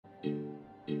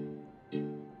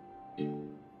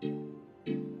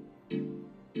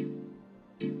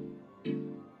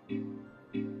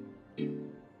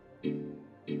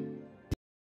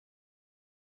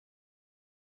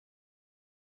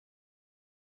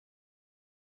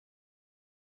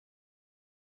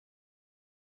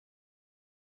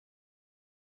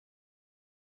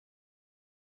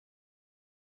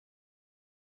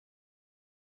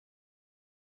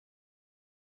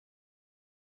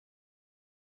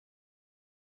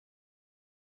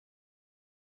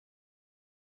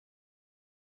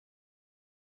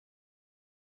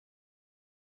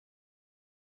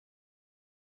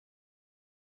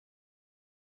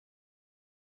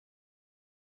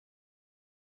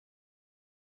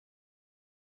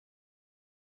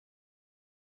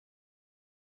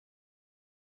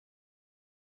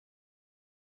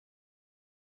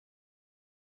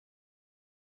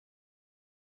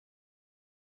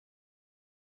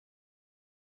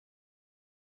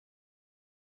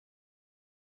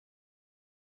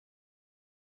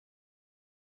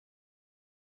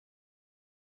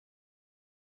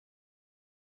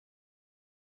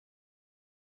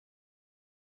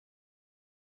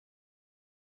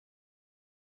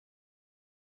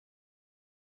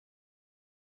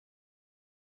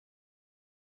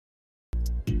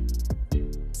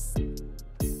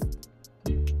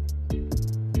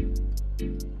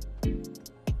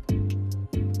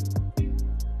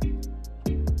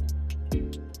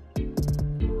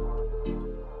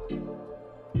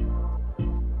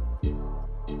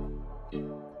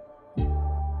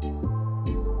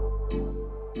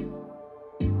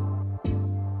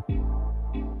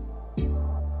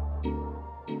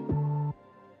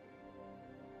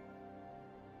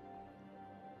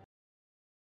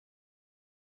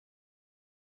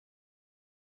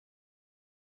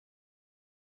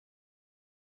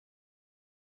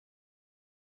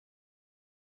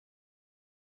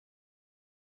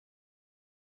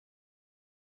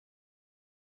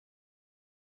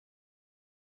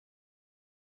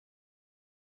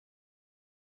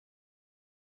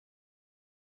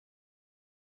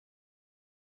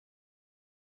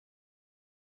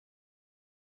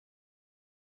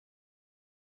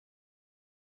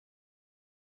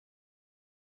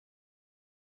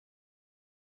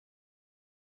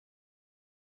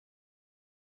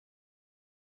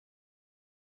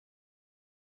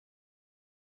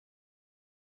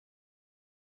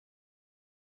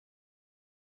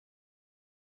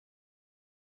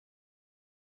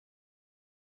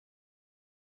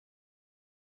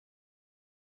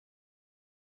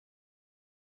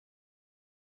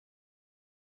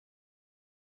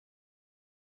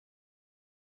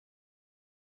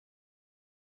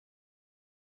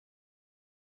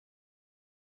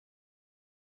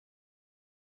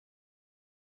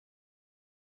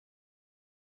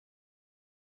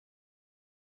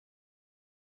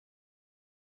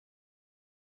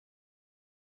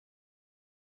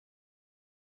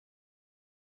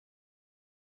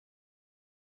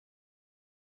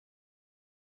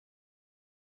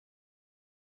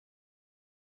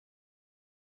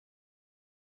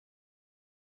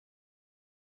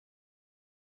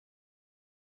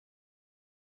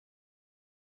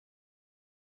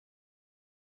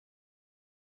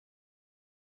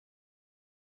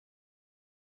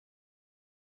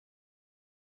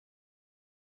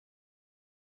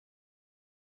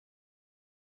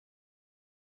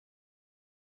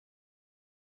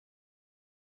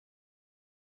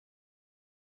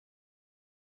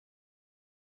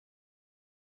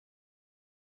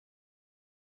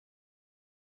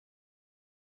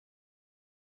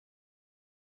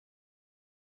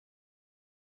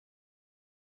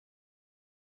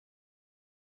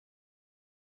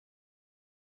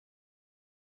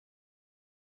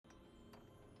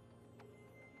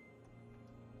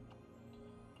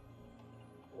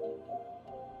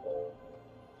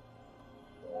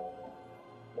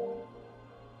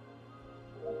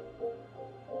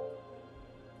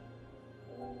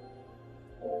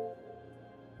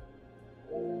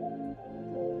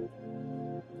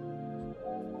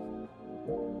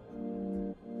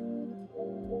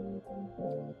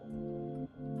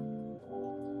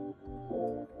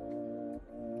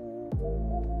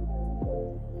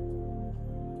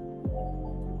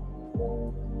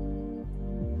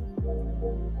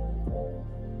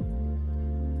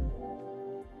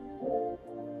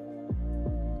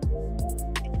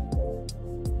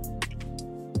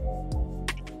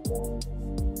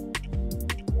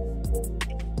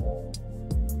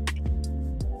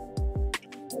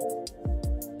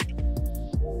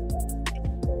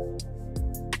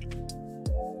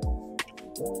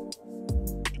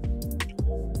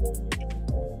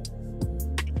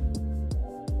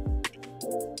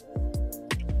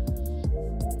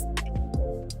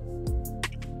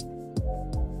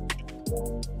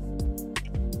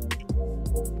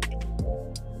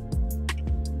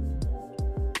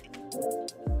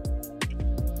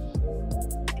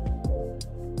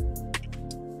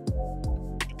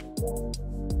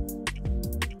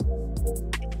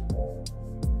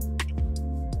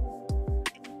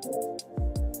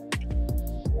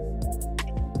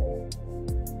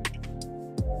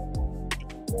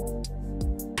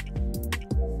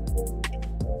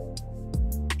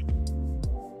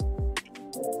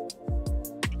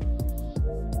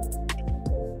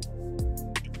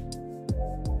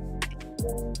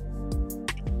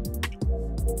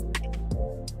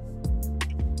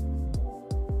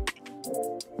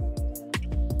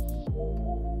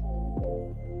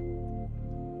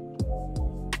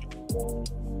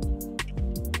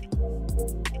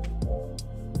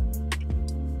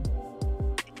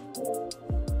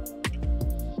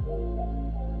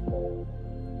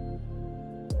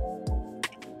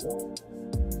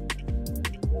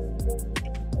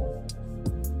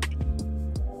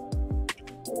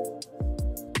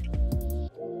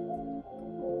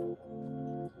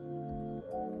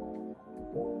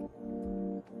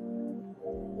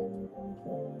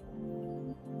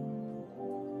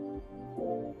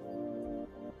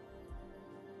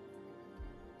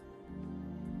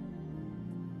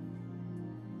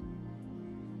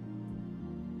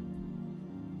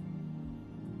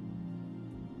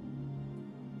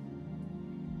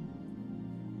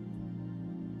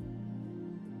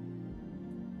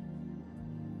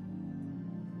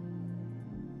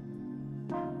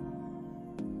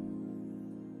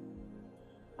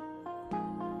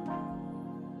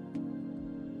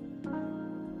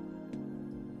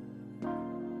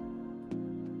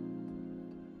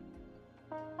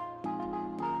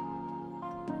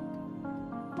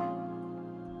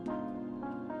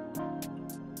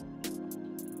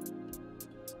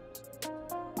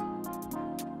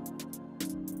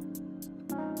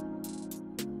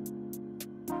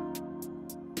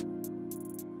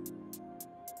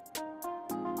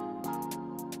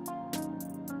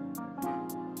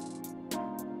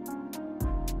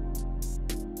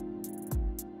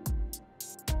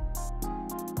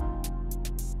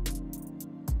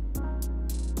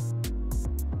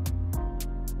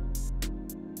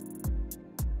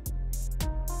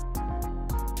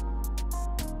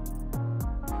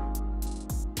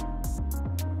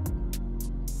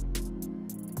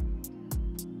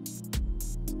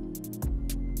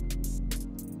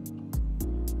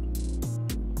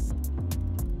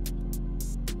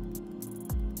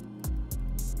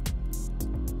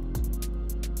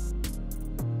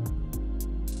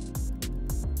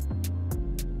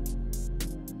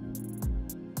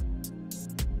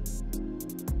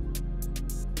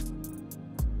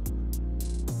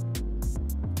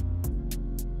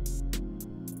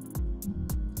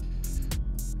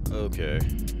Okay,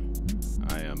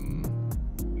 I am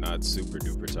not super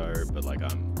duper tired, but like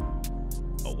I'm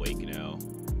awake now.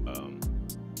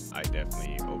 I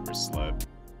definitely overslept.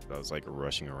 I was like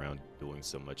rushing around doing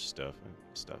so much stuff.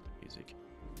 Stop the music.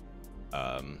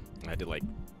 I had to like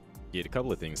get a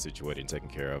couple of things situated and taken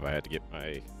care of. I had to get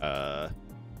my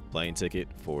plane ticket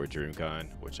for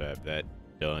DreamCon, which I have that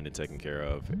done and taken care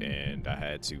of, and I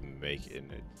had to make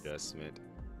an adjustment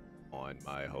on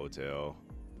my hotel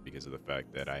because of the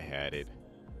fact that I had it,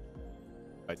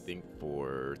 I think,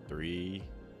 for 3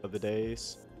 of the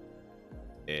days,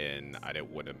 and I didn't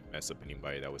want to mess up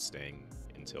anybody that was staying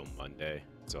until Monday,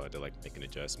 so I had to like make an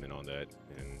adjustment on that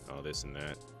and all this and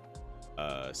that.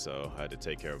 So I had to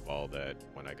take care of all that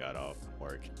when I got off from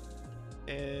work,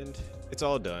 and it's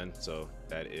all done, so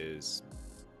that is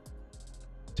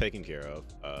taken care of,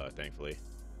 thankfully.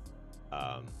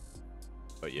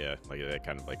 But yeah, like that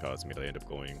kind of like caused me to end up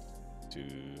going to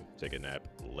take a nap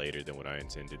later than what I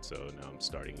intended, so now I'm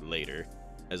starting later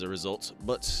as a result,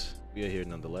 but we are here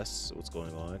nonetheless. So what's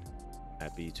going on?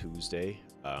 Happy Tuesday.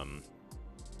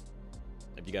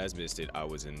 If you guys missed it, I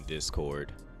was in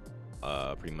Discord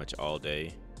pretty much all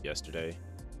day yesterday,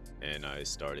 and I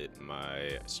started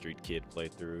my Street Kid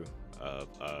playthrough of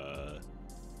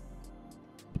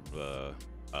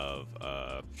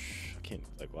I can't,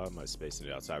 like, why am I spacing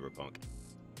it out? Cyberpunk.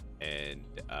 And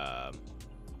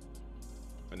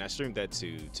I streamed that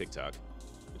to TikTok,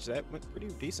 which that went pretty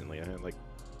decently. I had like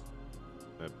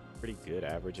a pretty good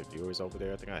average of viewers over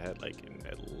there. I think I had like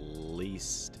at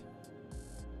least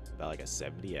about like a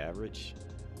 70 average.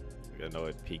 I know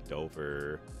it peaked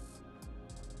over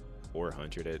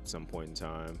 400 at some point in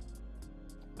time.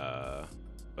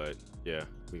 But yeah,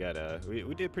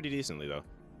 we did pretty decently though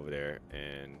over there,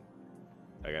 and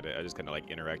I just kind of like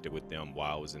interacted with them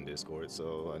while I was in Discord.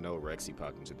 So I know Rexy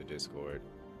popped into the Discord,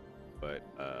 but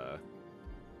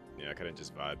yeah, I kind of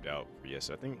just vibed out for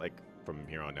yesterday. I think like from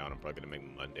here on down, I'm probably gonna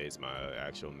make Mondays my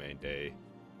actual main day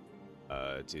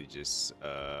to just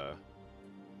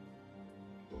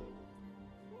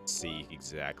see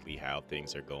exactly how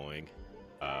things are going.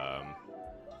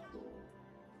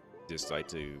 Just like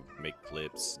to make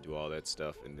clips, do all that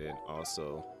stuff, and then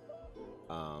also,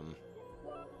 I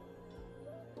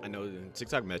know the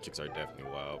TikTok metrics are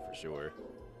definitely wild for sure.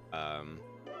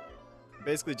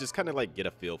 Basically, just kind of like get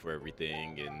a feel for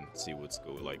everything and see what's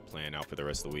going like playing out for the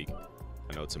rest of the week.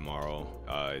 I know tomorrow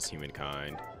is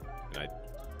Humankind, and I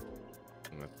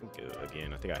think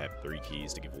again, I think I have 3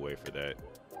 keys to give away for that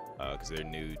because their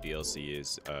new DLC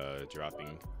is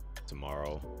dropping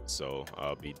tomorrow, so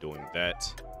I'll be doing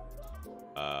that.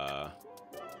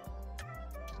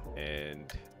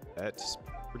 And that's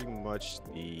pretty much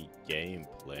the game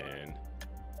plan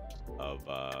of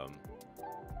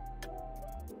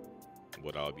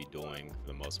what I'll be doing for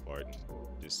the most part, and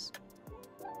just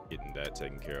getting that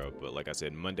taken care of. But like I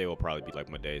said, Monday will probably be like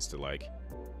my days to like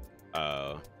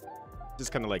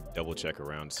just kind of like double check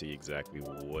around to see exactly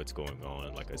what's going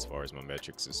on, like as far as my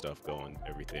metrics and stuff going,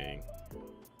 everything,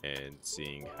 and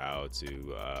seeing how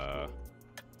to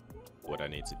what I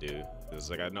need to do. Because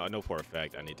like I know for a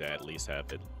fact I need to at least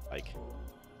have it like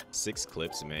 6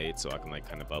 clips made so I can like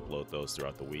kind of upload those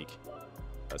throughout the week,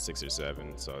 6 or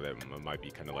 7. So that might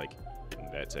be kind of like getting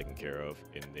that taken care of,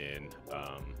 and then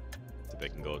so they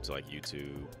can go to like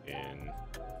YouTube and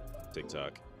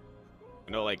TikTok.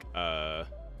 I know like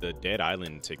the Dead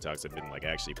Island TikToks have been like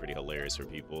actually pretty hilarious for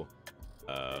people.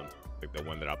 Like the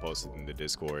one that I posted in the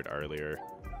Discord earlier.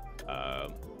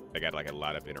 I got like a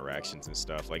lot of interactions and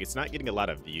stuff. Like it's not getting a lot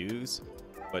of views,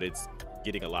 but it's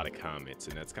getting a lot of comments,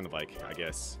 and that's kind of like, I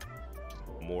guess,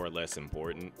 more or less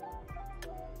important,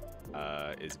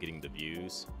 is getting the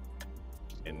views.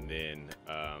 And then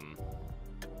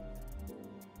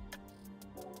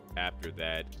after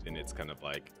that, then it's kind of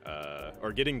like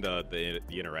or getting the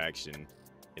interaction,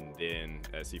 and then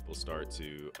as people start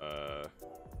to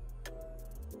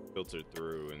filter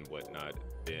through and whatnot,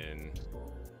 then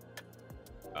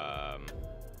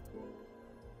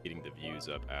getting the views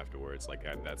up afterwards. Like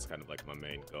that's kind of like my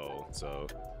main goal. So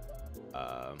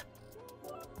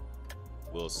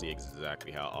we'll see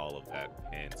exactly how all of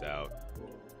that pans out,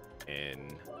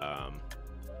 and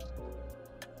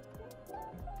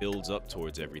builds up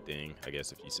towards everything, I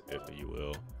guess, if you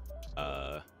will.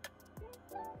 Not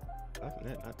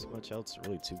too much else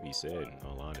really to be said, in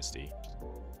all honesty.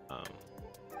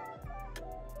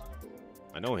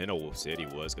 I know Hino said he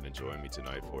was going to join me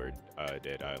tonight for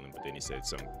Dead Island, but then he said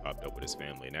something popped up with his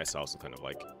family, and that's also kind of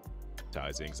like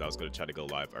ties in, because I was going to try to go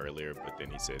live earlier, but then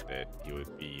he said that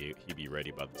he'd be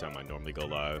ready by the time I normally go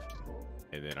live,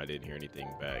 and then I didn't hear anything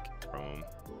back from him.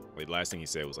 Like, the last thing he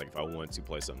said was like, if I want to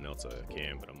play something else, I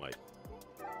can, but I'm like,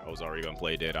 I was already going to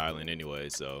play Dead Island anyway,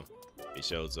 so he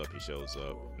shows up,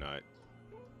 not.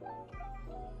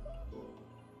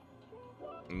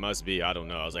 It must be, I don't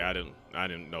know. I was like, I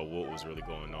didn't know what was really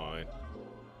going on,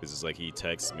 because it's like he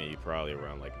texted me probably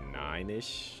around like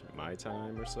 9ish my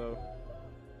time or so,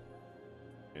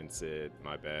 and said,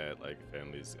 my bad, like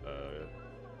family's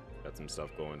got some stuff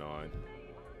going on,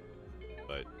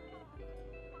 but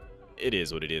it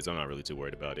is what it is. I'm not really too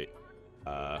worried about it.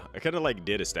 I kind of like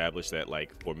did establish that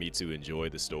like for me to enjoy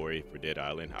the story for Dead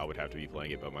Island, I would have to be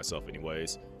playing it by myself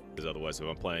anyways. Because otherwise, if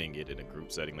I'm playing it in a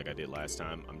group setting like I did last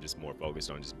time, I'm just more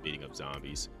focused on just beating up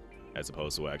zombies, as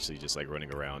opposed to actually just like running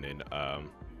around and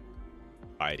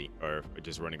fighting, or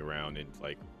just running around and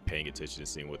like paying attention to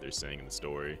seeing what they're saying in the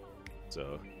story.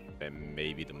 So that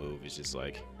maybe the move is just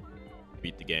like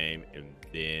beat the game and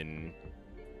then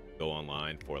go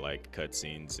online for like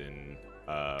cutscenes and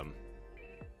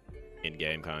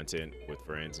in-game content with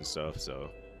friends and stuff. So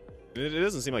it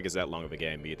doesn't seem like it's that long of a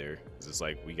game either. It's just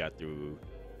like we got through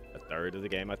a third of the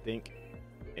game, I think,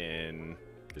 and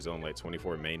there's only like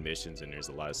 24 main missions, and there's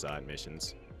a lot of side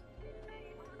missions.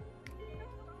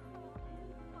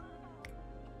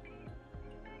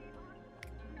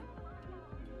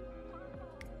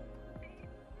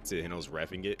 See, Hino's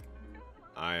reffing it.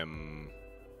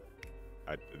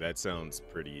 That sounds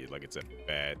pretty like it's a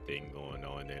bad thing going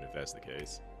on then, if that's the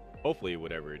case. Hopefully,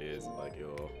 whatever it is, like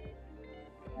it'll,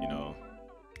 you know,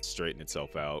 straighten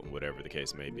itself out, whatever the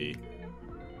case may be.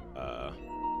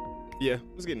 Yeah,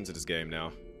 let's get into this game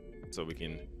now, so we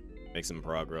can make some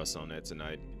progress on that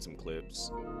tonight. Get some clips,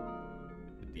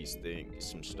 get these things, get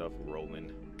some stuff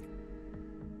rolling.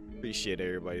 Appreciate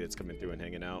everybody that's coming through and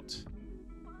hanging out.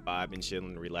 vibing,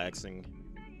 chilling, relaxing.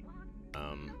 I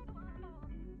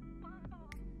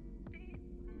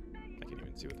can't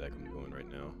even see what the heck I'm doing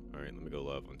right now. All right, let me go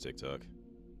live on TikTok.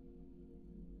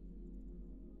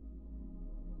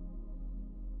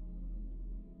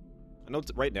 I know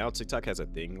right now TikTok has a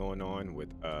thing going on with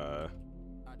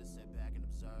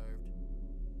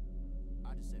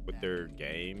their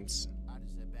games.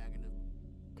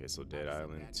 Okay, so Dead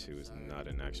Island 2 is not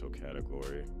an actual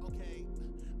category. Okay,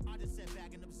 I just sat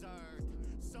back and observed.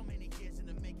 So many years in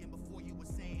the making before you were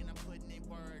saying I'm putting in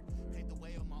word. Paved the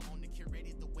way on my own to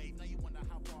curated the wave. Now you wonder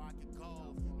how far I could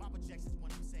go. My projections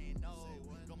when I'm saying no.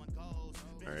 Going goes.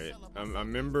 Alright, I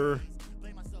remember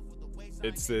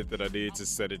it said that I need to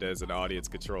set it as an audience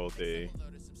control thing.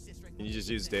 Can you just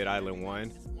use Dead Island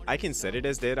 1? I can set it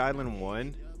as Dead Island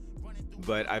 1,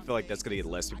 but I feel like that's gonna get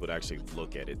less people to actually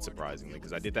look at it, surprisingly,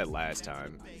 because I did that last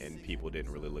time and people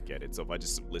didn't really look at it. So if I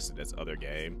just list it as other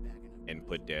game and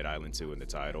put Dead Island 2 in the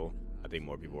title, I think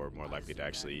more people are more likely to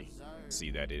actually see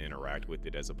that and interact with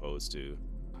it as opposed to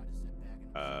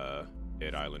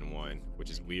Dead Island 1,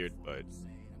 which is weird, but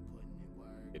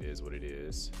it is what it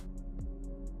is.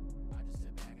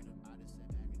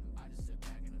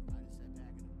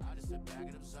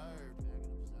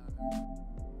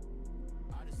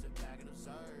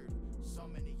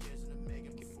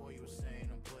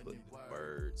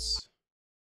 Words.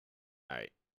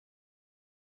 Alright.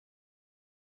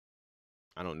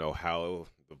 I don't know how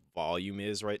the volume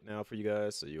is right now for you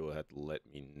guys, so you will have to let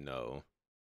me know.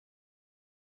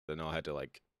 Then I'll have to I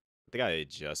think I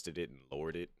adjusted it and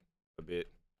lowered it a bit,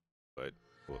 but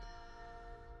well.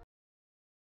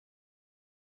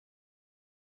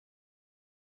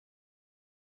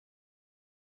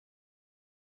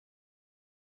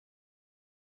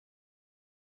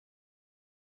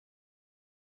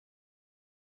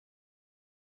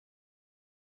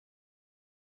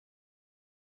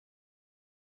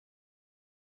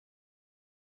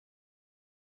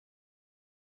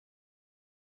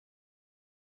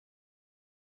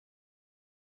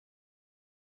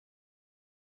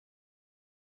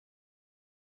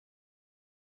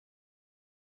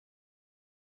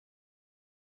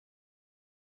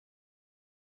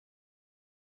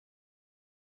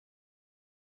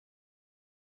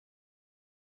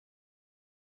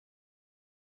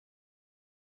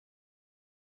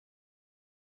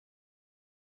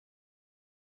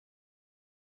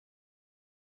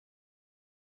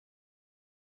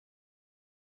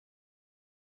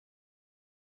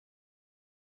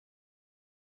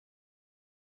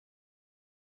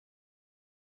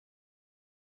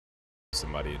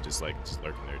 Somebody just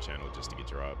lurking their channel just to get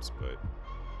drops, but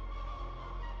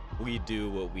we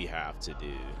do what we have to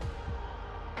do.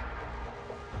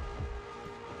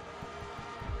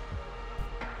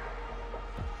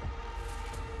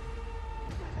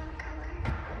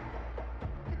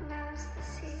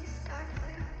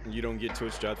 You don't get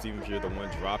Twitch drops even if you're the one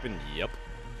dropping? Yep.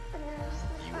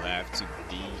 You have to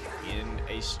be in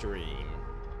a stream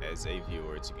as a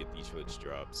viewer to get the Twitch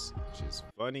drops, which is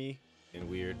funny and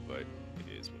weird, but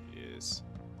it is what it is.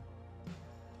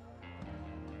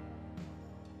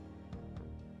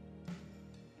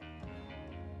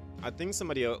 I think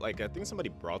somebody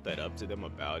brought that up to them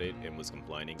about it and was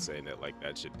complaining, saying that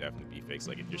that should definitely be fixed.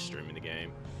 Like if you're streaming the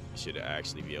game, you should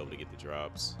actually be able to get the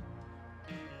drops.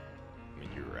 I mean,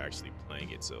 you're actually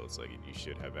playing it, so it's like you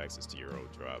should have access to your own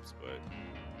drops, but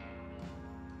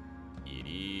it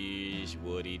is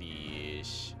what it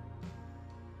is.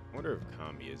 I wonder if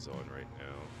Kami is on right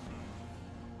now.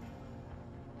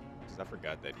 Because I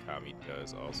forgot that Kami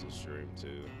does also stream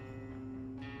too.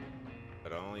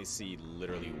 But I only see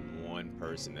literally one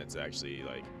person that's actually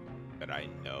that I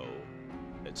know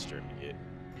that's streaming it.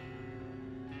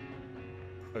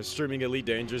 Streaming Elite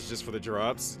Dangerous just for the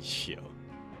drops? Yo.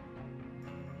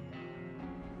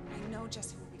 I know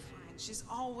Jessie will be fine. She's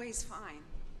always fine.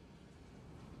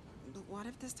 But what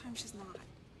if this time she's not?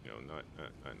 You know,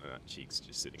 not Cheeks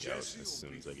just sitting out as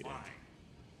soon as I get in.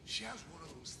 She has one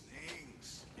of those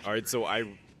things. All right, so I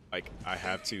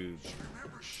have to.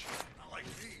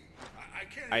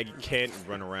 I can't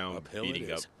run around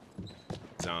beating up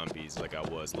zombies like I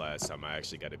was last time. I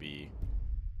actually got to be,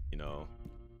 you know.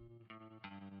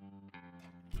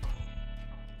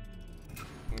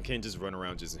 I can't just run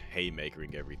around just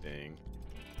haymakering everything.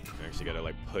 I actually got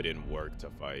to put in work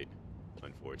to fight,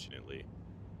 unfortunately.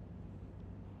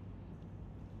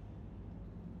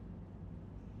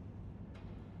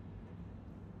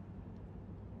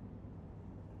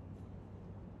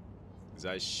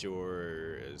 I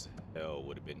sure as hell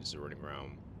would have been just running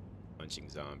around punching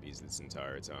zombies this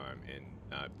entire time and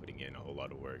not putting in a whole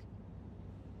lot of work.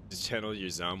 Just channel your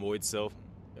zomboid self.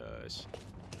 Gosh.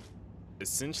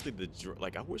 essentially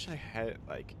like I wish I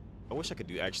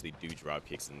could actually do drop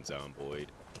kicks in Zomboid,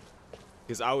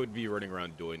 because I would be running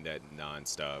around doing that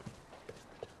non-stop.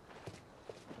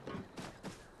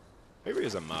 Maybe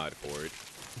there's a mod for it.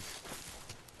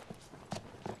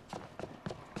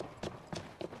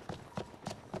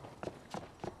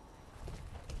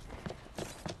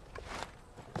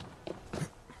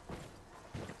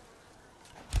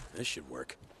 This should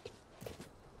work.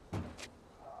 Yeah,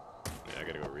 I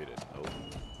gotta go read it. Oh.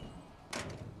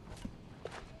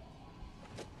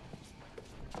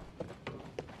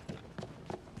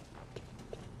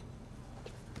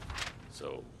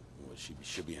 So, she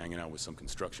should be hanging out with some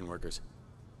construction workers.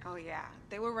 Oh yeah,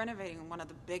 they were renovating one of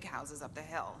the big houses up the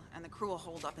hill, and the crew will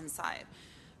hold up inside.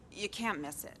 You can't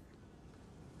miss it.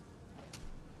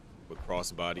 With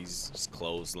crossbodies, just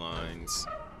clotheslines,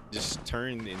 just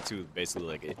turned into basically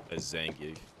like a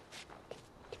Zangief.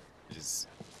 Just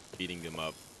beating them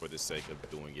up for the sake of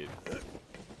doing it.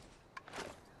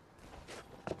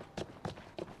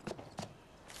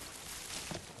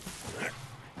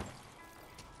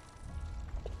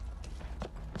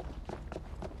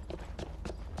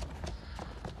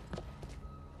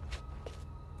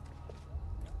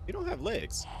 You don't have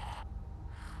legs.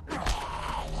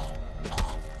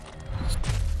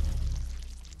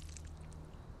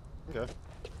 Okay.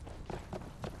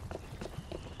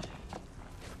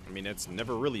 I mean, it's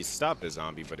never really stopped a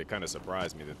zombie, but it kind of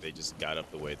surprised me that they just got up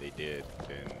the way they did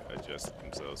and adjusted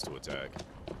themselves to attack.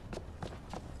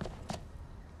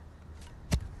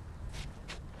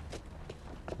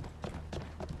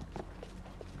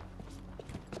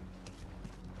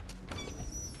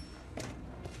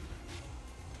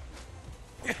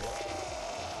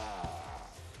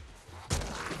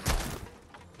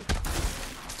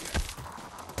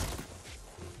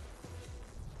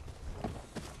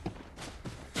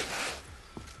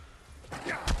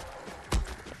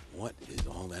 What is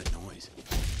all that noise?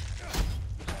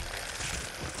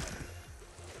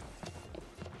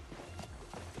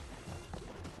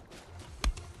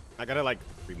 I gotta like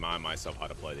remind myself how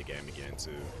to play the game again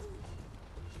too.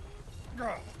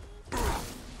 That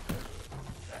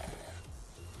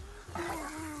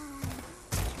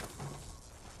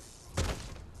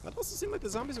also seemed like the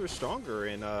zombies were stronger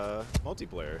in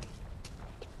multiplayer.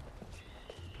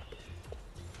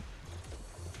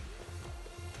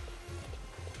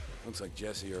 Looks like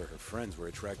Jessie or her friends were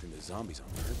attracting the zombies on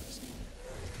purpose.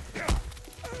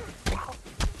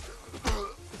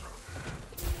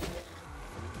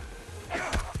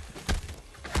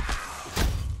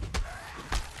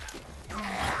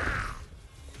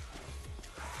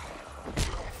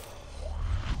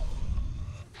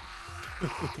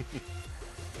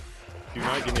 Do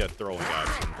not give me a throwing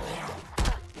option.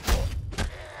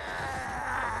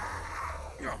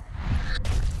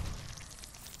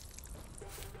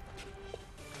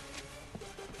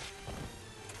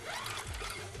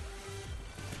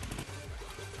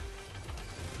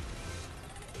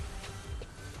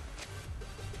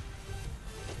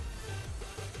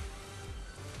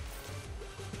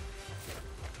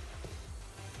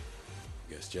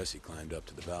 Guess Jessie climbed up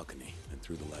to the balcony and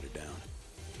threw the ladder down.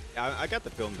 I got the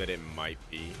feeling that it might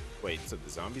be. Wait, so the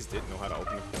zombies didn't know how to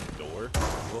open the door?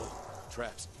 Whoa,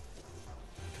 traps.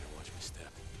 Gotta watch my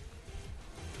step.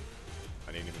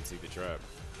 I didn't even see the trap.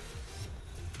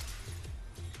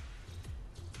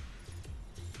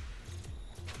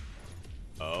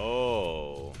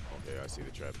 Oh, okay, I see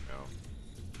the trap now.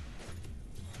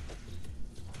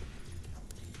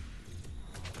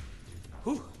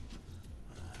 Whew.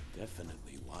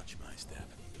 Definitely watch my step.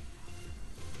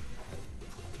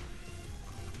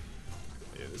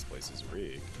 Yeah, this place is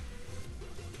rigged.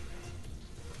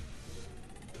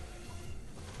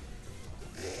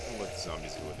 I'll let the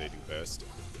zombies do what they do best.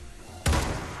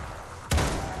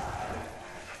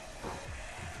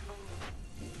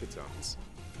 Good zombies.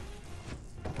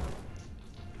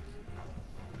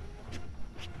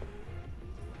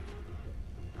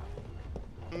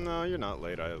 No, you're not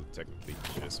late. I technically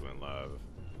just went live.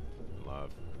 Oh,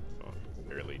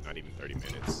 barely, not even 30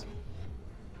 minutes.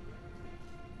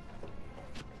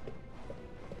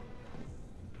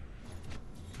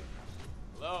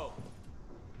 Hello?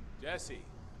 Jessie?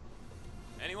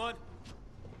 Anyone?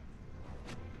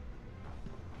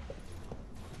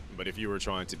 But if you were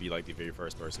trying to be like the very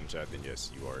first person in chat, then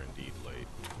yes, you are indeed late.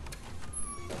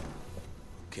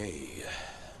 Okay,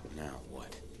 now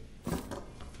what?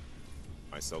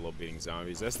 My solo beating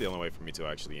zombies, that's the only way for me to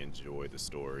actually enjoy the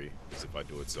story, is if I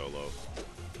do it solo.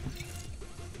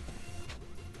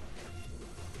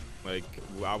 Like,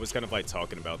 I was kind of like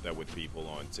talking about that with people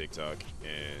on TikTok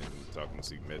and talking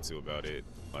to Metsu about it.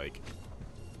 Like,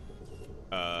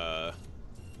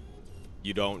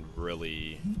 you don't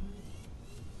really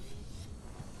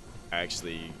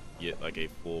actually get like a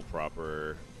full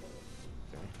proper.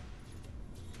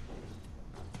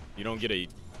 You don't get a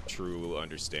true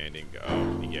understanding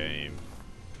of the game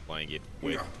playing it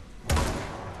with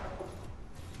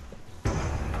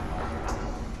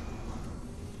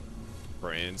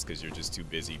friends because you're just too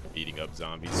busy beating up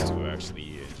zombies to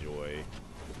actually enjoy.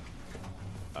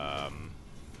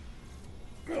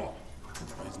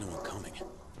 Why is no one coming?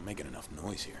 I'm making enough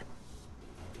noise here.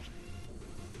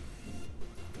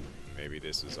 Maybe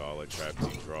this is all a trap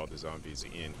to draw the zombies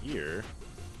in here.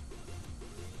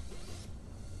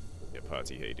 Yeah,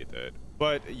 Pati hated that.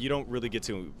 But you don't really get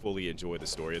to fully enjoy the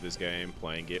story of this game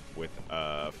playing it with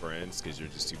friends because you're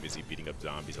just too busy beating up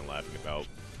zombies and laughing about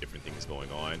different things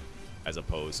going on, as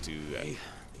opposed to Hey,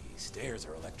 these stairs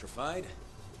are electrified.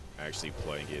 actually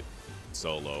playing it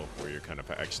solo, where you're kind of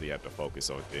actually have to focus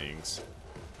on things.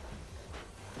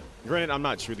 Granted, I'm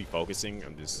not truly focusing.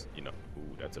 I'm just, you know,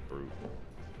 ooh, that's a brute.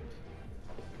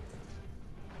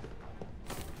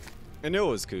 And it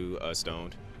was cool,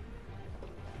 stoned.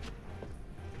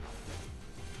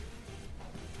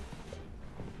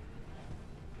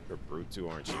 You're a brute too,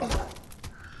 aren't you?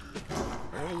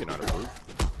 You're not a brute.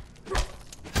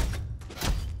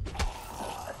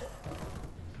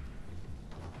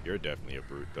 You're definitely a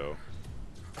brute, though.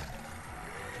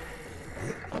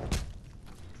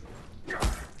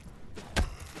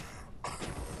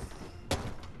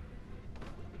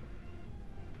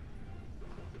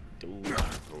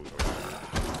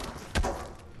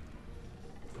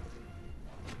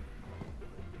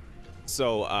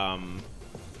 So,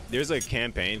 there's a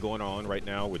campaign going on right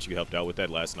now, which you helped out with that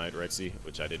last night, Rexy,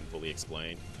 which I didn't fully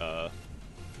explain,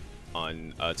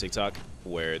 on TikTok,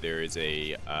 where there is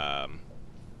a,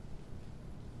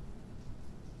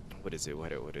 what is it? What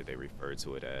do they refer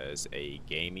to it as? A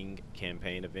gaming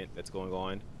campaign event that's going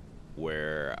on,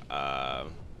 where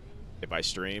if I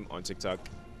stream on TikTok,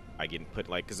 I can put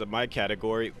like, because my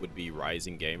category would be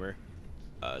Rising Gamer,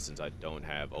 since I don't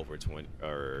have over 20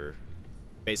 or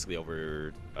basically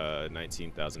over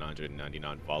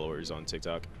 19,999 followers on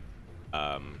TikTok.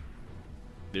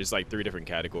 There's like 3 different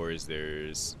categories.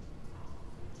 There's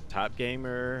top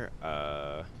gamer.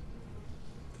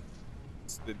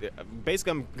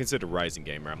 Basically, I'm considered Rising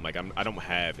Gamer. I'm like, I don't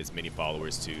have as many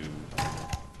followers to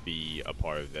be a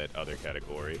part of that other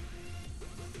category.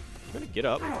 I'm gonna get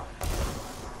up.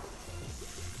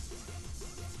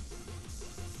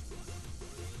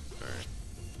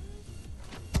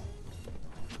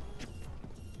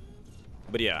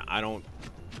 But yeah, I don't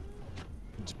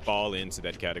fall into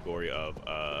that category of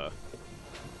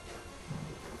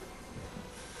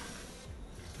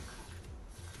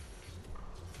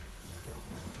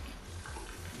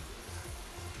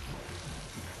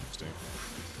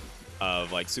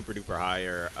like super duper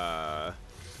higher I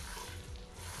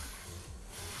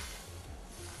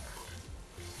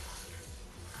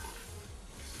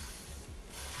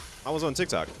was on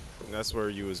TikTok. That's where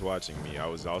you was watching me. I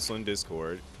was also in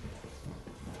Discord.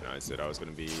 I said I was going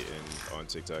to be on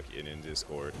TikTok and in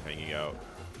Discord, hanging out.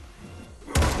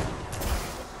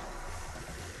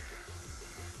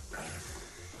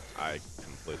 I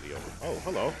completely over. Oh,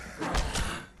 hello.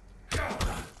 You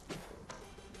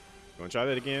want to try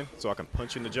that again so I can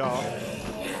punch you in the jaw?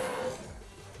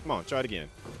 Come on, try it again.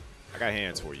 I got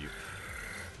hands for you.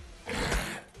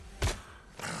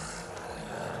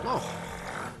 Come on.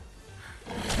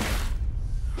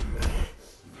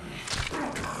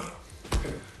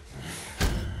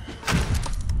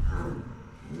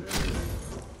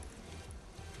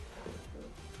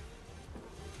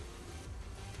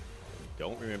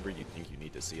 Don't remember you think you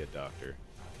need to see a doctor.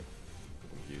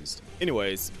 Confused.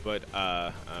 Anyways, but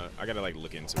I gotta like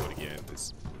look into it again.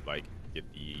 Just like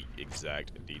get the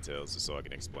exact details just so I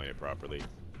can explain it properly.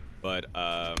 But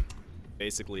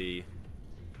basically,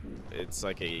 it's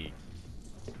like a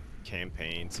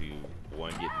campaign to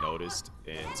one, get noticed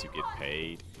and to get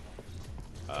paid.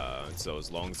 So as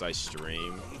long as I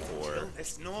stream for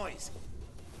This noise.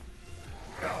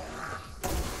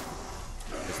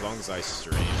 as long as I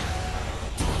stream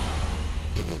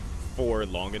for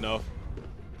long enough,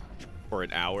 for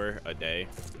an hour a day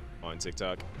on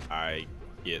TikTok, I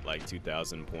get like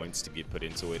 2,000 points to get put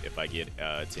into it. If I get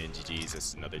 10 GGs,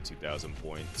 that's another 2,000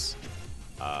 points.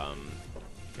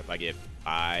 If I get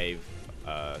 5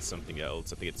 something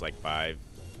else, I think it's like 5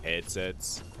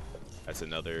 headsets, that's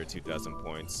another 2,000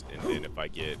 points. And then if I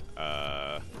get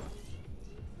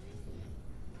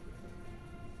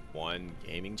 1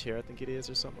 gaming chair, I think it is,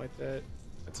 or something like that,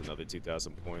 that's another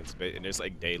 2,000 points. And there's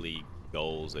like daily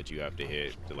goals that you have to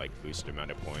hit to like boost the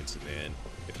amount of points. And then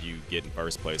if you get in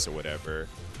first place or whatever,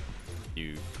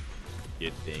 you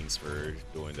get things for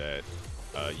doing that.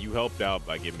 You helped out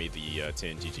by giving me the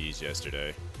 10 GGs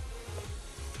yesterday,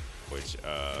 which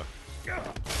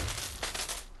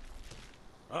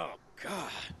Oh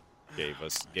God.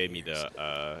 gave me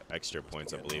the extra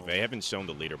points, I believe. They haven't shown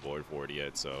the leaderboard for it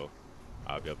yet, so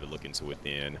I'll be able to look into it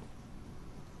then.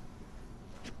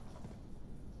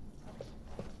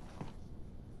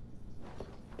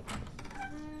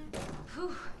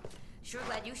 Whew. Sure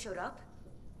glad you showed up.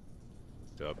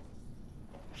 Up.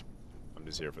 I'm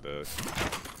just here for the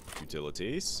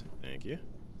utilities. Thank you.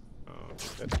 All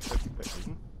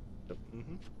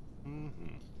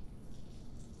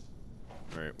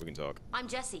right, we can talk. I'm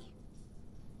Jesse.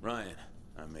 Ryan,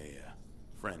 I'm a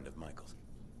friend of Michael's.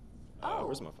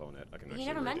 Where's my phone at? I can actually He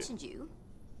never read mentioned you.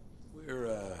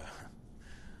 We're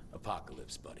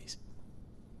apocalypse buddies.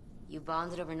 You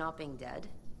bonded over not being dead?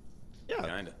 Yeah.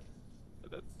 Kinda.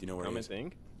 That's Do you know where he common is?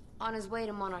 thing. On his way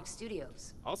to Monarch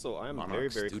Studios. Also, I am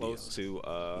Monarch very Studios. close to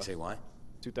You say why?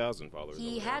 2,000 followers.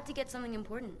 He over had to get something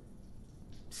important.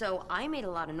 So I made a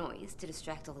lot of noise to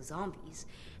distract all the zombies,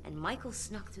 and Michael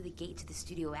snuck through the gate to the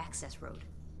studio access road.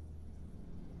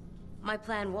 My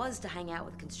plan was to hang out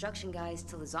with construction guys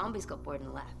till the zombies got bored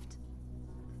and left.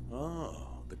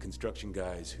 Oh, the construction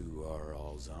guys who are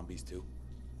all zombies too?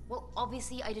 Well,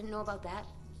 obviously I didn't know about that.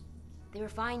 They were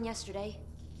fine yesterday.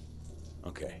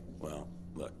 Okay, well,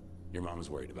 look, your mom was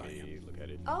worried about there. you. You look at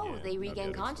it. Oh, yeah, they I'll be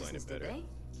regained able to explain consciousness, it did better. they?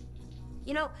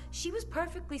 You know, she was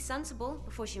perfectly sensible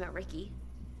before she met Ricky.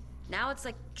 Now it's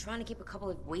like trying to keep a couple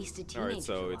of wasted All teenagers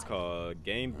right, so it's alive. called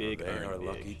Game Big, They Earn are Big.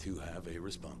 lucky to have a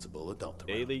responsible adult around.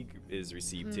 Daily is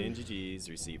receive 10 GGs,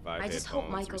 receive 5 I just hope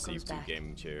headphones, Michael receive comes 2 back.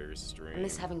 gaming chairs, stream I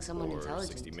miss having someone for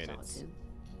intelligent 60 to talk minutes.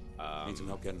 to. Need some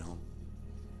help getting home?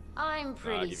 I'm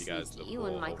pretty give you guys the sneaky full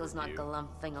when Michael's not overview.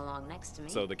 galumphing along next to me.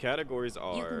 So the categories You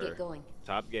can are get going.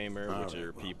 Top Gamer, which Alright,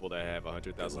 are well, people that have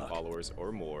 100,000 good luck. followers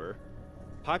or more.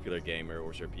 Popular Gamer,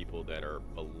 which are people that are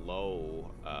below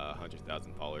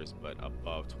 100,000 followers but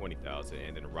above 20,000.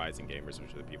 And then Rising Gamers,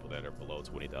 which are the people that are below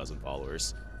 20,000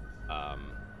 followers.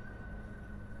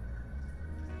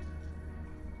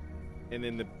 And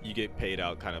then you get paid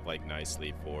out kind of like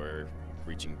nicely for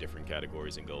reaching different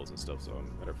categories and goals and stuff. So,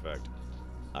 matter of fact,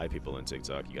 hi people on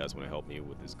TikTok, you guys want to help me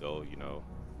with this goal? You know,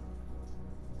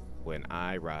 when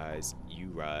I rise, you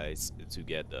rise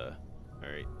together. All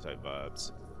right, type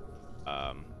vibes.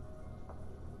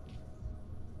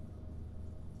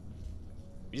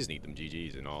 We just need them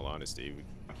GGs. In all honesty, we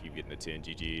keep getting the 10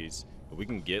 GGs. If we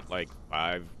can get like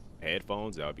 5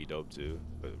 headphones, that would be dope too.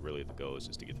 But really, the goal is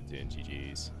just to get the 10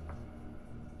 GGs.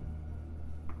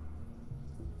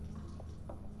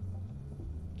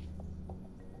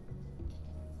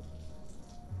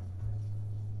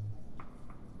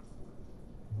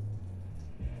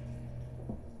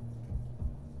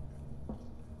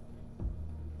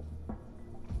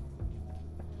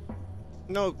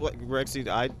 No, like, Rexy,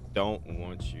 I don't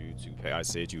want you to pay. I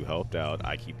said you helped out.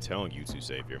 I keep telling you to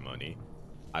save your money.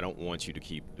 I don't want you to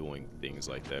keep doing things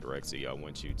like that, Rexy. I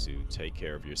want you to take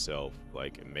care of yourself,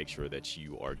 like, and make sure that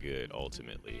you are good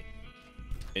ultimately.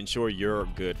 Ensure you're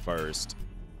good first.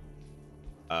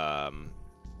 And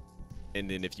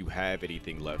then if you have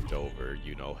anything left over,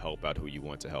 you know, help out who you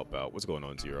want to help out. What's going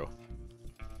on, Zero?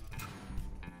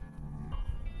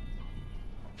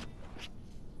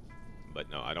 But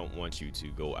no, I don't want you to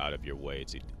go out of your way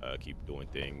to keep doing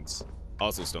things.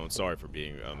 Also, Stone, sorry for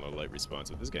being a late response,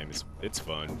 but this game it's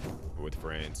fun with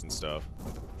friends and stuff.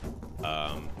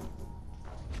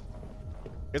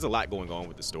 There's a lot going on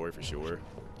with the story for sure.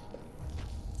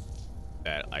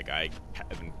 That like I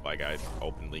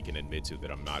openly can admit to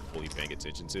that I'm not fully paying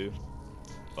attention to.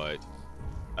 But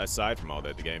aside from all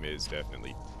that, the game is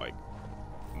definitely like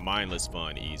mindless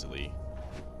fun easily.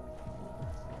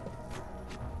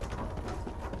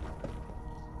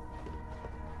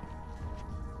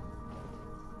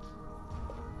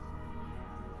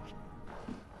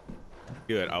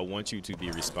 Good. I want you to be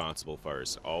responsible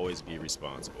first. Always be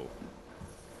responsible.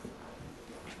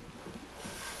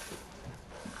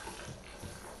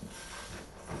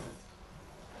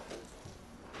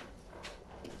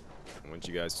 I want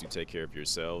you guys to take care of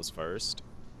yourselves first,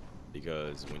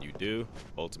 because when you do,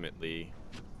 ultimately,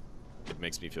 it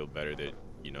makes me feel better that,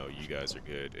 you know, you guys are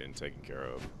good and taken care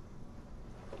of.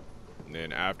 And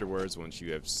then afterwards, once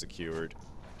you have secured,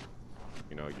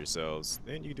 you know, yourselves,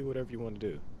 then you do whatever you want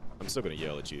to do. I'm still gonna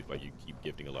yell at you if like you keep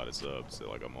gifting a lot of subs, so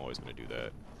like I'm always gonna do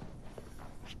that.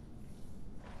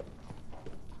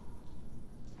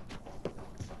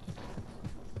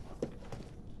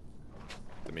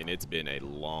 I mean, it's been a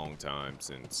long time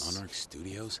since Monarch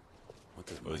Studios? What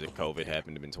does what was it? Michael want COVID there?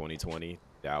 happened in 2020.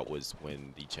 that was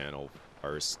when the channel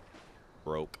first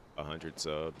broke 100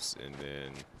 subs, and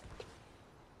then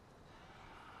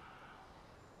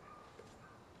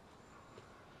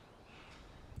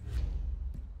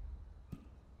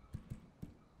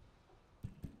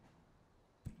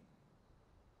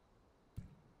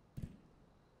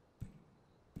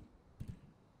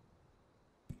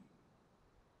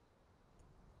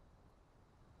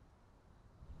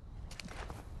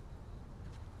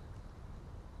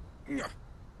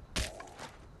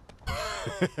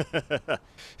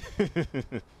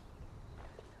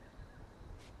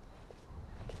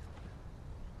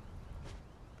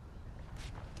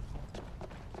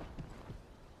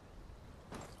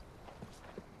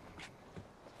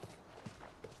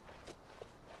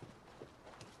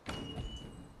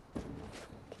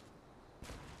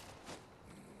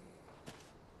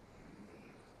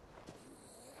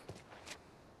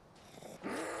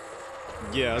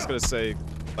yeah, I was gonna say,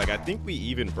 like, I think we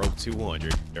even broke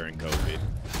 200 during COVID.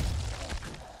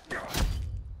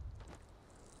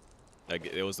 Like,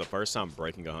 it was the first time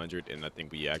breaking 100, and I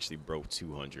think we actually broke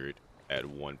 200 at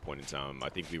one point in time. I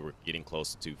think we were getting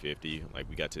close to 250. Like,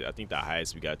 we got to, I think the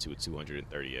highest we got to was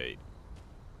 238.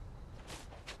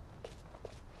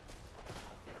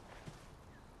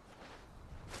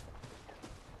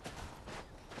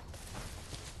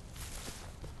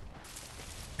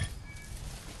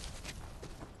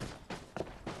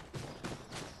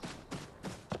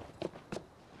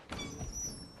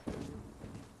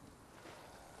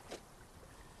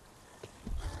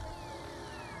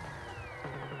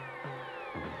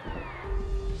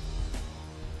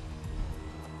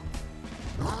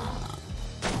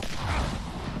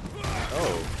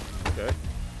 Oh, okay.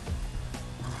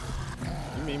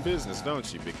 You mean business,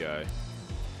 don't you, big guy?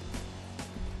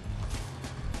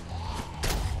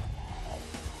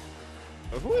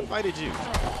 Who invited you?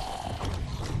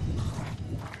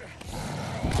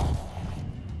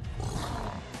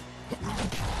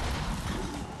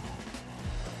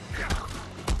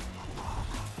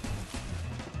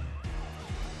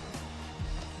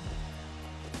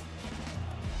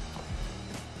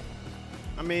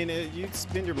 I mean, you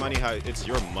spend your money how it's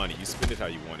your money. You spend it how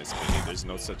you want to spend it. There's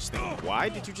no such thing. Why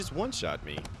did you just one-shot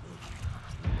me?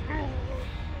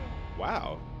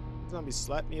 Wow. Zombie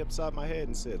slapped me upside my head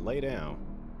and said, "Lay down."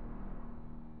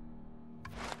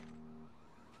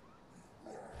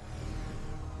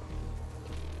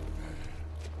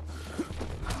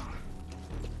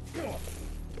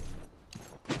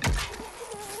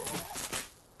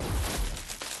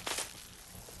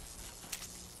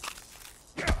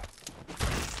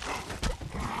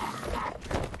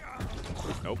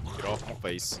 Nope, get off my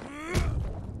face.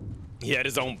 He had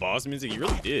his own boss music. He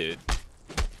really did.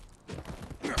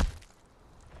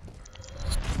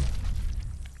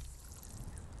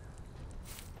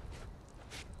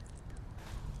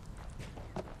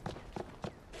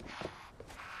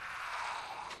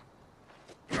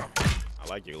 I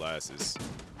like your glasses.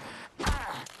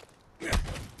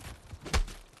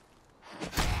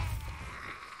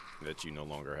 That you no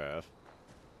longer have.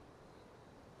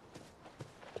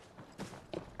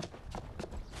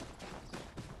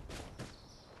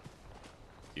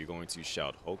 You're going to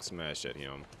shout Hulk smash at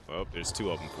him. Well, there's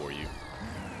two of them for you.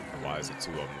 Why is it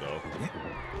two of them, though?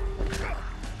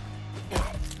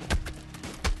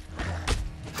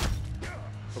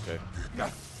 Okay.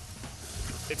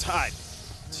 It's hot.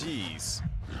 Jeez.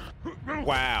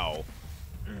 Wow.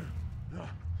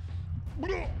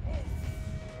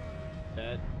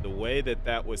 The way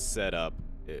that was set up,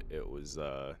 it was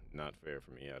not fair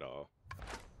for me at all.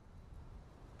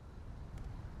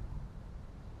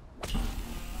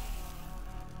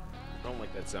 I don't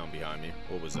like that sound behind me.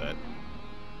 What was that?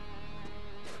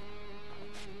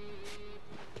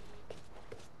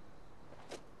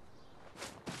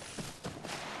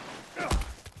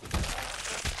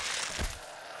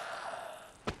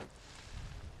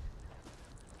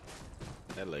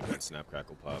 That leg gun snap,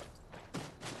 crackle, pop.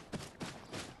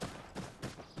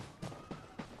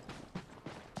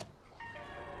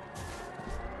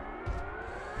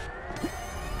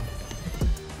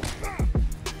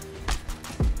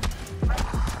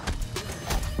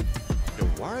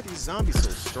 Why are these zombies so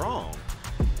strong?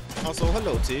 Also,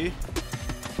 hello, T.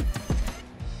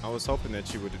 I was hoping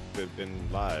that you would have been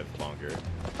live longer.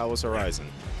 How was Horizon?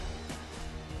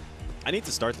 I need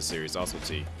to start the series, also,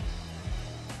 T.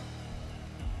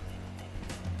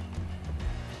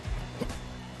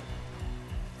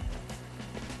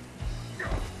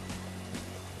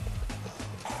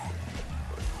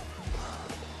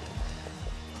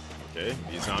 Okay,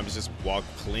 these zombies just walk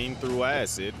clean through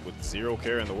acid with zero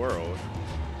care in the world.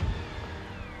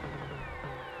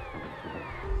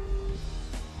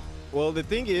 Well, the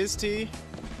thing is, T,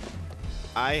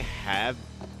 I have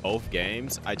both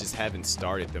games. I just haven't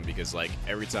started them because, like,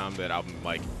 every time that I'm,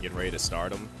 like, getting ready to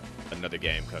start them, another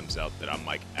game comes out that I'm,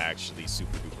 like, actually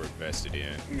super duper invested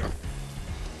in.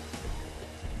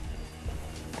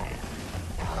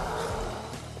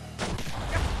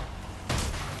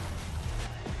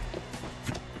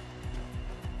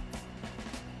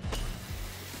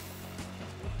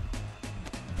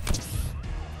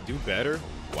 Do better?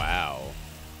 Wow.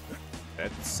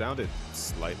 That sounded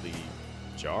slightly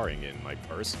jarring and, like,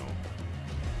 personal.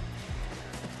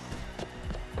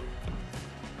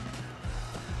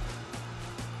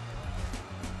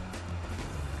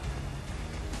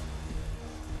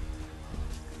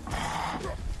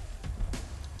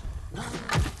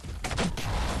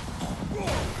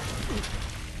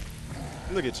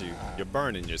 Look at you. You're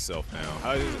burning yourself now.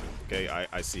 How is it? Okay,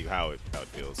 I see how it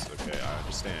feels. Okay, I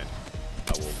understand.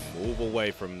 I will move away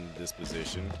from this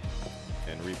position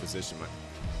and reposition my...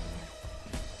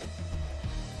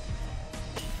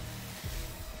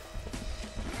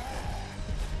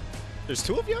 There's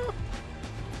two of y'all?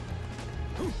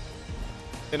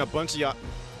 And a bunch of y'all...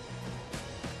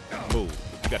 Move.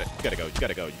 You gotta go. You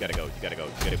gotta go. You gotta go. You gotta go.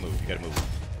 You gotta move. You gotta move.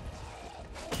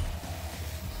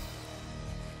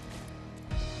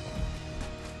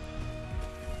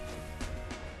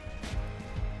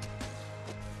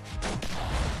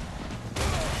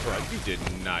 Bro, you did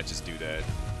not just do that.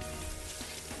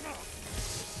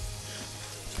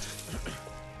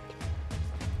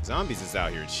 Zombies is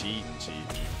out here cheating.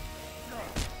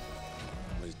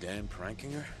 Was Dan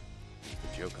pranking her?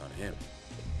 The joke on him.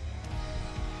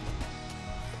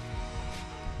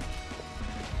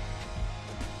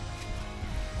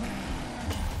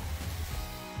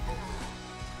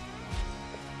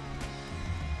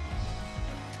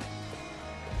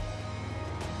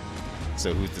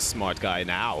 So who's the smart guy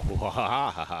now?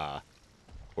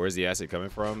 Where's the acid coming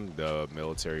from? The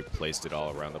military placed it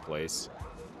all around the place.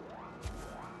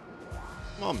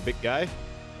 Come on, big guy.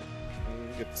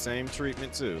 You get the same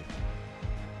treatment too.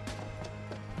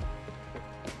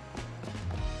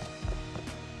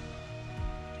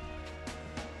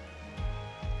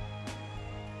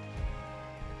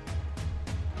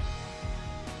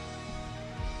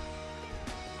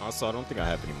 Also, I don't think I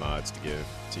have any mods to give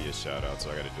T a shout out,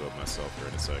 so I gotta do it myself here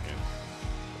in a second.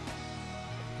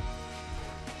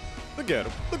 Look at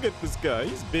him. Look at this guy.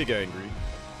 He's big angry.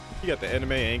 He got the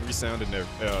anime angry sound in there.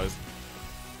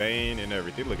 Bane and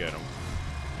everything. Look at him.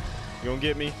 You gonna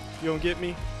get me? You gonna get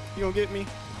me? You gonna get me?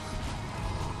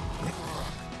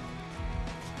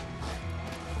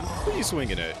 Who are you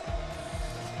swinging at?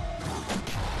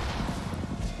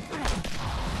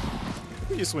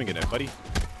 Who are you swinging at, buddy?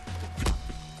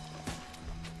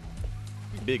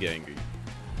 Big angry.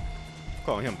 I'm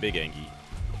calling him big angry.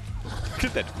 Look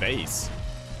at that face.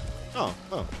 Oh,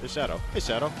 there's Shadow. Hey,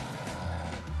 Shadow.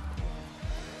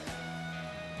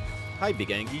 Hi, Big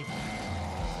Angie.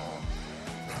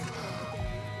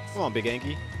 Come on, Big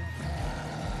Angie.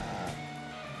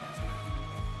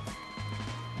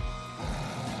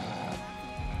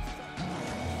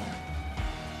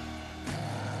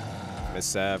 Miss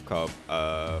Sav called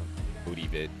booty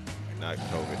bit, not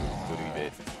COVID. Booty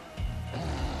bit.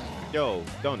 Yo,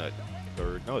 donut.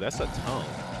 Or no, that's a tongue.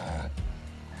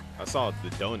 I saw the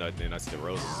donut and then I see the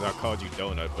roses. I called you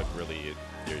donut, but really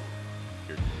your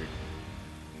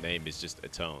name is just a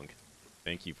tongue.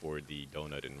 Thank you for the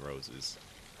donut and roses.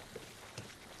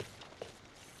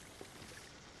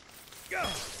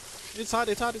 It's hot,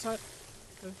 it's hot, it's hot.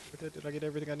 Did I get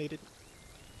everything I needed?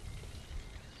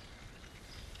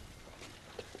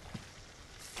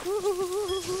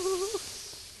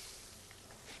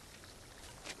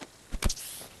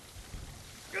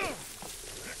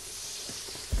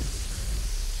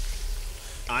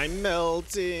 I'm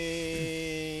melting.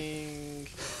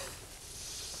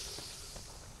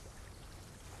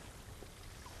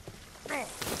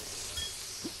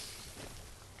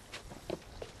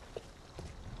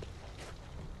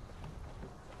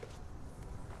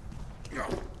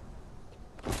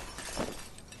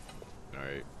 All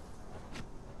right.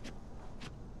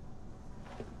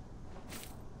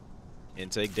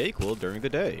 Intake Dayquil during the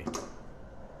day.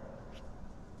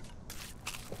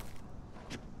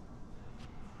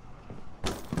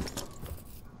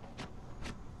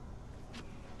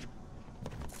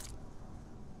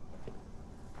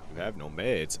 Have no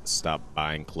meds. Stop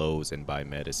buying clothes and buy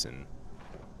medicine.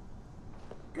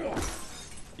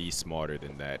 Be smarter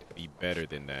than that. Be better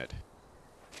than that.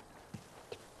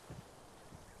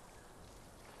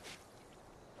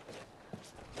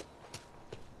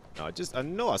 No, I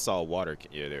know I saw a water.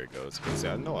 Yeah, there it goes.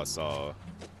 I know I saw.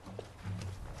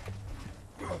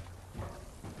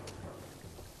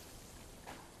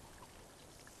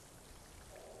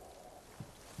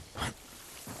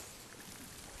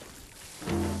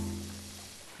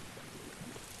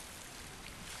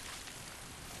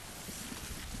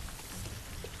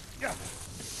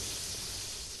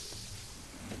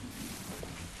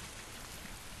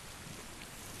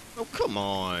 Oh, come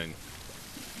on.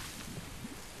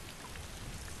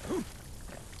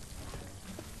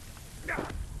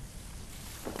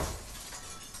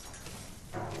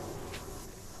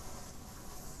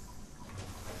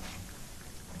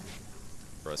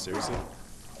 Bro, seriously?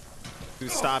 Dude,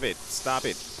 stop it. Stop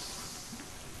it.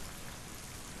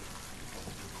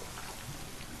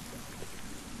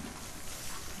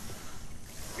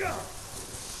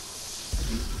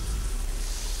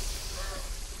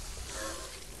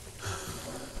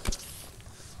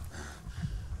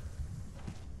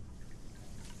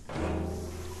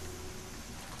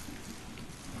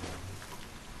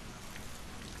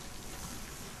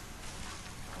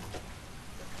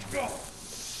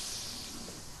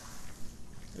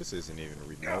 This isn't even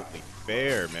remotely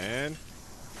fair, man.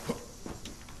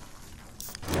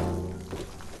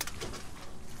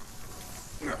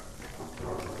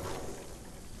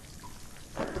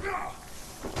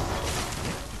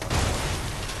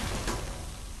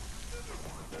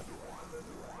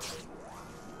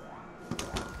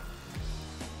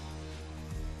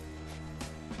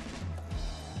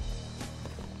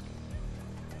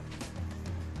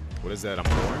 What is that I'm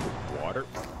pouring? Water?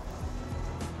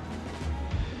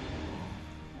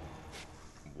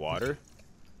 Water?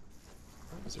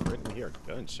 Is it written here?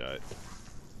 Gunshot.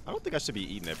 I don't think I should be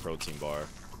eating that protein bar.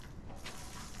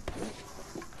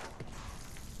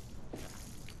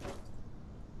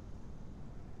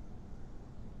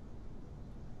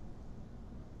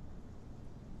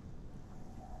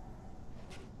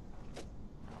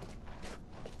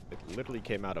 It literally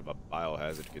came out of a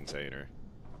biohazard container.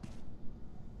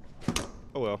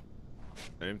 Oh well.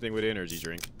 Same thing with energy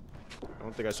drink. I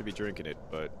don't think I should be drinking it,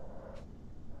 but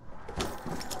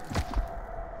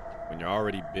when you're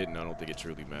already bitten, I don't think it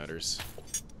truly matters.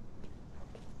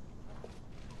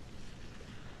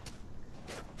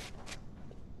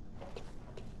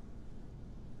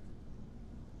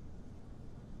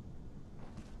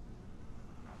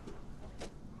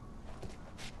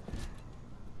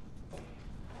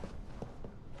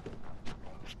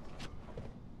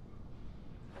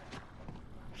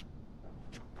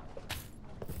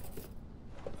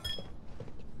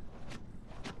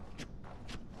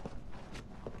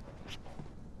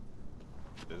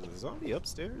 Is a zombie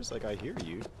upstairs? Like, I hear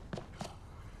you.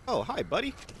 Oh, hi,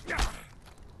 buddy. Look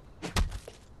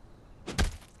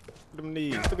at them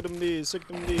knees. Look at them knees. Look at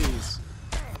them knees.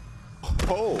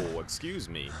 Oh, excuse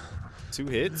me. 2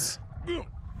 hits?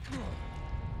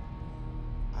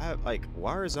 Like,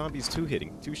 why are zombies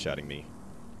two-shotting me?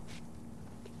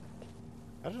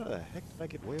 How the heck did I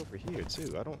get way over here,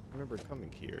 too? I don't remember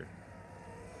coming here.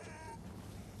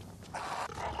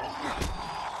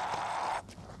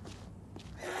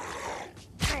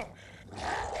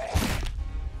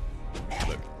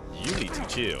 Look, you need to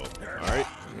chill, alright?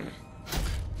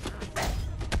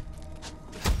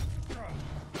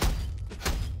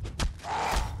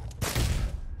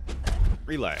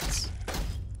 Relax.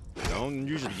 I don't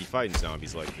usually be fighting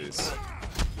zombies like this.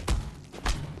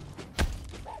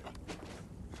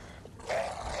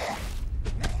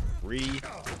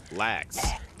 Relax.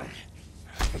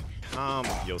 Calm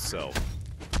yourself.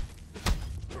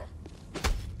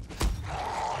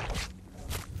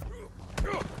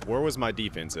 Where was my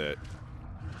defense at?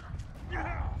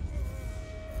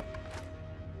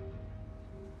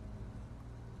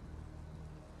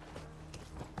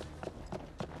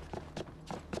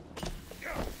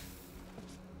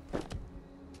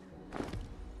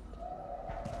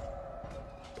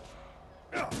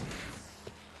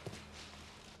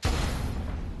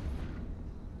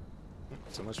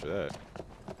 So much for that.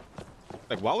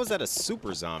 Like, why was that a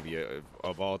super zombie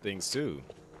of all things, too?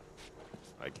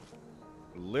 Like,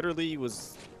 literally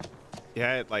was... He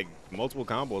had, like, multiple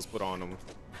combos put on him.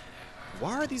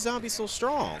 Why are these zombies so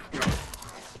strong?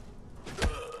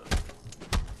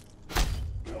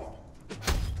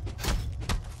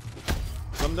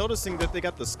 I'm noticing that they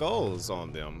got the skulls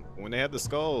on them. When they had the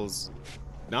skulls,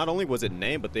 not only was it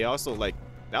named, but they also, like...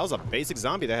 That was a basic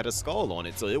zombie that had a skull on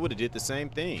it, so it would have did the same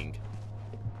thing.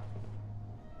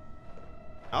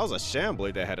 That was a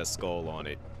shambler that had a skull on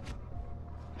it.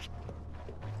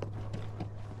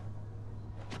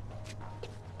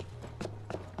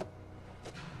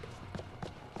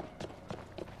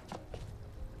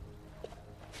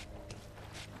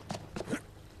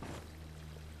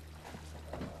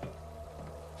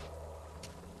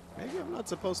 Maybe I'm not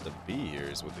supposed to be here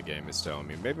is what the game is telling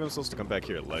me. Maybe I'm supposed to come back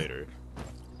here later.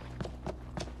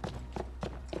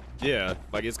 Yeah,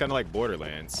 like it's kind of like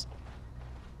Borderlands.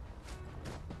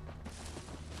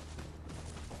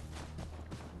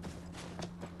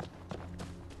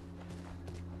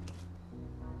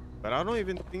 But But I don't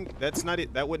even think that's not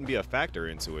it. That wouldn't be a factor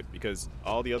into it because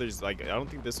all the others, like, I don't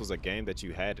think this was a game that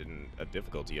you had in a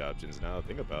difficulty options. Now that I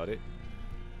think about it,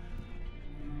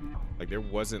 like there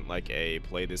wasn't like a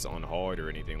play this on hard or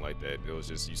anything like that. It was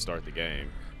just you start the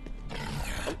game.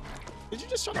 Oh, did you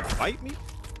just try to fight me?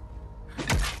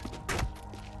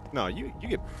 No, you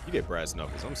get brass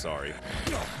knuckles. I'm sorry.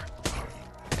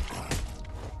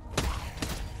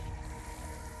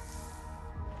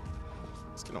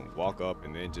 It's gonna walk up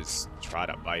and then just try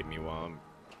to bite me while I'm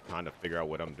trying to figure out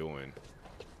what I'm doing.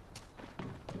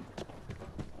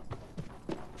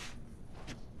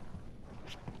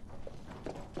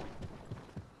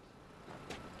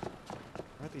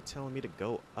 Why are they telling me to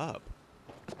go up?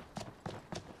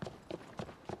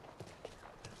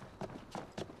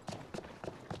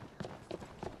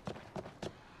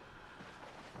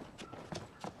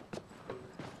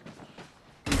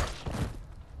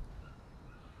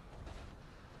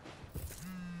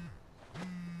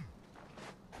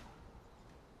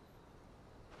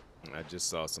 I just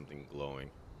saw something glowing.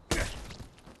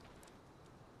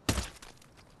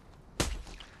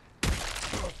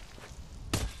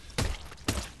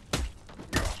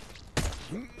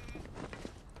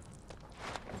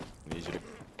 Need you to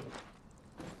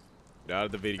get out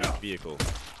of the vehicle.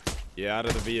 Get out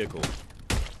of the vehicle.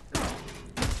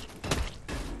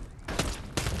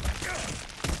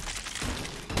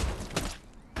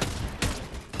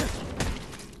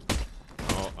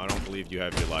 Oh, I don't believe you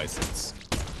have your license.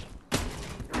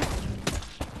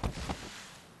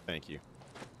 Thank you.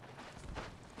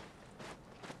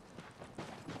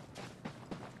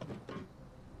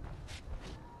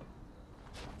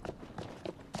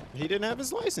 He didn't have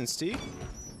his license, T.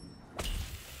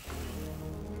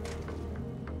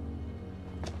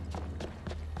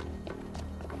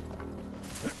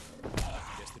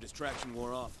 Guess the distraction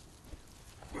wore off.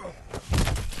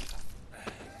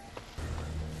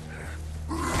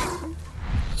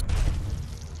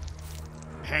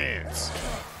 Hands.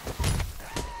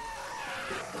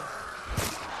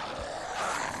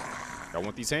 Y'all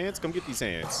want these hands? Come get these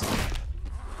hands.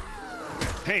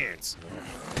 Hands.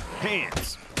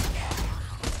 Hands.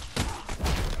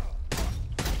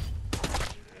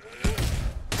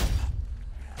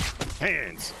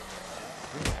 Hands.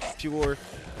 Pure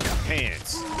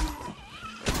hands.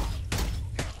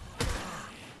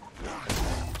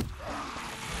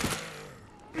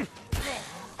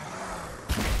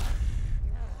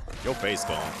 Your face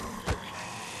gone.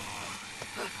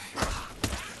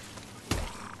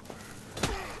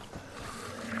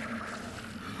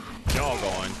 Y'all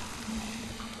gone.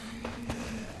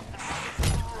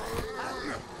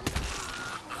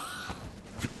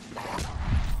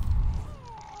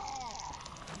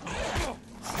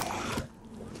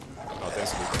 Oh,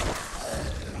 that's cool.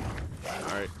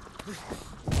 All right.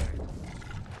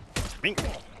 Bink.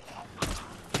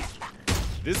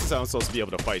 This is how I'm supposed to be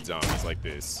able to fight zombies like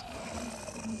this.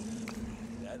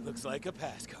 That looks like a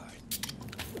pass card.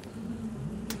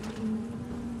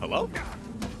 Hello?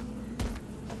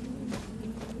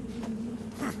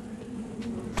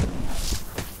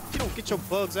 You don't get your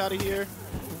bugs out of here.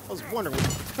 I was wondering.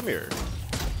 Come here.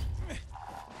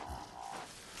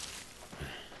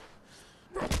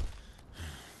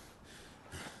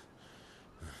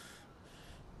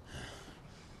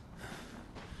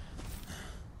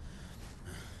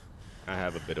 I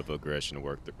have a bit of aggression to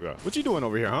work through. What you doing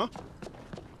over here, huh?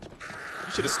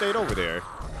 You should have stayed over there.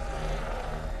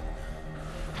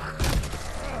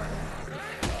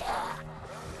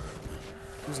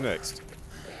 Who's next?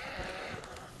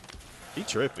 He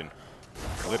tripping.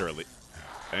 Literally.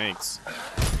 Thanks.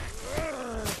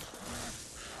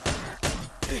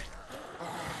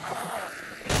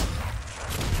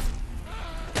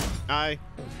 I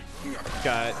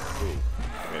got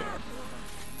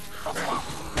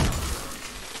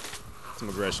some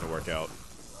aggression to work out.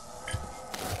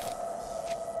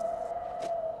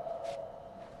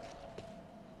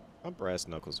 My brass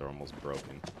knuckles are almost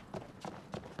broken.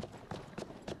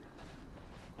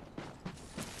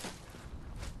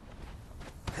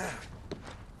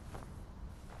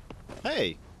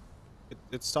 Hey,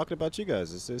 it's talking about you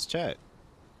guys. It says chat.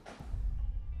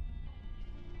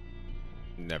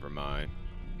 Never mind.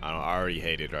 I already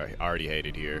hate it. I already hate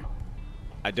it here.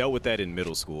 I dealt with that in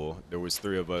middle school. There was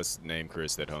 3 of us named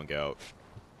Chris that hung out.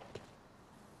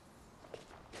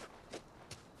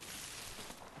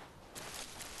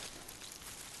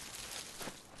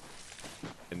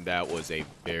 And that was a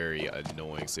very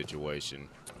annoying situation.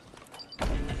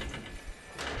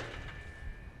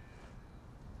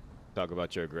 Talk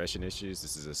about your aggression issues.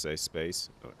 This is a safe space.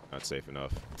 Oh, not safe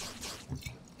enough.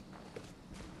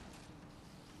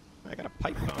 I got a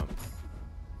pipe bomb.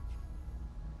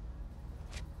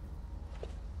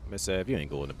 Miss Ev, you ain't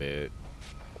going to bed.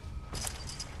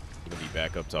 You gonna be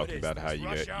back up talking about how you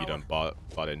done bought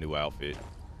a new outfit.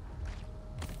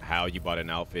 How you bought an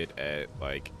outfit at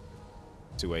like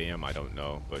 2 a.m. I don't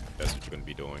know, but that's what you're gonna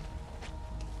be doing.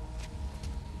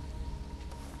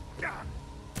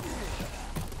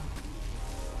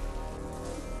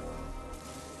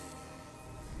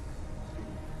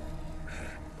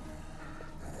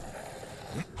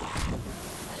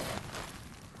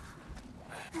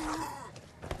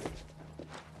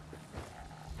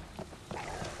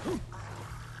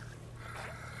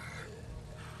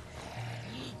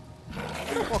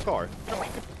 Get off my car.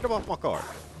 Get off my car.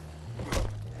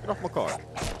 Get off my car.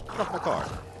 Get off my car.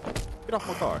 Get off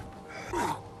my car.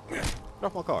 Get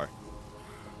off my car.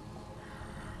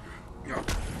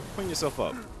 Clean yourself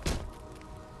up.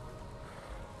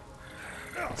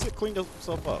 Sit, clean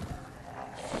yourself up.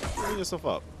 Clean yourself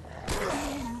up.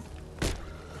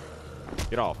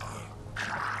 Get off.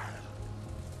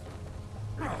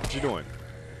 What you doing?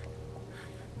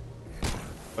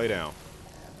 Lay down.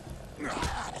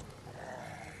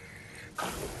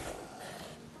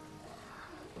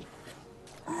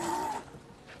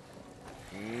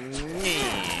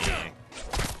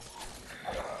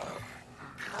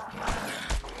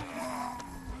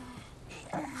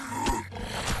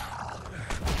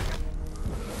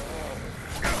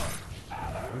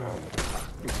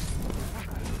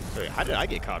 Wait, how did I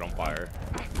get caught on fire?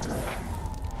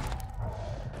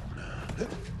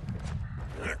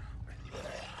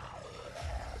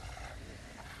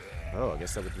 Oh, I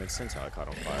guess that would make sense how I caught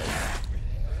on fire.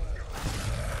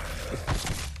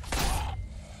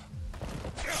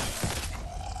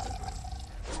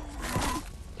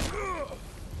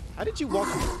 How did you walk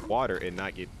through water and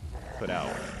not get put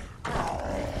out?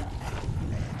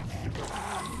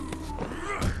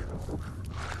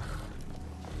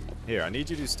 Here, I need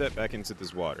you to step back into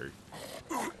this water.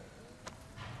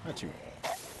 Not you.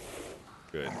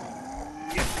 Good.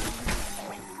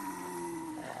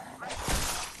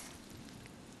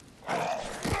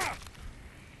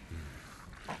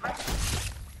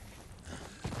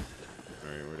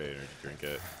 Alright, where did I drink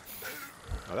it?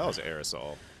 Oh, that was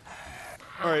aerosol.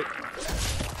 Alright.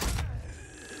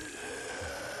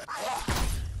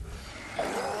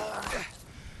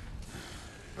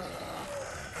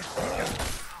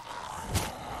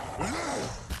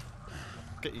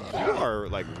 Okay, you are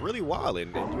like really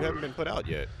wildin' and you haven't been put out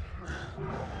yet.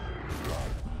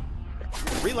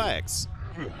 Relax.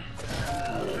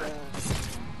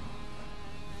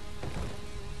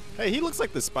 Hey, he looks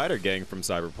like the Spider Gang from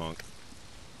Cyberpunk.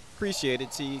 Appreciate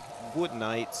it, T. Good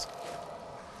night.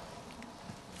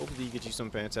 Hopefully you get you some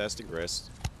fantastic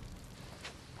rest.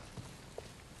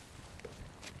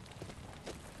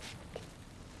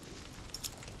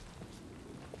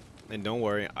 And don't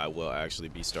worry, I will actually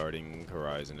be starting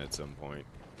Horizon at some point.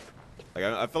 Like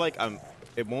I feel like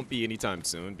it won't be anytime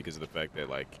soon because of the fact that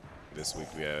like this week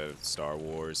we have Star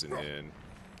Wars and then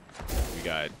we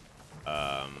got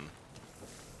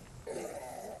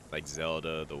like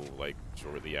Zelda like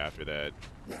shortly after that.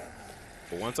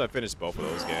 But once I finish both of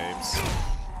those games,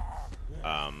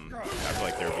 I feel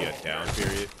like there'll be a down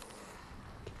period.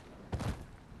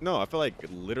 No, I feel like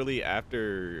literally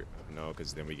after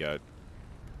because then we got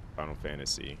Final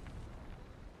Fantasy.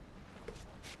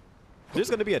 There's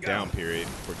gonna be a down period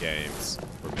for games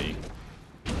for me,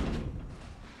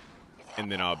 and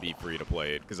then I'll be free to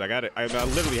play it because I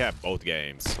literally have both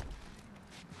games,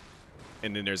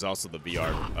 and then there's also the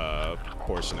VR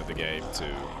portion of the game too.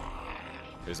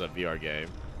 There's a VR game.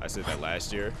 I said that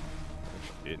last year.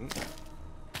 Didn't.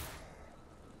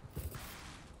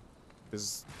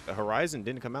 Because Horizon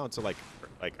didn't come out until like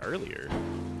earlier,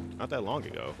 not that long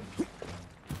ago.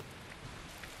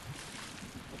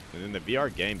 And then the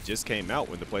VR game just came out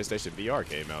when the PlayStation VR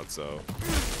came out, so...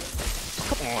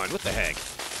 Come on, what the heck?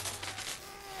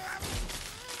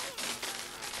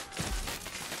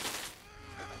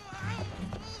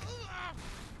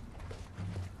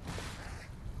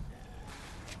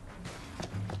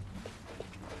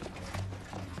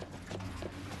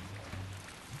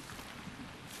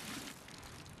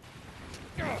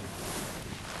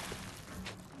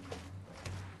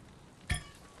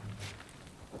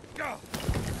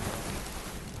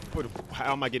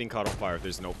 How am I getting caught on fire if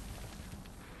there's no...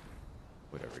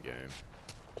 Whatever game.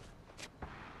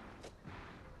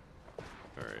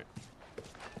 Alright.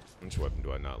 Which weapon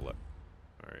do I not let?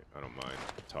 Alright, I don't mind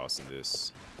tossing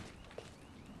this.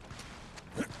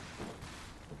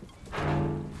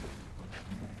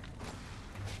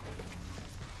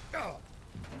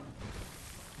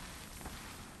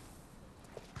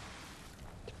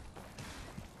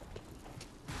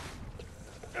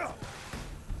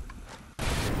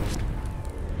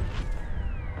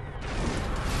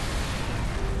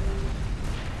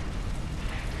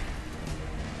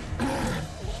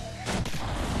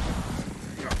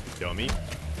 dummy.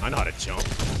 I know how to jump.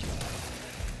 Did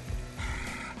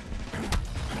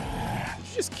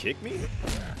you just kick me?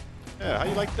 Yeah, how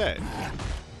you like that?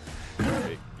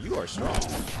 Hey, you are strong.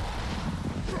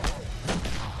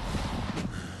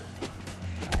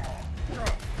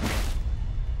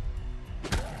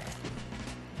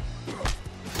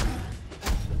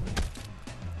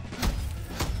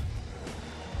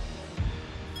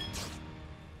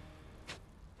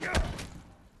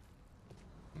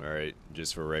 Alright,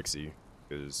 just for Rexy,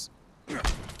 because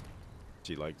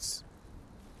she likes...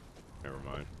 Never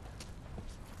mind.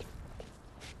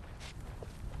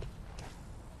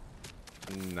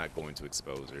 I'm not going to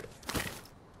expose her.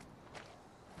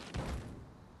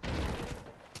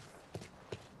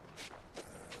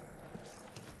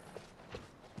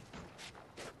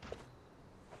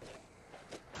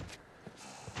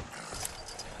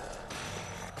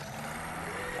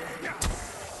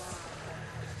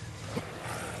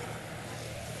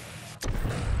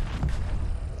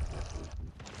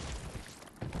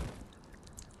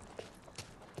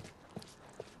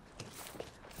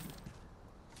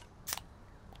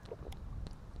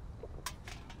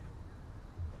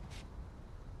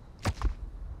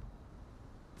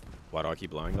 Why do I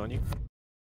keep lying on you?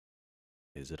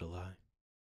 Is it a lie?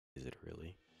 Is it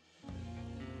really?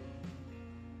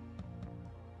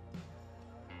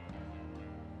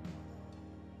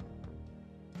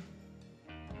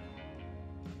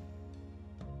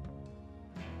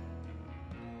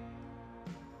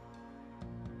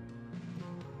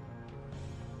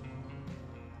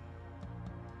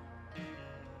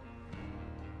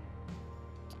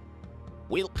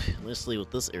 Well, let's see what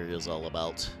this area is all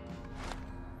about.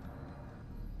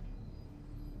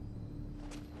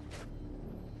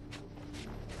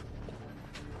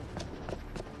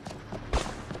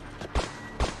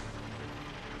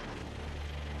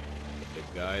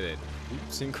 The guy that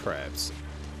hoops and craps.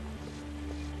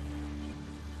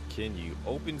 Can you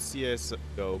open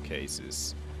CSGO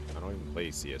cases? I don't even play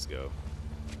CSGO.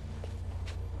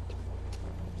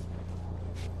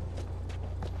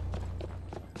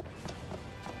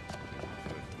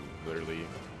 Literally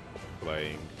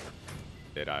playing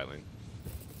Dead Island.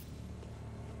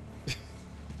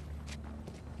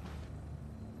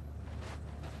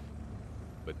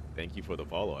 But thank you for the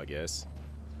follow, I guess.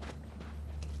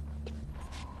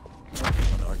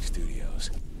 Arc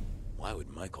Studios. Why would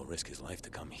Michael risk his life to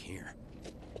come here?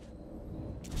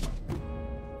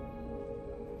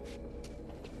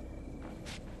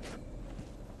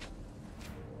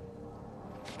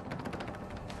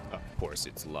 Of course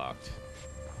it's locked.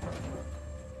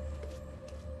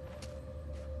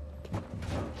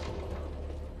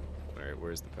 Alright,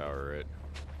 where's the power at?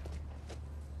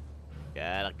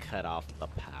 Gotta cut off the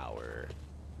power.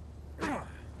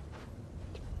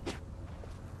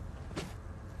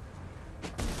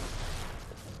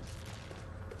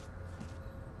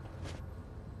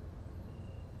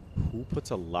 Who puts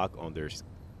a lock on their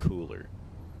cooler?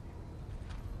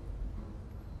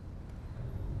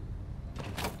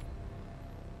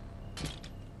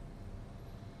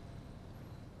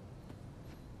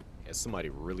 Yeah, somebody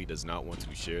really does not want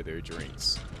to share their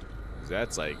drinks.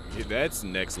 That's like, that's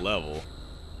next level.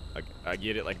 Like, I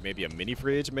get it, like maybe a mini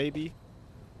fridge, maybe?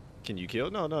 Can you kill?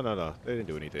 No, no, no, no. They didn't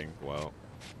do anything. Wow.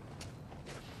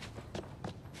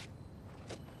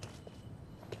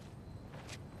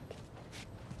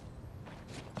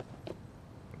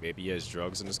 Maybe he has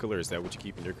drugs in his cooler. Is that what you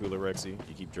keep in your cooler, Rexy?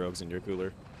 You keep drugs in your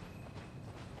cooler?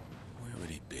 Where would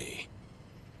he be?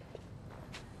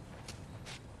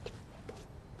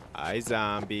 Hi,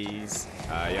 zombies.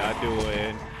 How y'all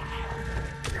doing?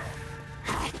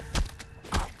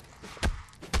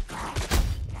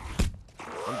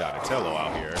 I'm Donatello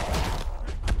out here.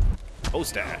 Oh,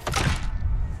 staff.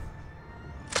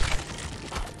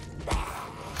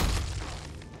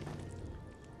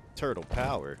 Turtle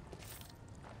power.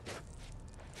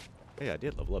 Hey, I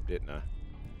did level up, didn't I?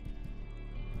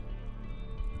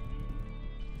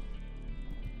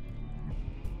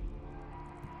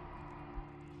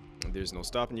 There's no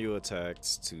stopping you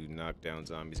attacks to knock down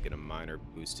zombies, get a minor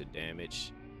boost to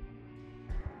damage.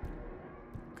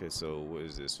 Okay, so what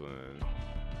is this one?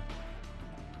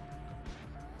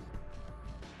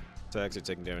 Attacks are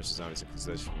taking damage to zombies in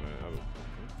possession. I'm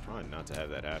trying not to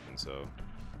have that happen, so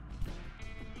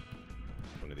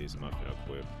one of these I'm not gonna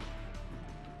equip.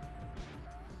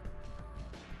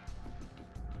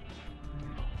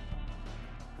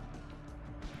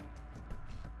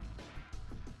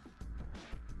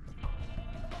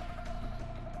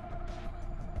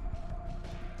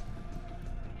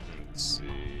 Let's see,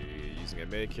 using a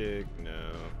med kick,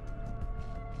 no.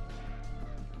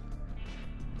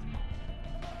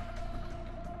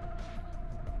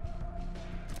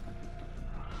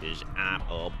 I'm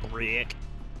a brick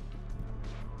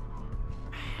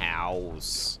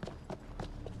house.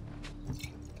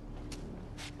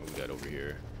 What we got over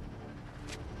here?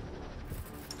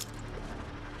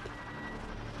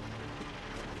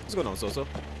 What's going on, Soso?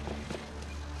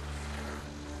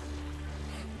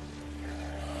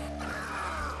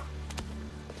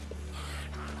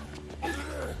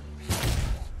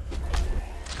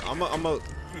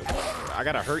 I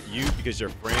gotta hurt you because your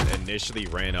friend initially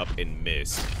ran up and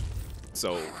missed.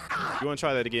 So, you wanna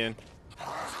try that again?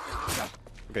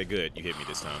 Okay, good. You hit me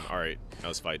this time. Alright, now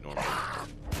let's fight normal.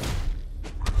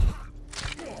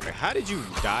 Like, how did you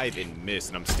dive and miss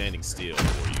and I'm standing still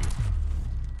for you?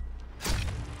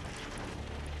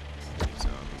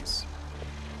 Zombies.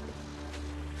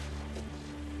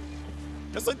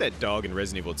 That's like that dog in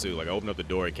Resident Evil 2. Like, I opened up the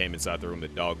door, it came inside the room, the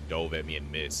dog dove at me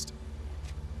and missed.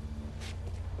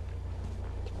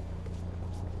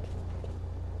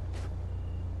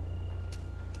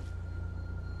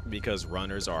 Because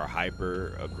runners are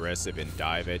hyper aggressive and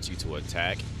dive at you to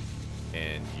attack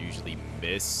and usually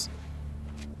miss.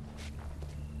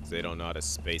 They don't know how to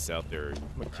space out their. I'm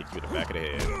gonna kick you in the back of the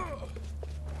head.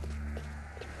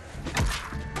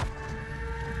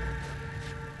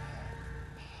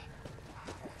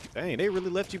 Dang, they really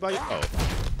left you by your. Oh, I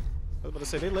was about to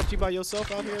say they left you by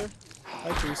yourself out here.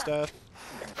 Hi, True Staff.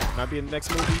 Might be in the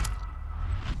next movie.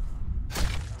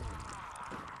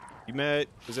 You mad?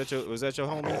 Was that your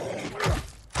homie?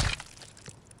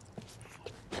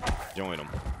 Join him.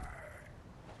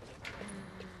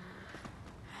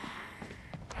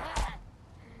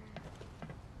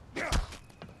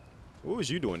 What was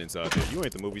you doing inside there? You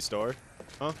ain't the movie star.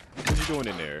 Huh? What you doing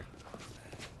in there?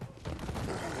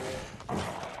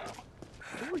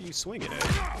 Who are you swinging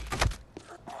at?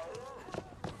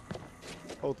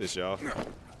 Hold this, y'all. Oh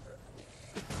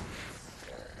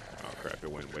crap,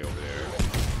 it went way over there.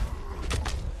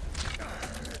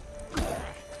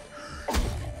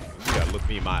 You gotta look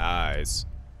me in my eyes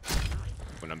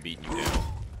when I'm beating you down.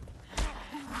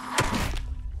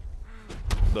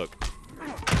 Look.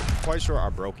 Quite sure I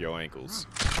broke your ankles.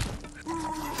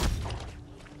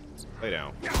 Lay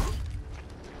down.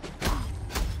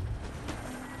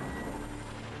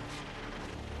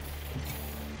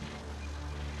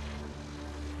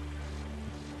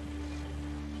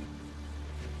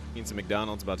 Eating some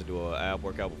McDonald's, about to do an ab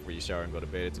workout before you shower and go to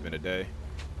bed. It's been a day.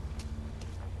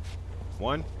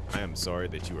 One, I am sorry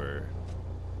that you are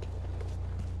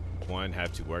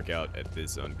have to work out at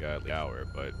this ungodly hour,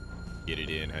 but get it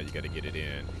in how you gotta get it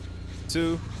in.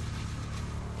 2,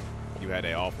 you had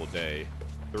an awful day.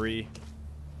 3,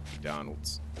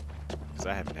 McDonald's. Because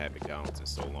I haven't had McDonald's in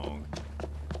so long.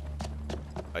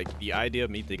 Like, the idea of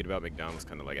me thinking about McDonald's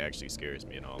kind of, like, actually scares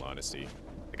me, in all honesty.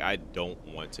 Like, I don't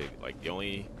want to, like, the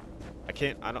only... I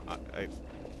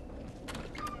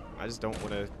just don't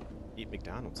want to eat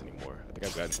McDonald's anymore. I think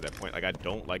I've gotten to that point. Like, I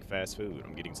don't like fast food.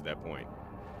 I'm getting to that point.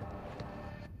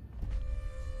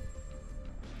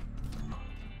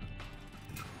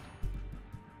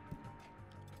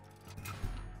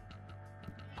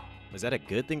 Is that a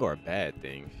good thing or a bad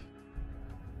thing?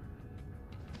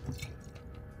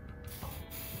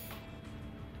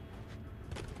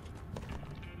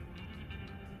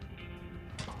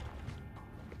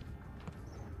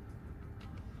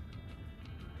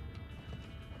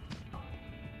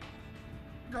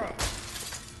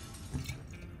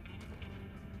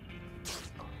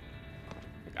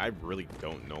 I really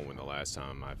don't know when the last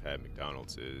time I've had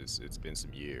McDonald's is. It's been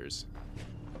some years.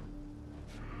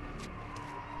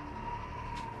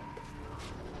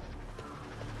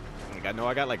 Like, I know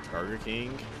I got like Burger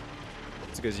King.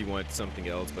 It's because you want something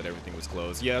else, but everything was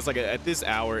closed. Yeah, it's like at this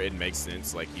hour it makes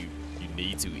sense. Like you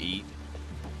need to eat,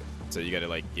 so you gotta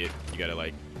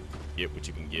get what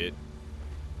you can get.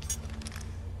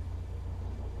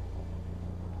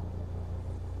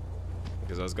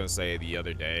 Because I was gonna say the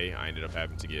other day I ended up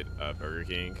having to get Burger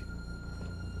King,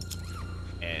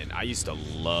 and I used to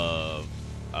love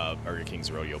Burger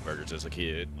King's rodeo burgers as a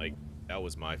kid. Like that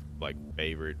was my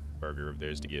favorite burger of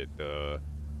theirs to get, the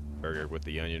burger with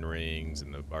the onion rings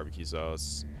and the barbecue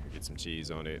sauce, get some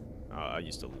cheese on it. I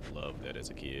used to love that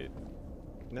as a kid.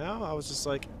 Now I was just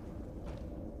like,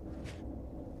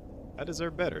 I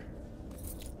deserve better.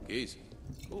 Keys.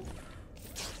 Ooh.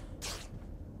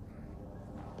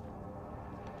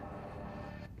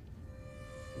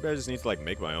 Maybe I just need to like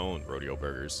make my own rodeo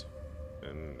burgers,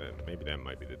 and maybe that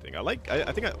might be the thing.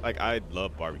 I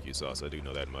love barbecue sauce. I do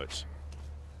know that much.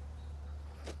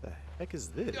 What the heck is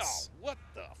this? Yo, what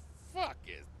the fuck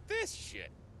is this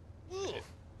shit? Ugh.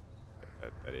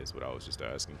 That is what I was just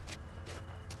asking.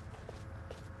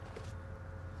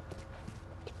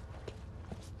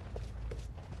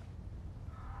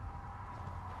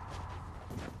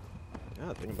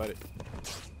 Yeah, think about it.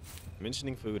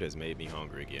 Mentioning food has made me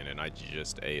hungry again, and I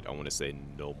just ate, I want to say,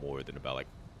 no more than about like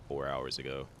 4 hours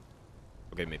ago.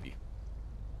 Okay, maybe.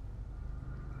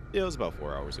 Yeah, it was about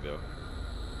 4 hours ago.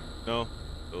 No,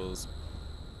 it was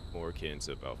more akin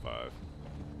to about 5.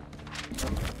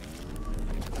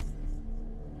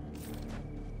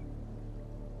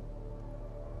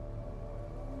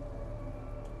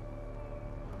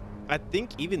 I think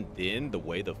even then, the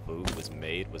way the food was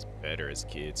made was better as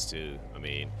kids too. I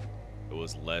mean, it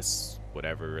was less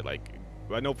whatever. Like,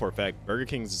 I know for a fact Burger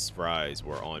King's fries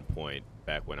were on point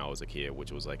back when I was a kid,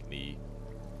 which was like in the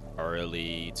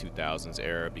early 2000s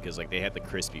era, because like they had the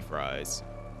crispy fries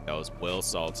that was well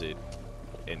salted,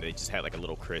 and they just had like a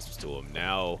little crisps to them.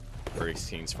 Now Burger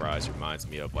King's fries reminds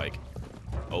me of like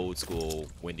old school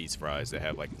Wendy's fries that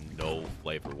have like no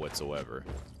flavor whatsoever,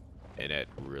 and that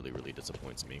really, really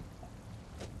disappoints me.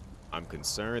 I'm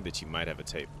concerned that you might have a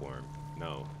tapeworm.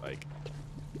 No, like,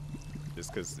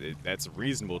 just because that's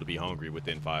reasonable to be hungry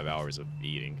within 5 hours of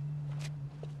eating.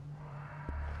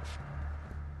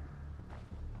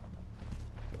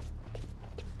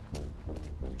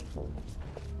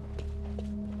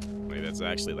 Like, that's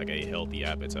actually like a healthy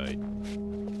appetite.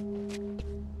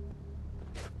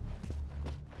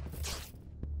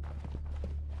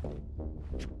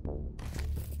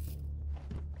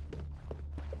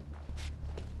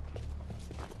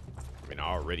 I mean, I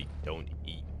already don't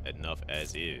eat enough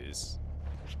as is.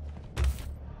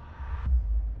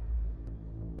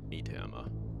 Meat hammer.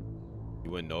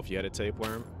 You wouldn't know if you had a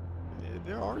tapeworm?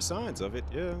 There are signs of it,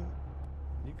 yeah.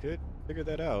 You could figure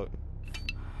that out.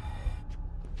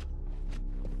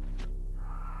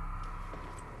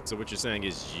 So what you're saying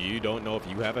is you don't know if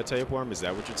you have a tapeworm? Is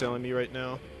that what you're telling me right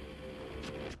now?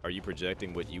 Are you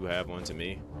projecting what you have onto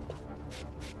me?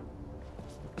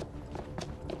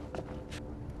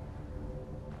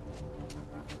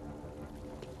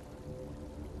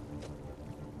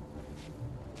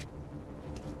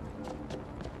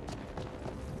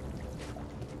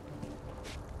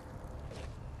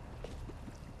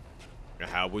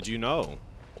 How would you know?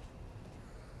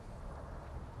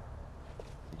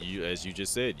 As you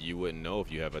just said, you wouldn't know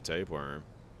if you have a tapeworm.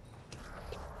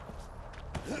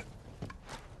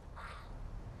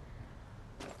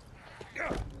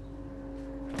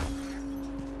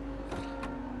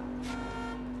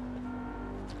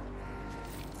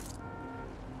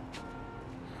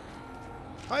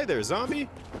 Hi there, zombie.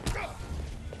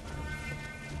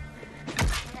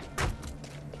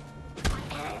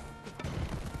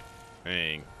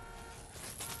 Dang.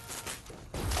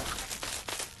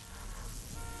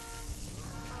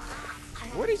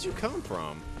 Where did you come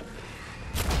from?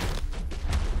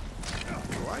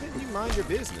 Why didn't you mind your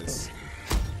business?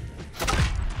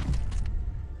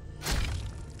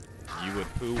 You would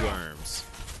poo worms.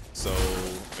 So,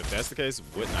 if that's the case,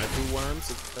 wouldn't I poo worms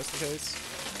if that's the case?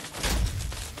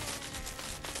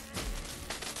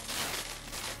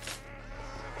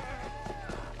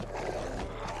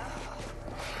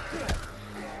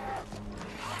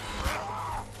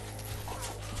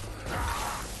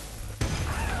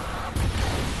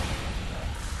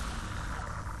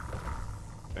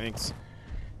 Thanks.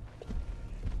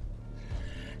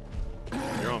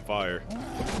 You're on fire.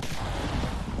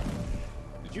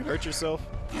 Did you hurt yourself?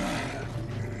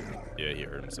 Yeah, he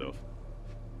hurt himself.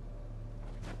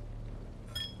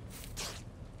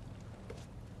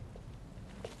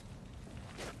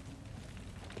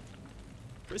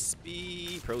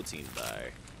 Crispy protein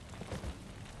bar.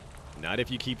 Not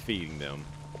if you keep feeding them.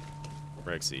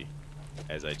 Rexy.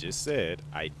 As I just said,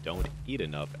 I don't eat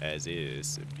enough as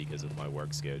is because of my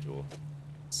work schedule.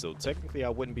 So technically I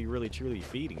wouldn't be really truly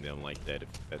feeding them like that if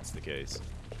that's the case.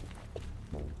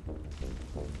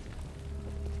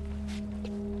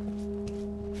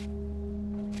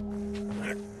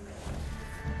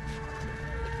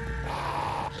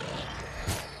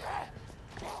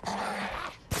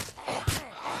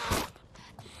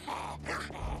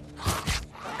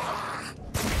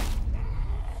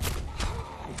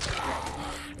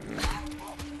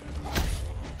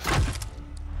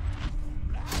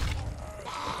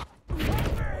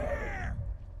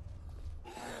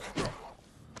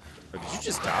 Did you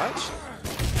just dodge?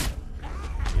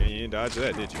 Yeah, you didn't dodge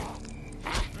that, did you?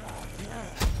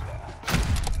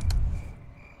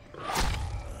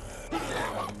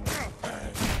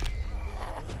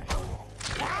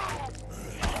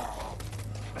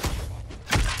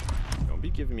 Don't be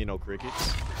giving me no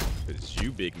crickets. Because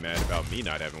you big mad about me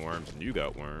not having worms and you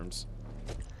got worms.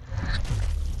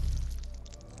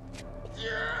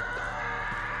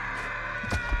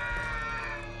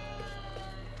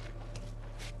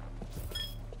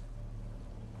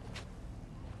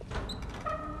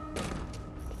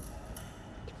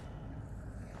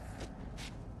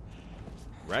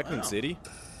 Raccoon Wow. City?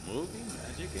 Movie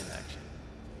magic in action.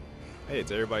 Hey,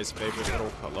 it's everybody's favorite little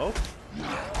hello?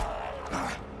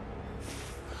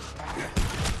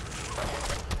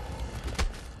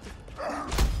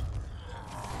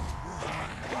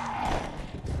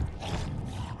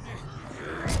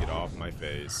 Get off my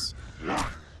face. Maybe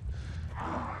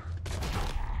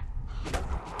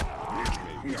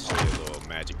we show you a little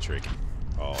magic trick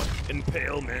called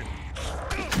impalement.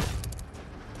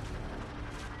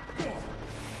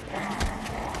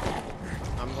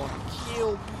 I'm gonna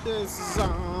kill this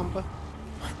zombie.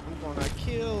 I'm gonna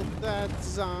kill that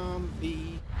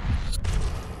zombie.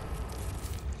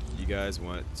 You guys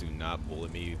want to not bully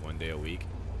me 1 day a week?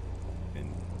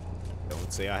 And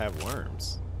don't say I have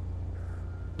worms.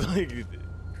 Like,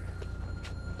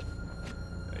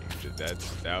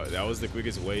 that was the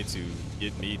quickest way to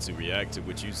get me to react to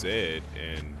what you said,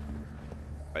 and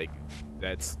like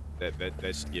that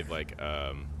should give like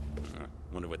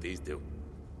Wonder what these do.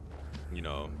 you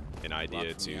know, an idea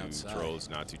Blocked from the to outside. trolls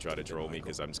not to try to troll me, Michael.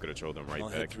 because I'm just gonna troll them I'll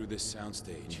right head back. through this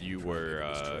soundstage. You Try to were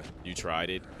get this truck. you tried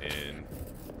it, and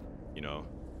you know,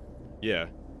 yeah,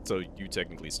 so you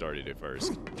technically started it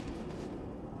first.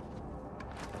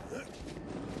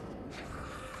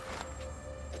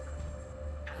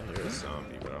 I hear a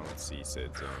zombie, but I don't see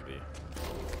said zombie.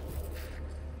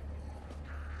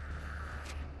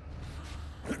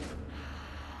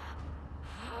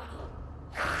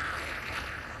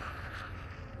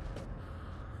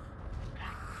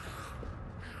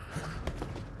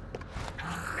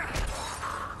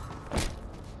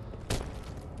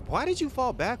 Why did you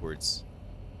fall backwards?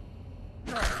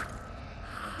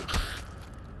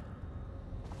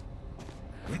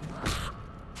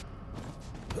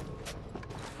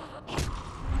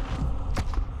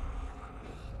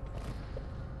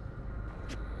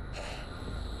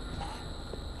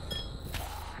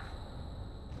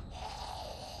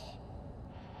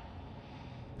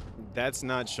 That's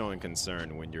not showing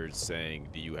concern when you're saying,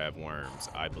 do you have worms?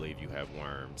 I believe you have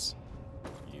worms.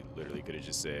 You literally could have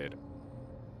just said,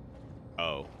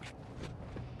 oh,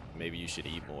 maybe you should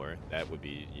eat more. That would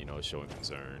be, you know, showing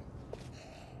concern.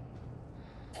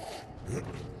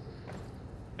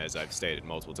 As I've stated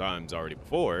multiple times already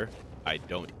before, I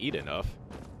don't eat enough.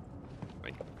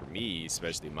 Like, for me,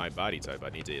 especially my body type, I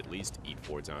need to at least eat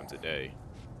 4 times a day.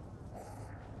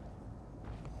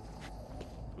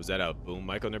 Was that a boom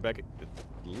mic on their back? It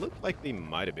looked like they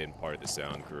might have been part of the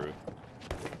sound crew.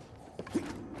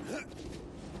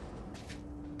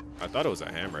 I thought it was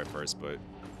a hammer at first, but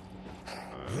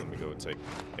let me go and take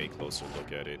a closer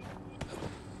look at it.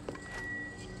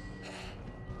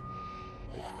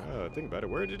 Think about it.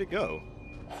 Where did it go?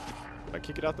 Did I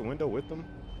kick it out the window with them?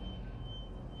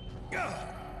 How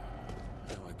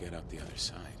do I get up the other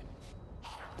side?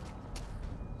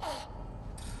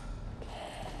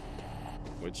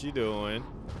 What you doing?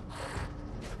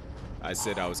 I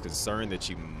said I was concerned that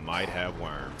you might have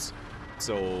worms.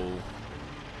 So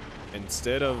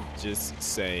instead of just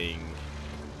saying,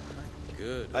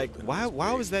 Good. like, open why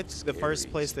those was that big, the first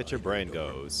scary place that your brain sliding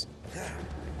door. goes?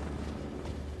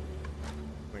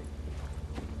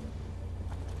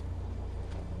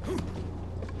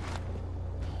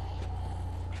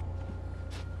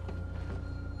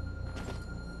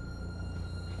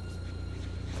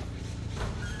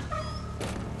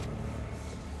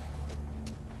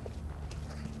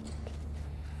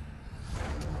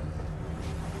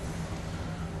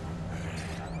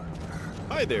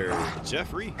 Hi there,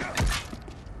 Jeffrey.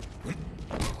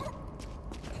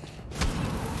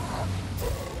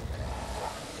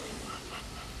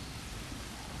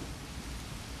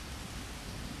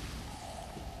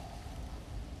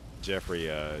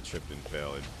 Jeffrey tripped and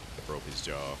fell and broke his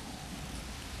jaw.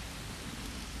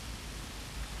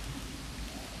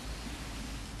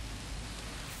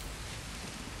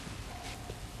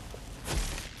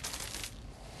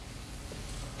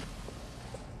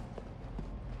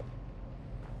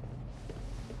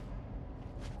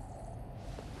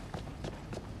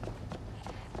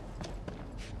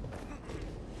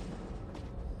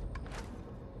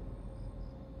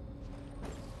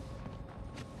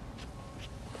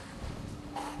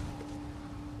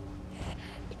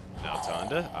 Now,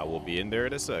 Tonda, I will be in there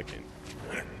in a second.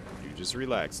 You just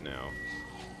relax now.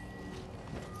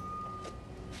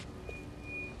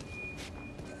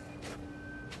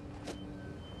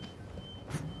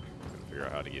 Gotta figure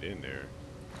out how to get in there.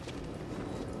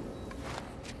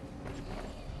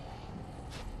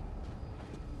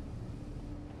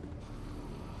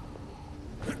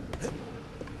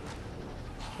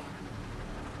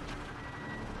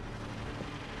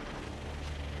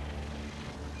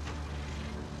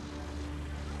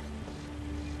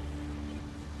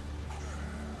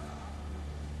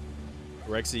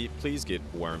 Rexy, please get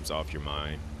worms off your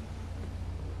mind.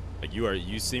 Like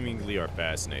you seemingly are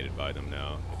fascinated by them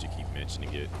now that you keep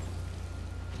mentioning it.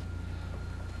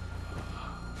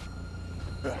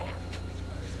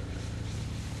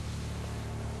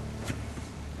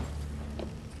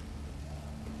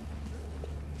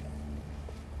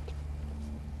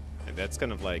 And that's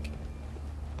kind of like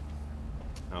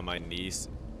how my niece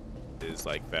is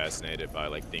like fascinated by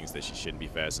like things that she shouldn't be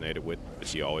fascinated with, but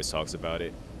she always talks about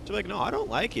it. She's like, no, I don't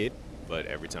like it. But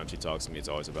every time she talks to me, it's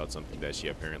always about something that she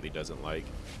apparently doesn't like.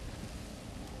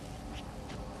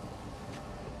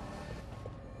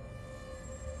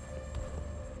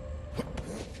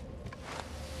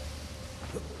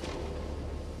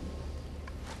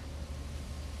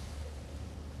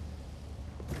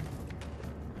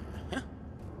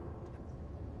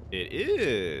 It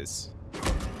is.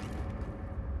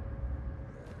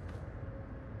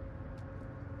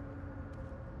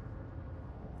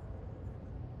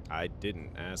 I didn't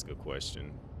ask a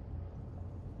question.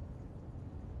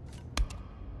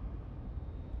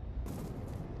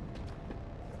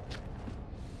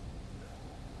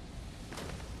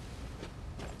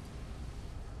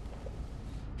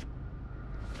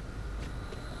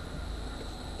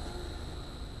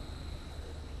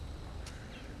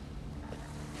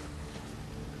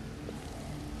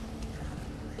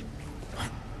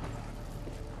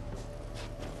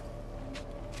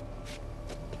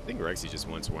 I think Rexy just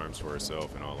wants worms for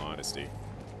herself, in all honesty.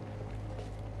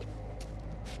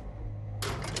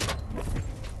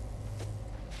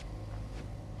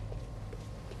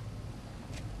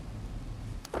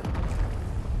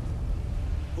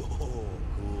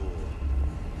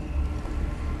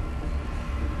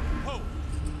 Oh,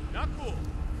 not cool.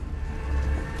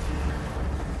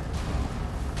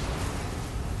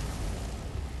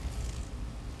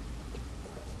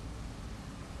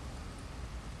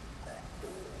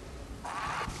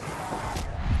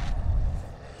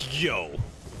 Yo!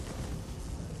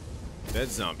 That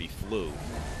zombie flew.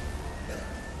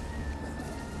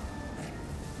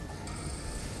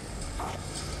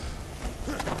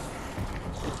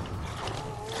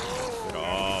 Get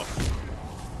off.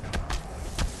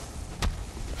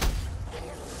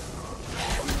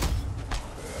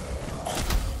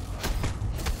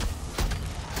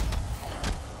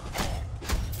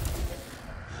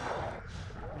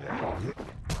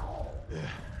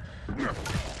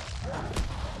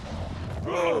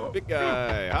 Oh, big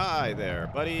guy. Hi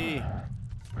there, buddy.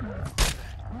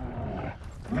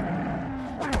 Let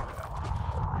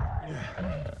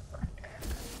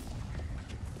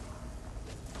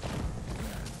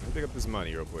me pick up this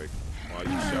money real quick while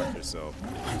you shot yourself.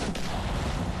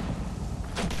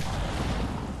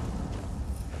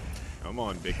 Come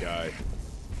on, big guy.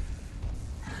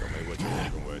 Show me what you're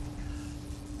working with.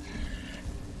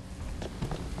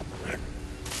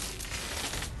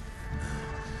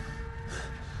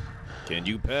 Can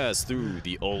you pass through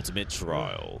the ultimate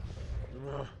trial?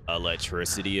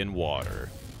 Electricity and water.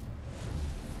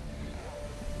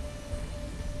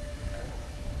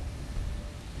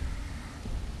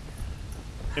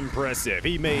 Impressive,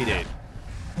 he made it.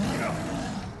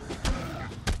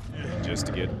 Just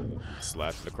to get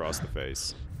slapped across the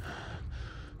face.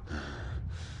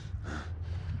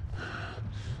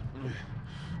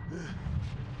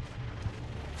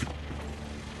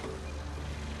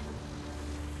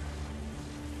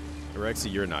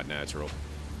 Rexy, you're not natural.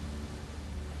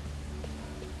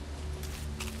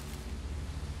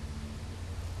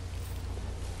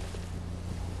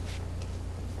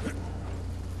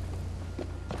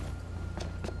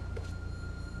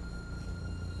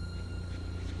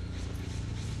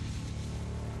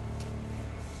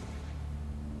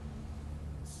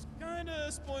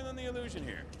 Kinda spoiling the illusion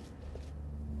here.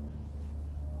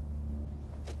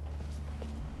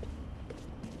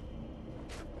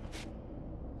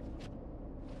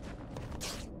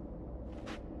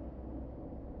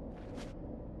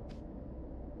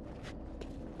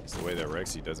 It's the way that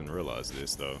Rexy doesn't realize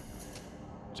this, though.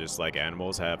 Just like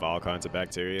animals have all kinds of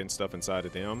bacteria and stuff inside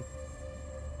of them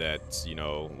that, you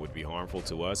know, would be harmful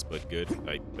to us, but good,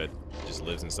 like, that just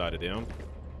lives inside of them.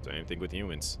 Same thing with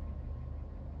humans.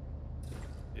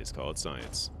 It's called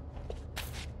science.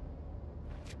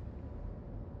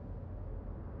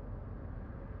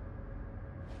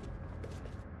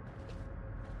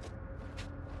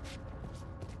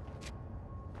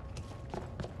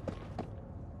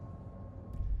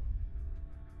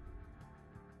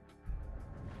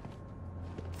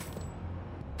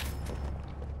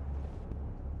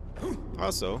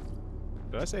 Also,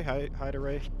 did I say hi to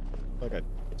Ray? Like I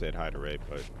said hi to Ray,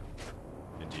 but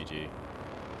in GG.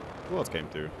 Who else came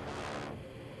through?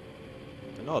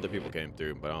 I know other people came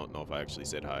through, but I don't know if I actually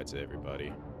said hi to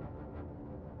everybody.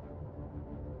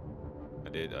 I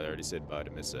did. I already said bye to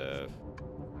Miss F.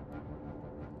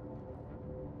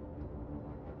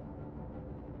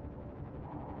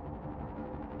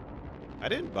 I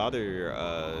didn't bother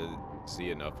Z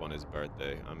enough on his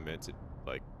birthday. I meant to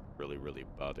like really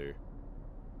bother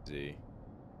Z.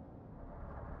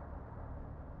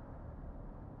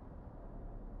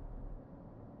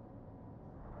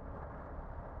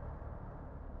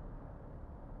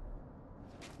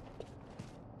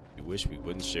 We wish we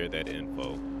wouldn't share that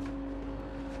info.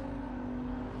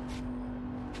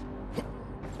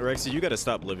 Rexy, you gotta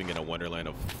stop living in a wonderland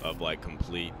of like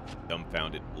complete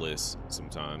dumbfounded bliss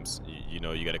sometimes. You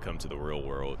know, you gotta come to the real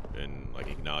world and like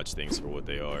acknowledge things for what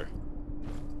they are.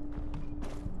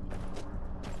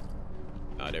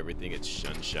 Not everything is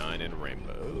sunshine and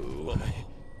rainbow.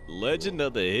 Legend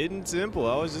of the Hidden Temple.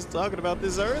 I was just talking about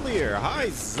this earlier. Hi,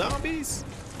 zombies.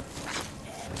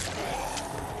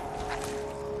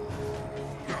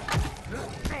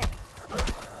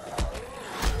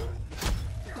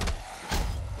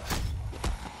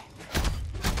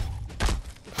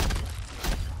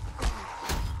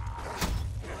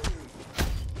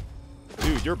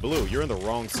 Dude, you're blue. You're in the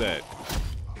wrong set.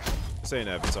 Say an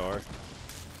avatar.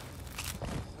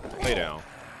 Lay down.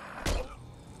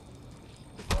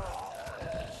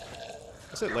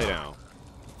 I said lay down.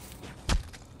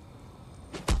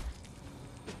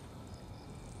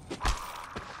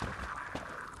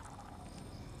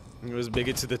 It was big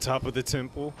it to the top of the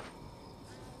temple.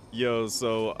 Yo,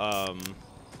 so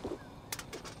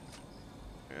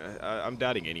I'm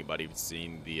doubting anybody's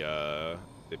seen the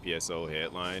PSO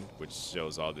headline, which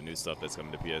shows all the new stuff that's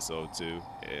coming to PSO too.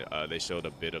 They showed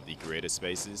a bit of the creative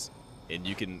spaces, and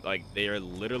you can like they are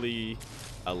literally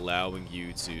allowing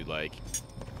you to like,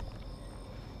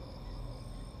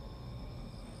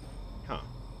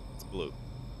 it's blue,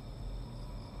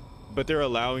 but they're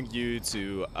allowing you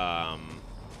to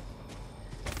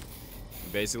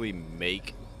basically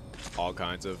make all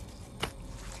kinds of,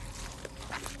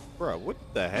 bro, what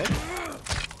the heck?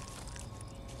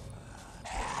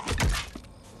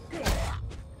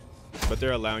 But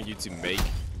they're allowing you to make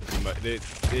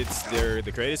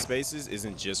the creative spaces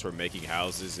isn't just for making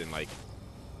houses and like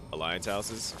alliance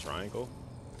houses, triangle.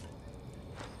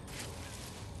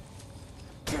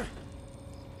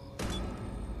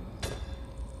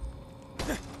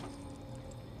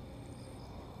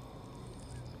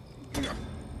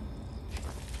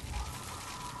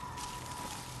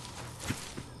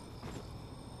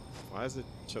 Why does it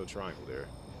show triangle there?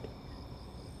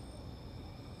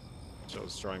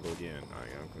 Shows triangle again.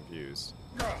 I'm confused.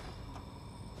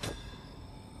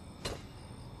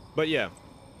 But yeah,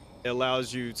 it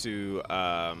allows you to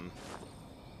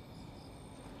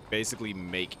basically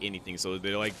make anything. So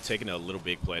they're like taking a Little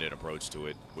Big Planet approach to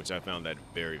it, which I found that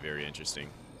very interesting.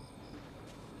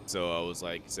 So I was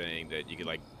like saying that you could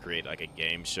like create like a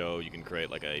game show. You can create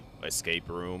like a escape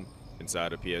room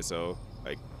inside of PSO.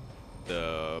 Like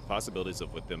the possibilities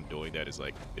of with them doing that is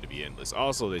like going to be endless.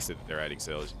 Also, they said that they're adding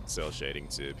cell shading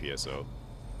to PSO,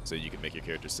 so you can make your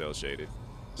character cell shaded,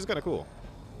 which is kind of cool.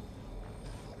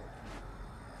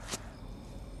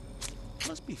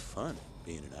 Must be fun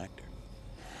being an actor.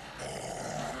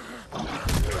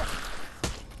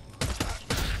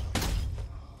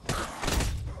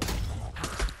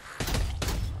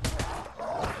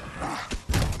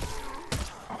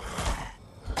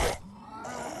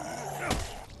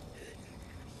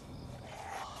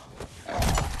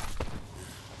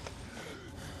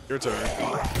 Your turn.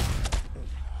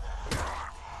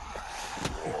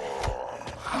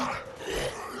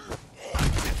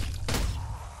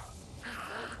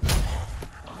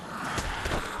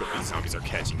 These zombies are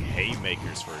catching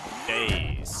haymakers for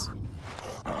days.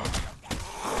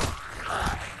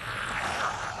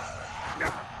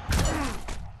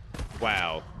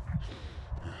 Wow.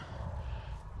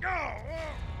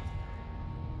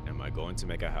 Am I going to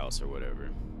make a house or whatever?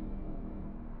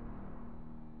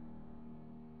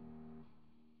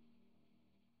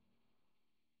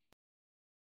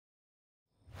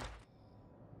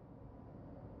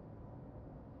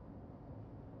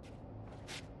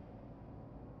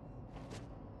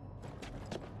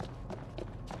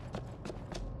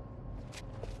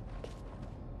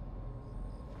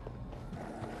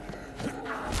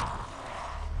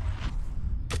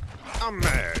 I'm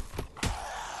mad.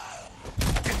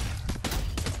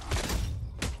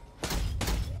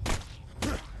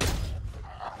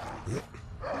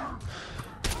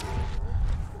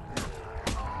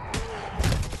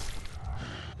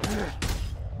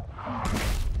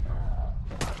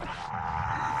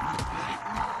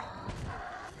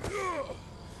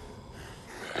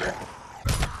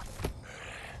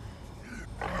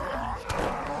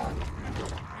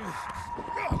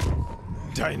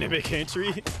 Dynamic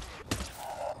entry.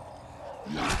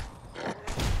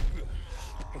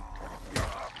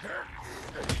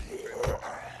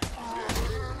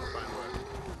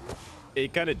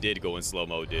 It kind of did go in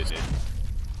slow-mo, didn't it?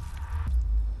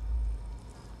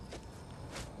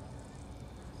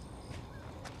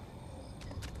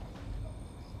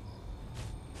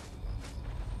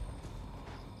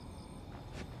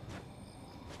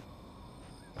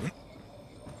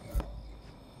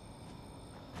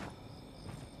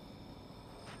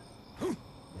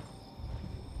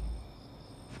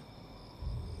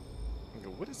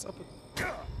 What is up with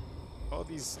all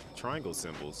these triangle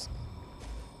symbols?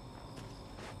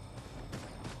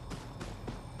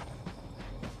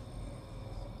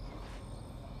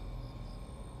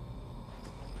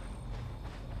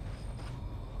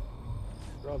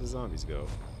 Where'd all the zombies go?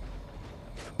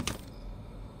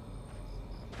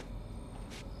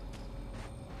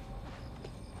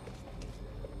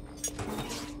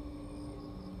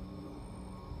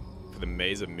 For the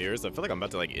maze of mirrors, I feel like I'm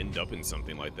about to like end up in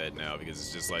something like that now because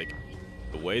it's just like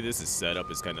the way this is set up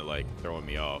is kind of like throwing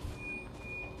me off.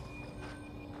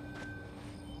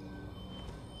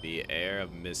 The air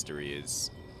of mystery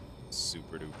is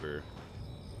super duper.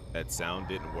 That sound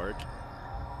didn't work.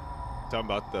 Talking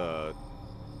about the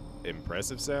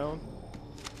impressive sound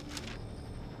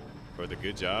or the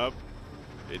good job,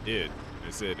 it did.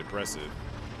 It said impressive,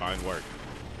 fine work.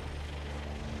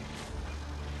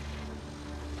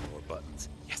 More buttons.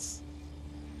 Yes.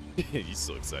 He's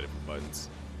so excited for buttons.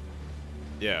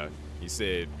 Yeah, he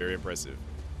said very impressive.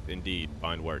 Indeed,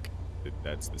 fine work.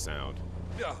 That's the sound.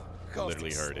 Ugh, I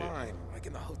literally heard it. slime, like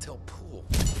in the hotel pool.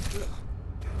 Ugh,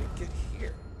 how did it get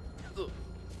here? Ugh.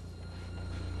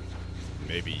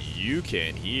 Maybe you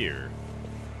can't hear.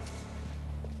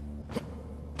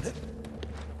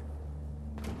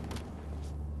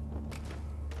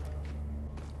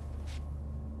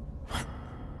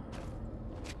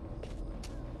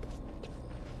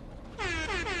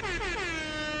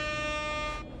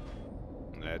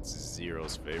 That's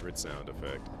Zero's favorite sound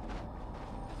effect.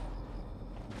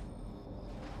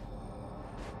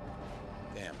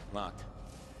 Damn, locked.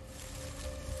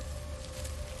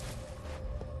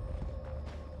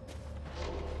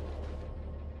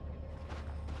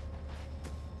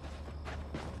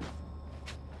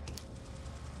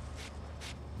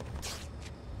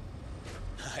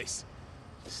 Nice.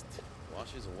 Just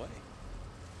washes away.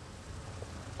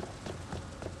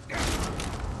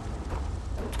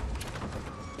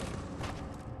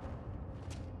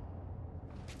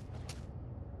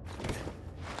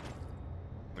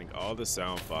 Like all the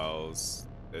sound files,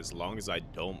 as long as I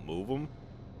don't move them,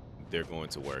 they're going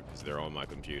to work because they're on my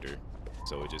computer.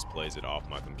 So it just plays it off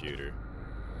my computer.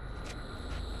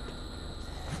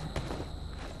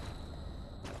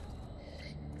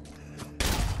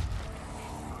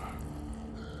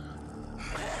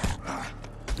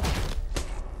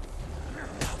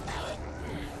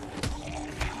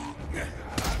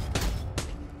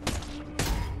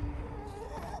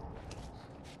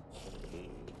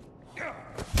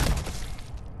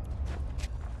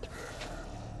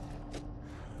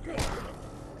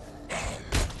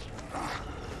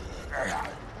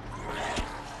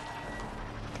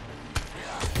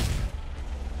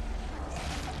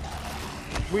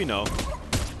 We know.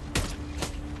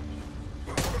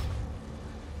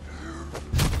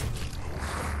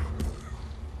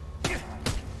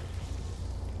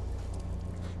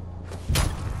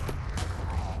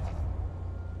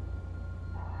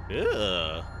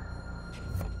 Ugh.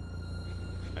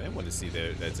 I didn't want to see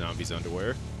that zombie's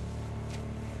underwear.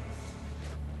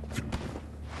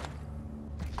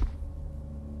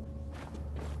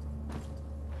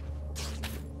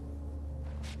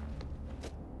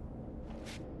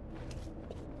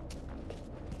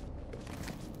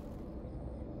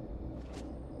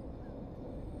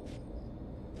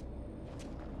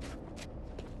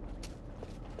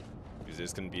 Is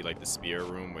this gonna be like the spear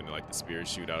room when like the spears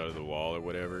shoot out of the wall or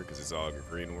whatever? Because it's all a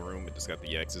green room. It just got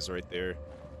the X's right there.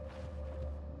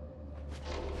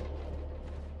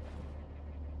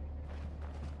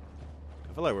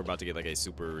 I feel like we're about to get like a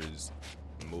super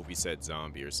movie set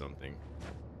zombie or something.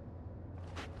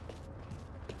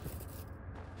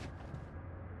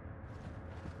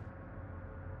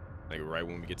 Like right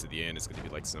when we get to the end, it's gonna be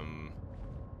like some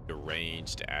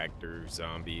deranged actor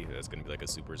zombie. That's gonna be like a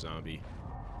super zombie.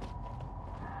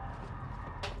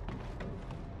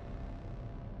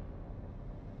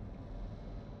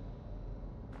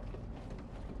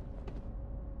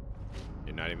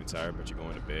 You're not even tired, but you're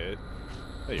going to bed?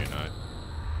 No, you're not.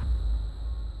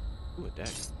 Ooh, a deck.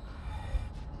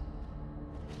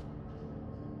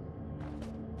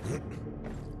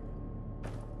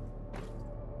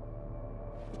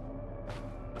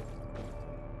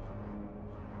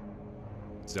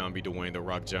 Zombie Dwayne The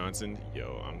Rock Johnson.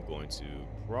 Yo, I'm going to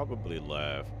probably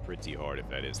laugh pretty hard if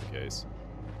that is the case.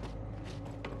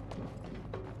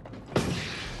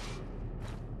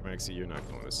 Maxie, you're not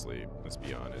going to sleep. Let's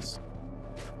be honest.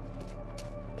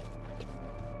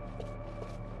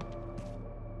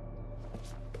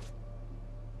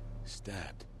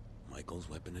 Stabbed. Michael's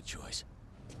weapon of choice.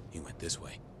 He went this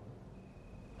way.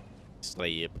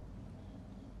 Sleep.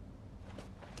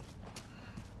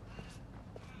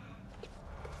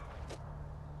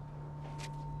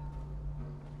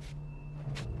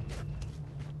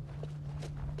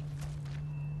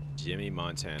 Jimmy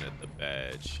Montana, the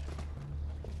badge.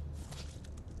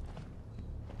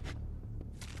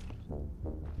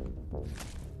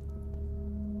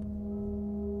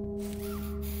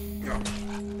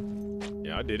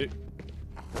 Yeah, I did it.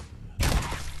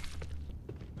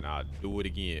 And I'll do it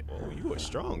again. Oh, you a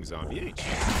strong zombie, ain't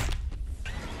you?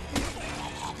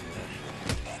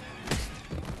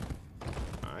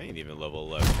 I ain't even level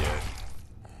 11 yet.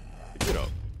 Get up.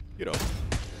 Get up.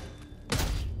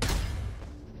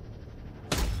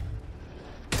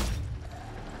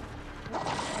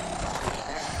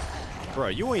 Bro,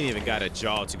 you ain't even got a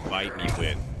jaw to bite me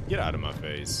with. Get out of my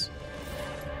face.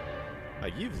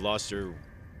 Like, you've lost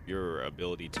your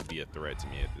ability to be a threat to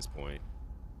me at this point.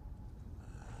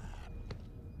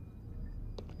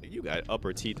 You got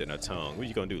upper teeth and a tongue. What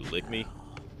you gonna do, lick me?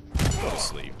 Go to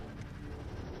sleep.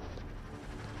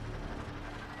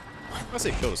 I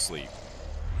say go to sleep.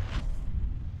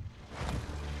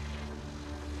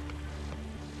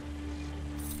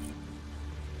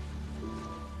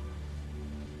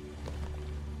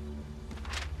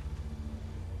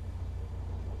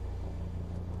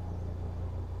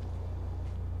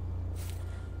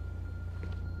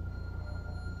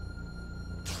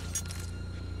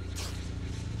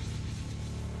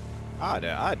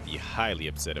 I'd be highly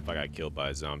upset if I got killed by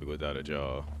a zombie without a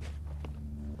jaw.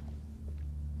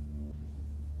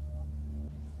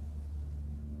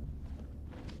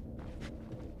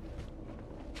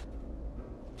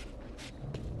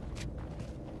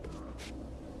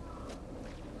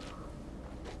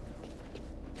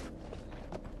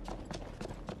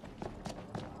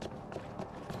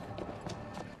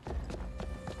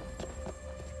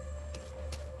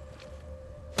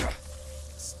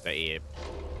 Stab.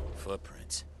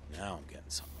 Footprints. Now I'm getting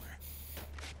somewhere.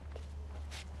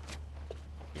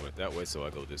 You went that way, so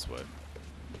I go this way.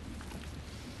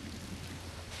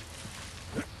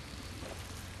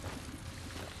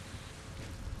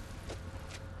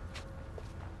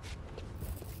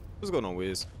 What's going on,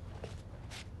 Wiz?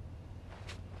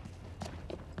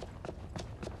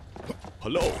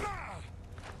 Hello.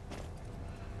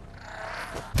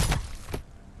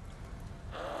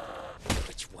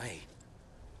 Which way?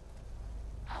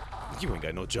 You ain't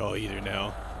got no jaw either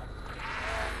now.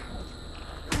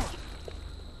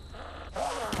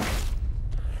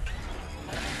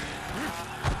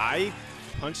 I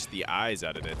punched the eyes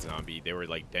out of that zombie. They were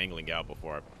like dangling out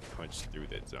before I punched through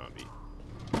that zombie.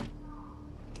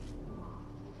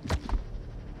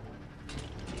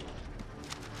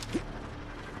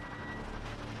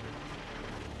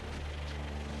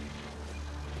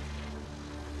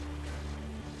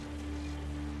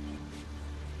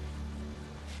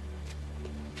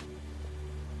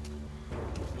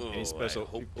 Any special I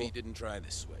hope people? he didn't try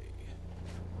this way.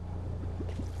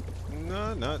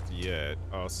 No, not yet.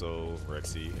 Also,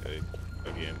 Rexy,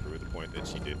 again, proved the point that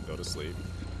she didn't go to sleep.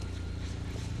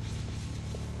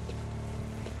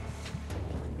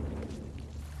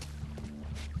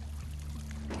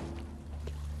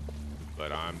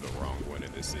 But I'm the wrong one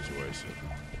in this situation.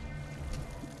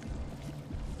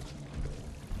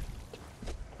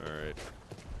 Alright.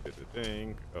 Did the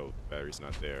thing. Oh, battery's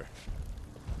not there.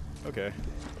 Okay.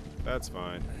 That's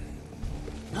fine.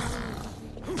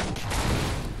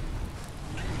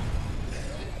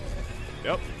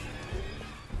 Yep.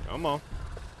 Come on.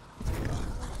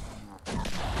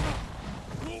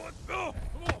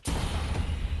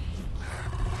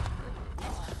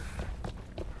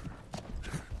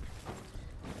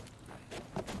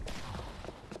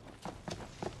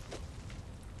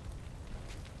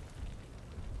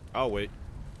 I'll wait.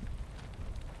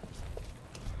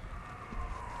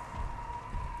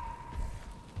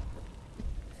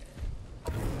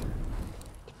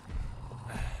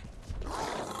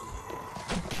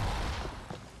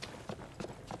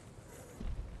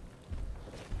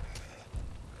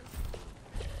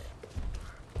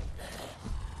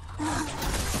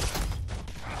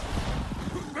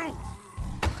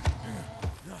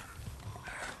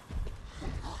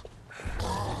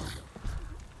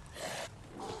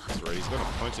 That's right, he's gonna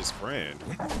punch his friend.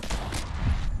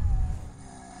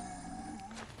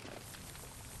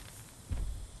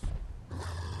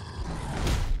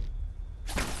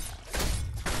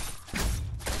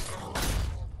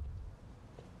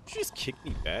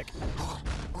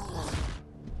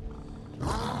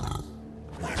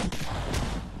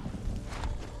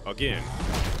 Again.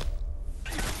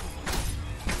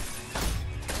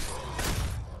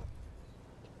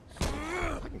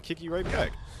 I can kick you right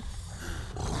back.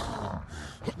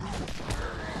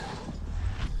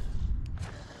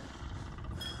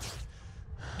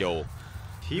 Yo,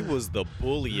 he was the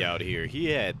bully out here. He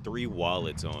had 3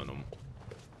 wallets on him.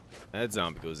 That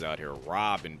zombie goes out here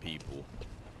robbing people.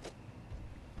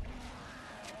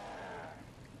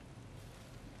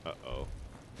 Uh-oh.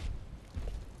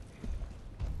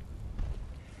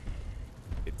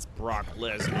 It's Brock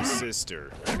Lesnar's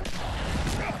sister.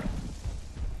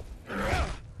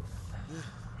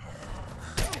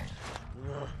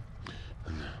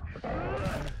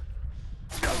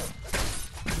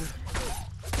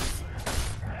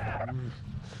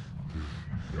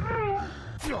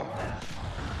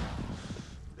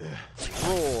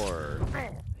 Roar.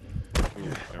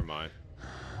 Ooh, never mind.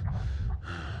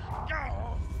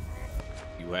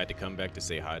 You had to come back to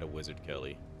say hi to Wizard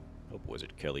Kelly. Hope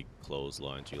Wizard Kelly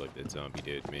clotheslined you like that zombie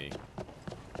did me.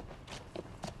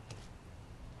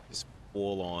 Just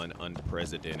full-on,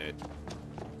 unprecedented,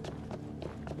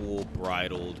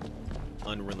 full-bridled,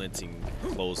 unrelenting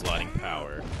clotheslining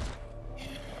power.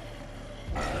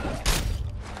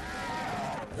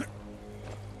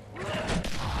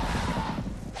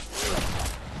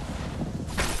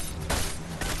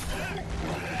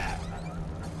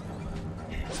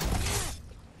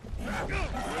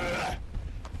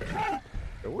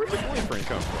 Where'd your boyfriend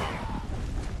come from?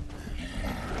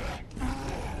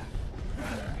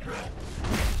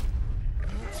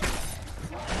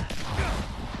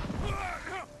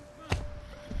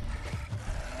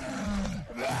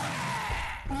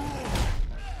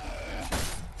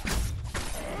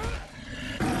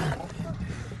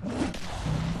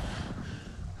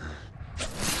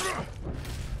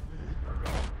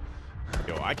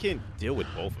 Yo, I can't deal with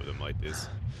both of them like this.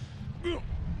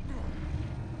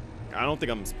 I don't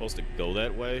think I'm supposed to go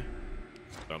that way,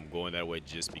 but I'm going that way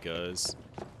just because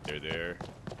they're there.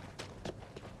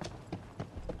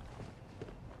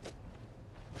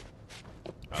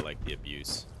 I like the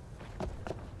abuse.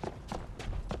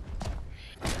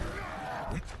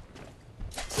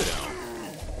 Sit down.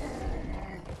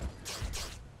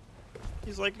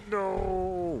 He's like,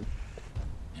 no!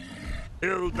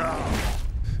 Hilda!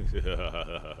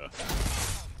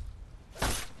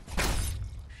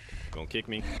 Gonna kick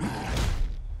me?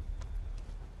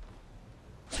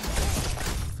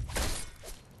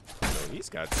 Oh, he's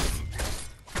got some...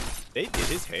 They did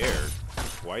his hair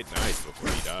quite nice before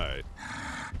he died.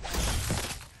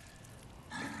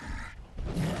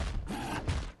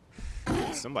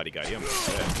 Somebody got him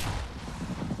upset.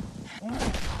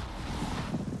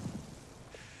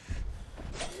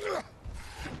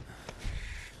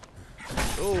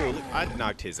 Oh, I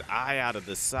knocked his eye out of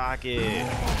the socket.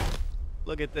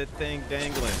 Look at that thing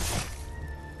dangling.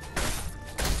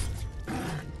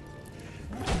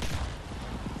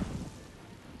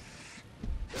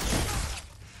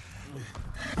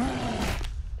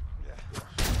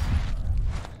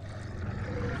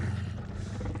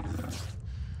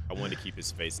 I wanted to keep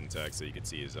his face intact so you could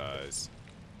see his eyes.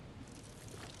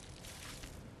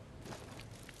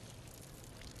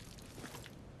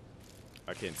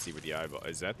 I can't see where the eyeball...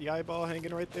 Is that the eyeball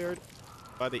hanging right there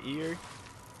by the ear?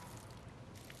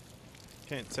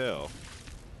 Can't tell.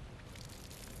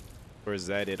 Or is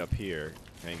that it up here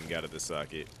hanging out of the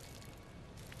socket?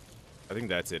 I think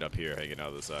that's it up here hanging out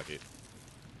of the socket.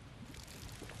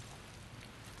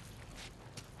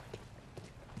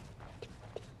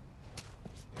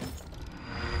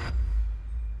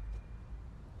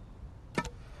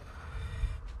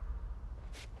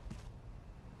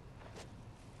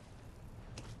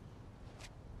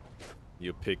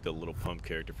 You picked a little pump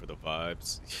character for the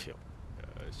vibes. Oh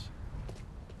my gosh.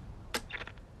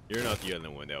 You're not the only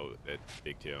one that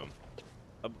picked him.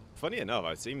 Funny enough,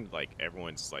 it seemed like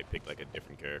everyone's like picked like a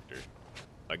different character.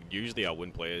 Like usually I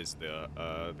wouldn't play as the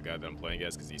guy that I'm playing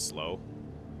as because he's slow,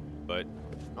 but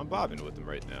I'm bobbing with him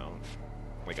right now.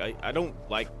 Like I don't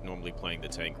like normally playing the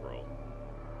tank role,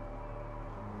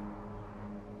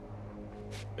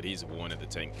 but he's one of the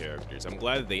tank characters. I'm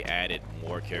glad that they added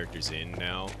more characters in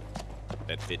now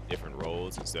that fit different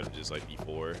roles instead of just like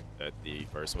before that the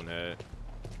first one had.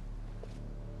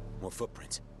 More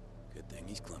footprints. Good thing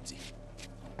he's clumsy.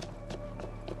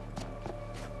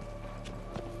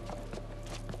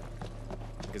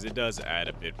 Because it does add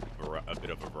a bit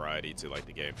of a variety to like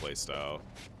the gameplay style.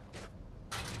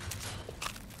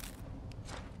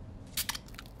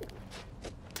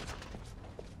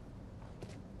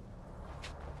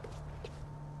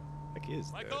 Heck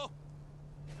is that? Michael?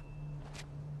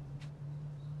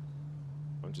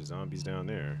 Bunch of zombies down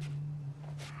there.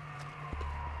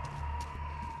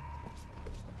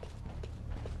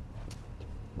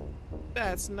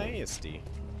 That's nasty.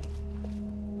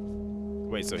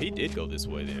 Wait, so he did go this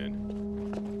way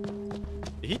then.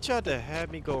 He tried to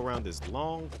have me go around this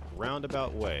long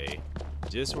roundabout way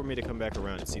just for me to come back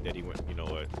around and see that he went, you know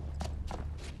what?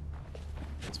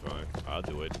 It's fine. I'll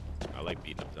do it. I like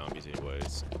beating up zombies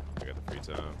anyways. I got the free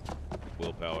time.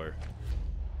 Willpower.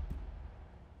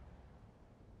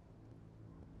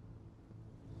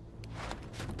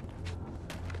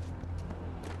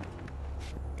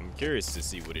 I'm curious to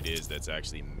see what it is that's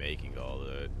actually making all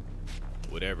that.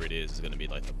 Whatever it is going to be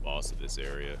like the boss of this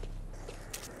area.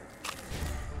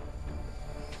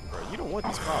 Bro, you don't want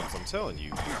these problems, I'm telling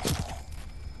you.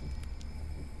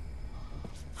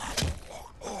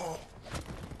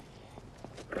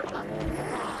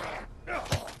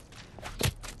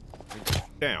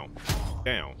 Down.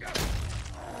 Down.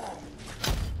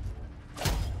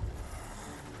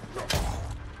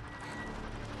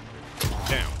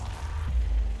 Down.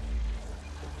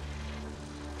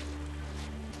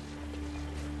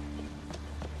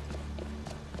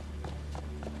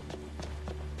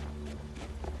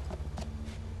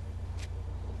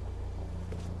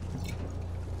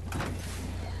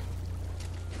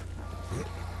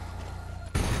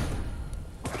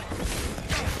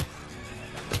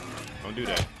 Don't do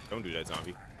that. Don't do that,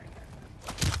 zombie.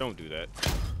 Don't do that.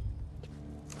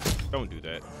 Don't do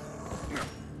that.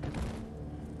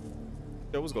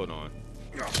 Yo, what's going on?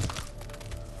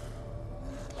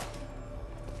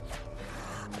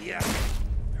 Yeah.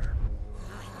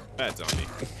 Bad zombie.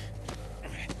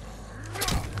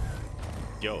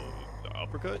 Yo, the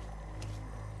uppercut?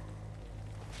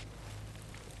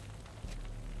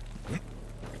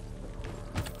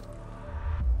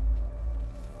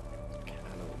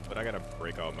 But I gotta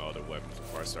break all my other weapons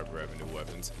before I start grabbing new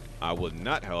weapons. I will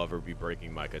not, however, be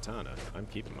breaking my katana. I'm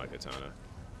keeping my katana.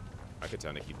 My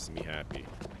katana keeps me happy.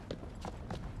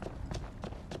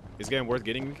 Is this game worth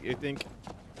getting, you think?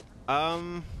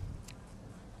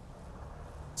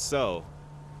 So,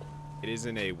 it is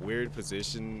in a weird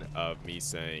position of me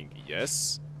saying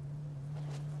yes,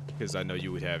 because I know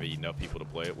you would have enough people to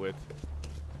play it with.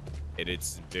 And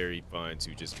it's very fun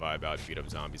to just vibe out and beat up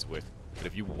zombies with. But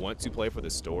if you want to play for the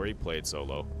story, play it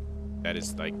solo. That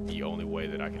is like the only way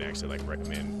that I can actually like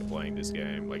recommend playing this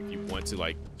game. Like if you want to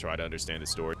like try to understand the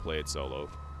story, play it solo.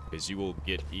 Because you will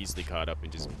get easily caught up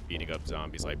in just beating up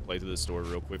zombies. Like play through the story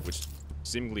real quick, which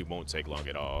seemingly won't take long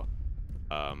at all.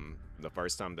 The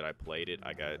first time that I played it,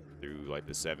 I got through like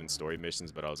the 7 story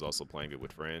missions, but I was also playing it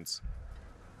with friends.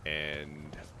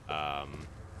 And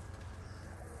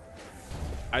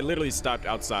I literally stopped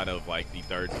outside of like the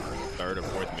third or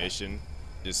fourth mission,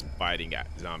 just fighting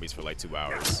zombies for like 2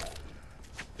 hours.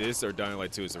 This or Dying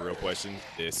Light 2 is the real question.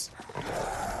 This.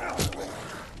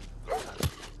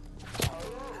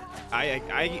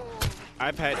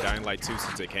 I've had Dying Light 2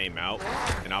 since it came out,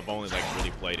 and I've only like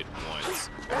really played it once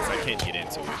because I can't get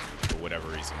into it for whatever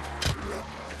reason.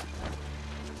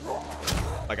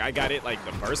 Like I got it like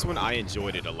the first one, I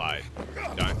enjoyed it a lot.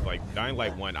 Dying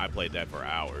Light 1, I played that for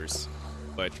hours.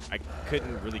 But I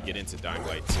couldn't really get into Dying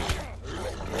Light 2.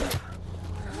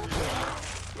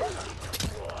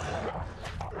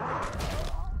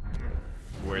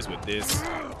 Whereas with this,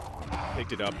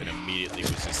 picked it up and immediately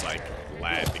was just like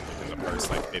laughing within the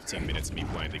first like 15 minutes of me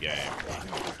playing the game.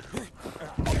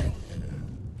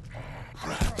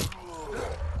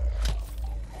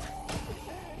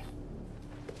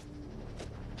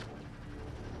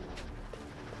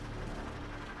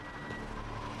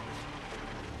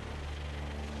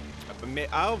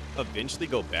 I'll eventually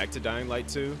go back to Dying Light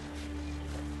 2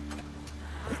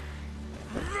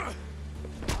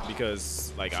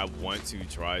 because like I want to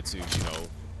try to, you know,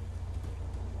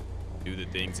 do the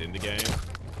things in the game.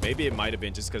 Maybe it might have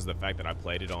been just because of the fact that I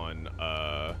played it on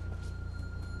hard.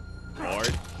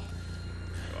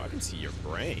 Oh, I can see your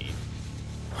brain.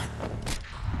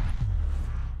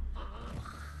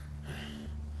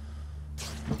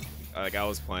 Like I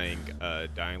was playing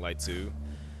Dying Light 2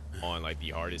 on like the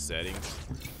hardest setting,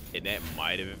 and that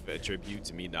might have attributed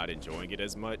to me not enjoying it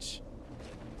as much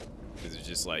because it's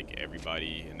just like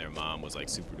everybody and their mom was like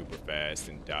super duper fast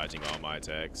and dodging all my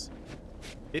attacks.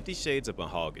 50 Shades of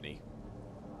Mahogany.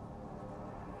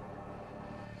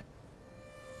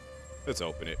 Let's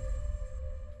open it.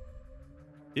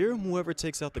 Dear whoever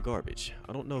takes out the garbage,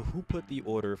 I don't know who put the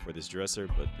order for this dresser,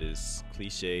 but this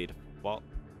cliched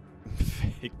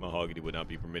fake mahogany would not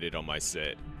be permitted on my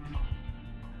set.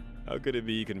 How could it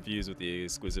be confused with the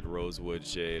exquisite rosewood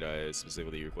shade I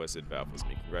specifically requested? Baffles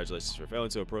me. Congratulations for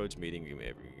failing to approach meeting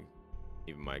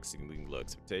even my exceedingly low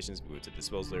expectations. Move to the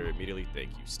disposal area immediately.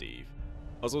 Thank you, Steve.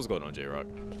 Also, what's going on, J-Rock?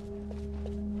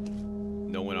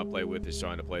 no one I play with is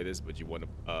trying to play this, but you want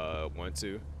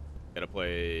to, gotta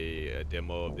play a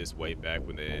demo of this way back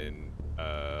when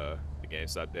the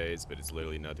GameStop days, but it's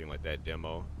literally nothing like that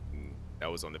demo. And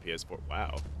that was on the PS4.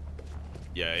 Wow.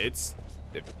 Yeah, it's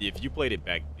if you played it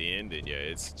back then yeah,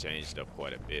 it's changed up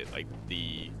quite a bit. Like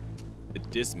the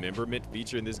dismemberment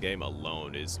feature in this game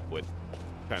alone is what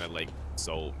kind of like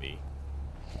sold me.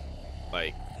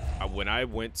 Like when I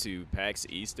went to PAX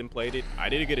East and played it, I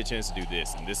didn't get a chance to do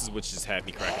this, and this is what just had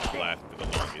me cracking laugh for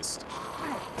the longest.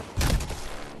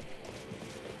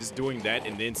 Just doing that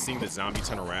and then seeing the zombie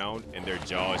turn around and their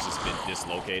jaw has just been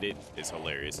dislocated is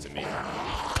hilarious to me.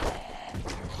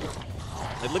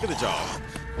 Like, look at the jaw.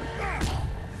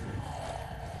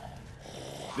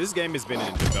 This game has been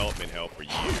in development hell for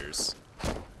years.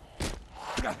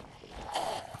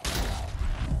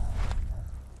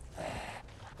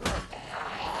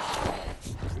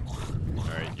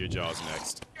 Alright, your jaw's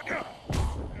next.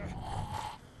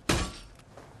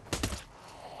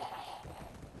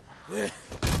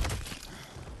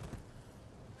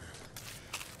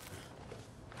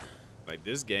 Like,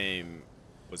 this game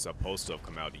was supposed to have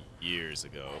come out years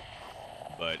ago,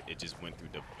 but it just went through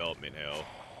development hell.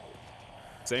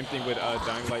 Same thing with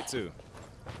Dying Light 2.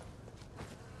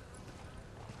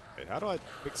 Wait, how do I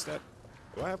quick step?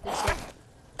 Do I have quick step?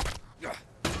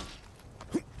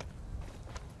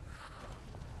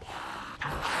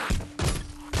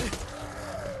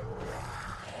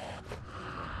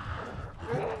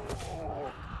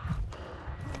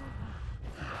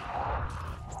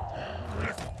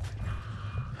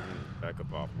 Back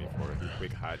up off me for a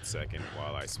quick hot second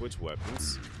while I switch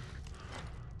weapons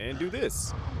and do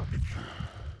this.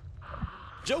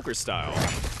 Joker style.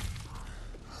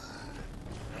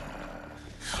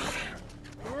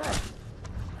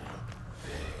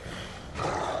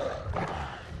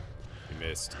 You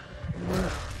missed.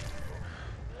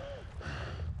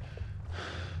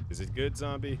 Is it good,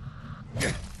 zombie?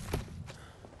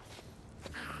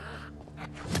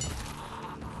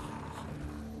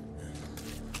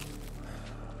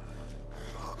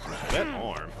 That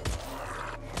arm.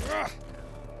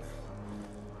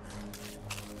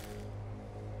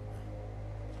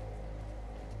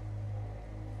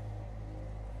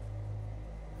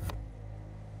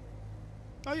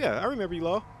 Oh yeah, I remember you,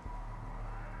 Law.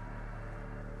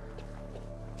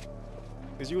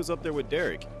 Because you was up there with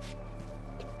Derek.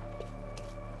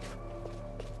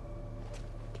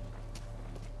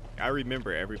 I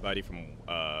remember everybody from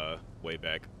way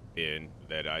back in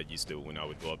that I used to when I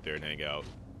would go up there and hang out.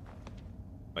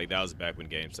 Like, that was back when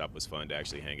GameStop was fun to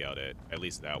actually hang out at. At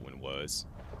least that one was.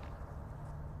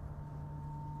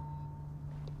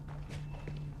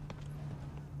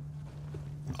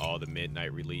 All the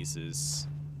midnight releases.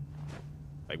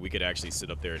 Like, we could actually sit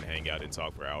up there and hang out and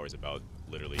talk for hours about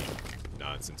literally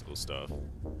nonsensical stuff.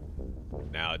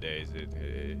 Nowadays,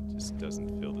 it just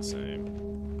doesn't feel the same.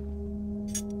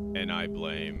 And I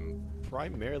blame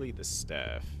primarily the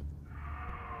staff.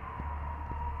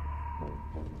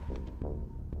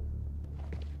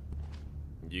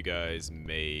 You guys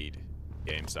made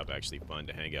GameStop actually fun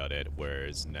to hang out at,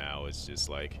 whereas now it's just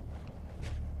like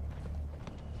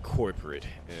corporate,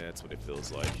 and that's what it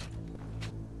feels like.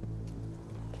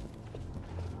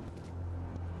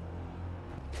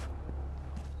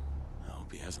 I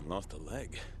hope he hasn't lost a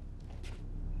leg.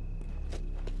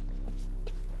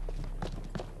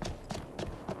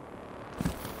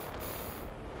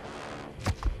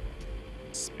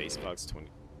 Spacebox 20.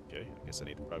 Okay, I guess I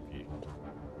need the prop key.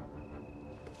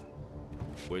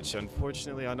 Which,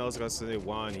 unfortunately, I know I was gonna say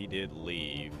Juan, he did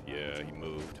leave. Yeah, he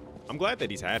moved. I'm glad that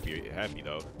he's happy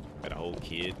though. Got a whole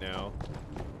kid now.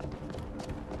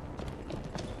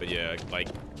 But yeah, like,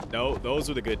 no, those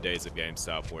were the good days of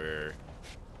GameStop where,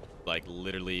 like,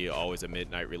 literally always a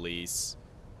midnight release.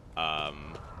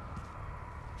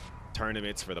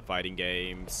 Tournaments for the fighting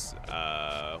games.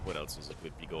 What else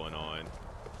would be going on?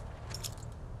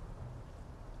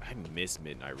 I miss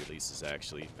midnight releases,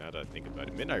 actually, now that I think about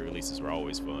it. Midnight releases were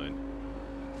always fun.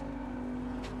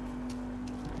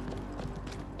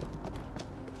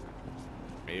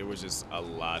 It was just a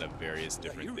lot of various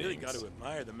different things. You really got to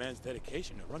admire the man's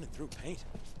dedication to running through paint.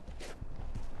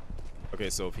 Okay,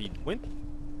 so if he went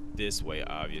this way,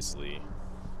 obviously.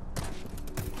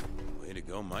 Way to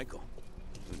go, Michael.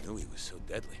 Who knew he was so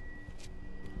deadly?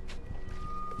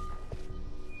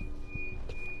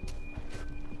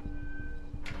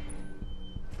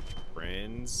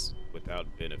 Friends without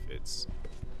benefits.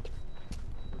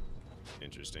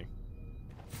 Interesting.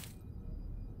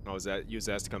 Oh, you was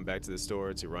asked to come back to the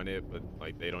store to run it, but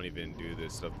like they don't even do the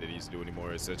stuff they used to do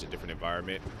anymore. It's such a different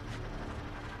environment.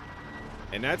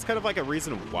 And that's kind of like a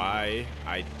reason why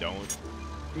I don't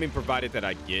I mean, provided that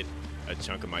I get a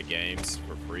chunk of my games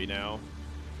for free now.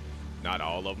 Not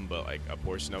all of them, but like a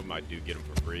portion of them, I do get them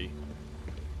for free.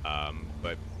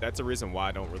 But that's a reason why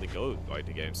I don't really go like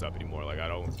to GameStop anymore. Like I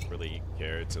don't really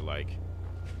care to like.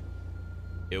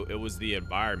 It was the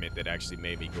environment that actually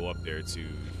made me go up there to,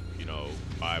 you know,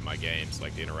 buy my games,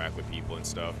 like to interact with people and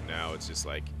stuff. Now it's just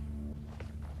like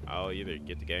I'll either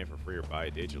get the game for free or buy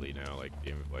it digitally now. Like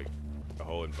the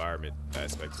whole environment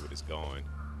aspect of it is gone.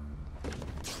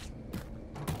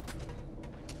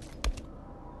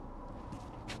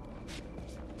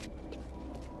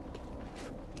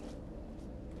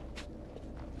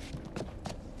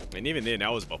 And even then,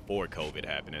 that was before COVID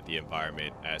happened, that the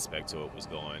environment aspect to it was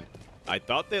gone. I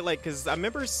thought that, like, because I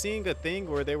remember seeing a thing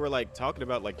where they were, like, talking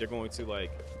about, like, they're going to,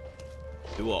 like,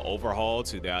 do an overhaul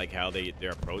to, like, how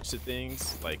their approach to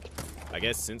things. Like, I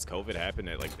guess since COVID happened,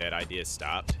 that, like, that idea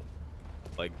stopped.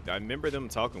 Like, I remember them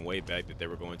talking way back that they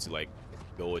were going to, like,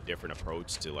 go a different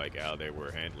approach to, like, how they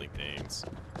were handling things.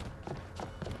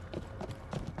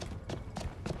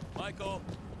 Michael!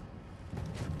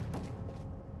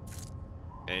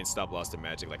 And Stop lost their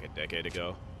magic like a decade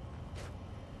ago.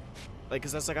 Like,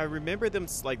 cause that's like I remember them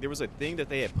like there was a thing that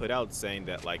they had put out saying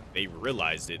that like they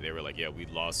realized it. They were like, yeah, we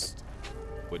lost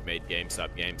what made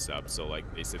GameStop. So like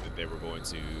they said that they were going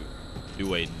to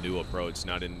do a new approach.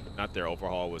 Not their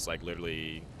overhaul was like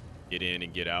literally get in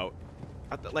and get out.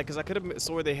 Like, cause I could have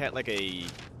swore they had like a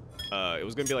it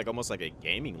was gonna be like almost like a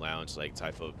gaming lounge like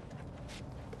type of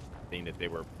thing that they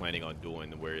were planning on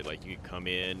doing, where like you could come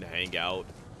in, hang out,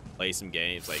 play some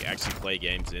games, like actually play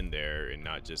games in there and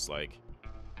not just like,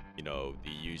 you know, the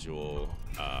usual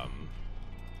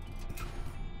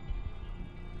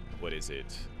what is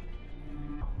it,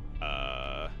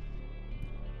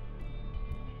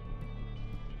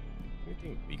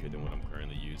 anything weaker than what I'm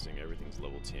currently using. Everything's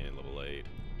level 10, level 8.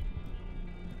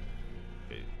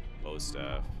 Okay, low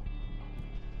staff,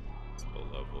 it's low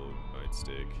level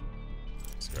nightstick,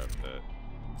 scrap that.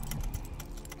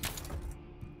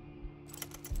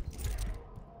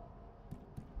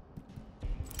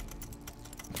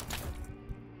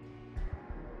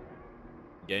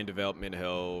 Game development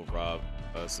hell robbed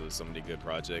us of so many good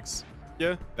projects.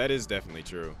 Yeah, that is definitely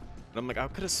true. But I'm like, I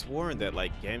could have sworn that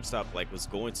like GameStop like was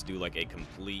going to do like a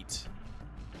complete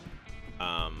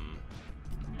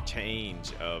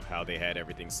change of how they had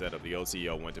everything set up. The old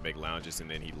CEO went to make lounges and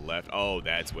then he left. Oh,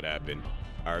 that's what happened.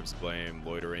 Arbs blame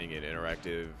loitering and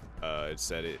interactive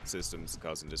systems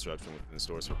causing disruption within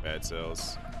stores for bad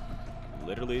sales.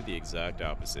 Literally the exact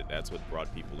opposite. That's what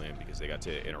brought people in, because they got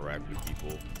to interact with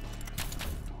people.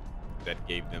 That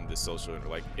gave them the social,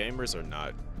 like gamers are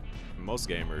not, most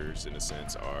gamers in a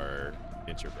sense are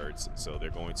introverts, so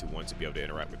they're going to want to be able to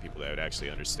interact with people that would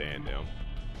actually understand them.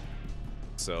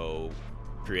 So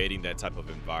creating that type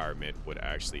of environment would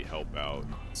actually help out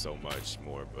so much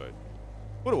more. But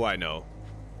what do I know?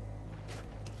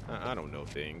 I don't know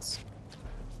things.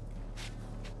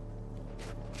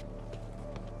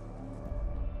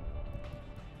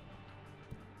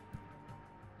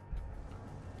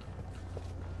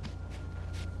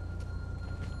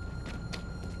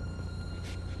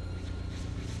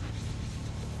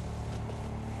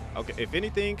 Okay, if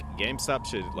anything, GameStop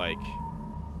should like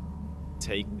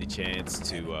take the chance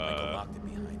to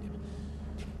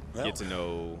get to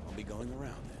know I'll be going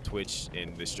around then. Twitch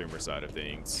and the streamer side of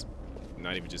things.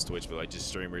 Not even just Twitch, but like just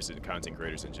streamers and content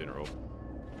creators in general.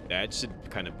 That should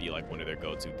kind of be like one of their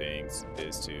go-to things,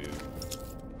 is to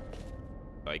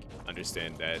like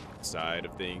understand that side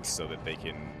of things so that they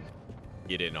can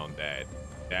get in on that.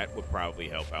 That would probably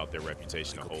help out their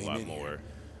reputation a whole lot more.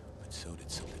 But so did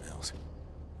something else.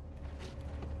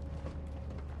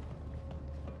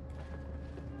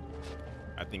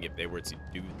 I think if they were to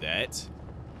do that,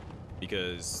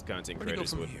 because content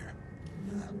creators would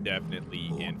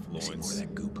definitely influence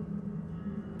that goop.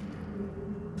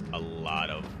 a lot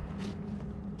of,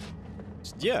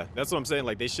 yeah, that's what I'm saying.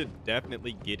 Like they should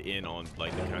definitely get in on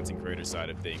like the content creator side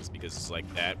of things, because it's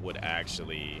like that would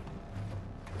actually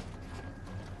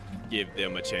give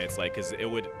them a chance. Like, because it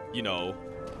would, you know,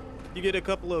 you get a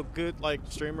couple of good like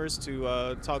streamers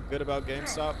to talk good about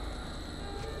GameStop.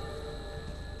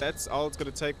 That's all it's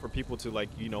gonna take for people to like,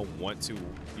 you know, want to,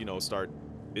 you know, start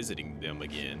visiting them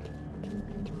again.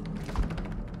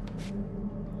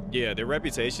 Yeah, their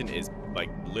reputation is like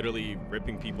literally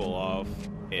ripping people off,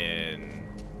 and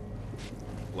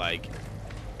like,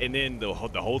 and then the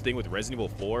whole thing with Resident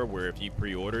Evil 4, where if you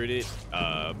pre-ordered it,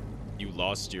 you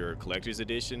lost your collector's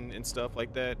edition and stuff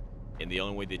like that, and the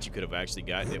only way that you could have actually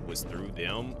gotten it was through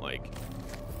them. Like,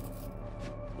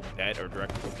 that are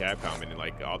directly from Capcom, and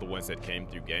like all the ones that came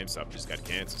through GameStop just got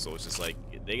canceled. So it's just like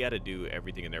they got to do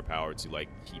everything in their power to like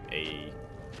keep a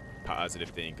positive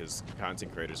thing, because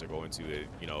content creators are going to,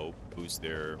 you know, boost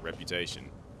their reputation,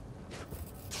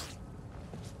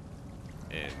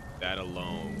 and that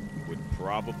alone would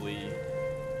probably,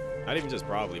 not even just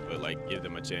probably, but like give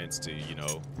them a chance to, you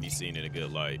know, be seen in a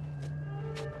good light.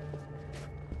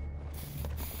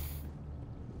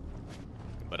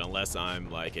 But unless I'm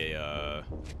like a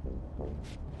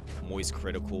Moist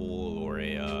Critical or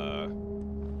a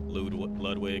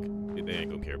Ludwig, they ain't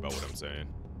gonna care about what I'm saying.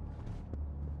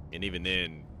 And even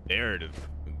then,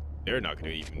 they're not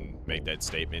gonna even make that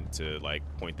statement to like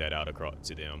point that out across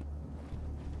to them.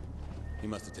 He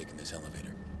must have taken this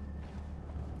elevator.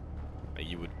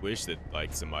 You would wish that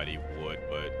like somebody would,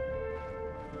 but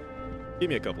give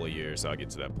me a couple of years, I'll get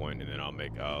to that point, and then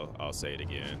I'll say it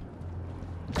again.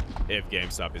 If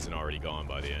GameStop isn't already gone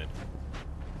by the end.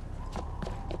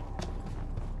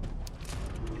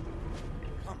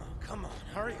 Come on,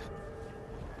 hurry up.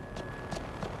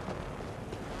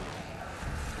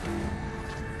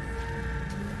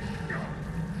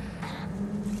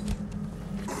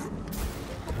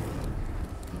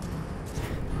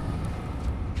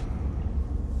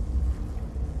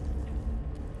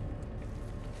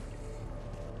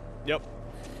 Yep,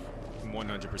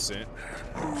 100%.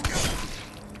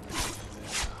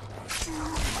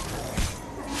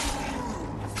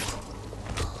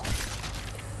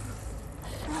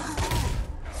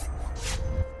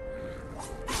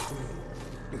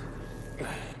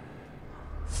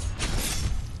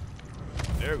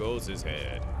 There goes his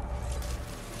head.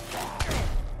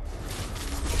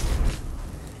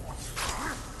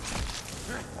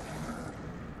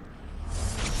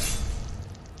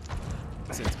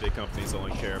 Since big companies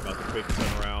only care about the quick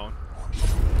turnaround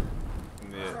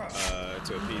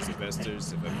to appease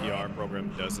investors, if a PR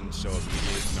program doesn't show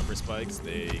immediate number spikes,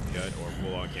 they cut or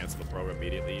full on cancel the program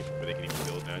immediately before they can even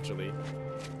build naturally.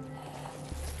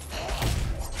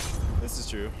 This is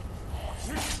true.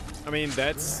 I mean,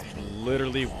 that's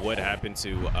literally what happened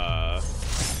to,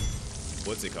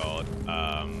 what's it called?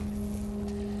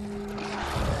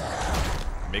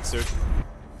 Mixer?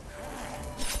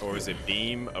 Or is it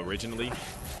Beam originally?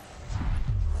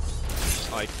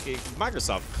 Like,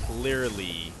 Microsoft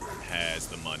clearly has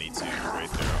the money to create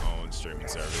their own streaming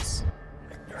service.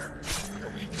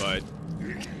 But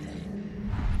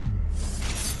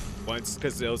once,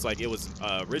 because it was like,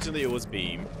 originally it was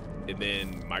Beam, and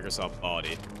then Microsoft bought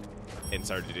it and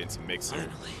turned it into Mixer.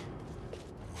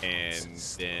 And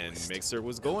then Mixer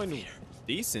was going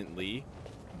decently,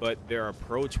 but their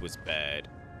approach was bad.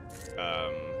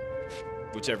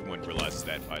 Which everyone realizes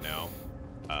that by now.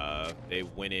 They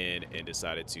went in and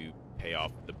decided to pay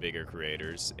off the bigger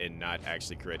creators and not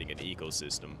actually creating an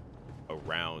ecosystem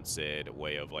around said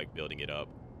way of like building it up.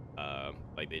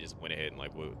 Like they just went ahead and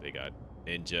like they got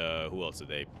Ninja. Who else did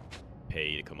they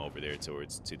pay to come over there to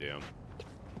them?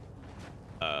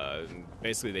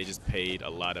 Basically, they just paid a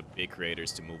lot of big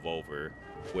creators to move over,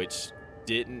 which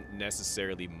didn't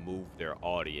necessarily move their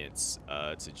audience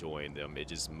to join them. It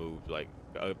just moved like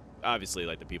obviously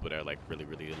like the people that are like really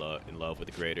in love with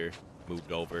the creator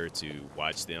moved over to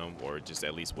watch them, or just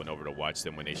at least went over to watch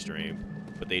them when they streamed,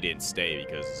 but they didn't stay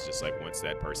because it's just like once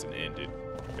that person ended,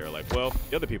 they're like, well,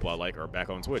 the other people I like are back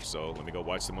on Twitch, so let me go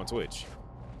watch them on Twitch.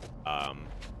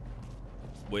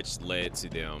 Which led to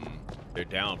their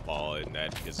downfall in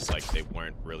that, because it's like they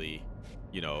weren't really,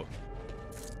 you know,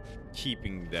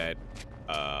 keeping that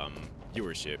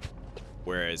viewership.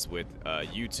 Whereas with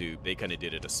YouTube, they kind of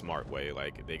did it a smart way.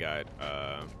 Like they got,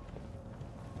 I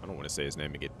don't want to say his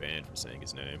name and get banned for saying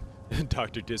his name,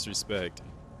 Dr. Disrespect.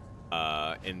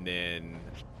 And then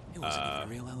It wasn't even a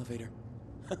real elevator.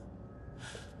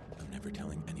 I'm never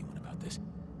telling anyone about this.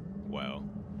 Well,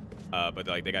 but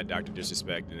like they got Dr.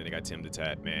 Disrespect, and then they got Tim the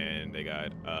Tat Man. They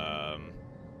got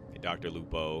Dr.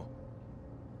 Lupo,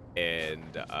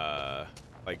 and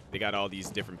like they got all these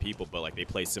different people, but like they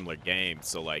play similar games.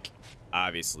 So like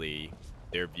obviously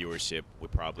their viewership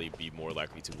would probably be more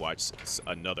likely to watch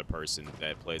another person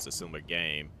that plays a similar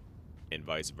game, and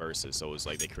vice versa. So it's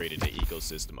like they created an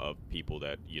ecosystem of people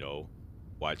that, you know,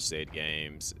 watch said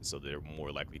games, so they're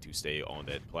more likely to stay on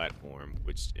that platform,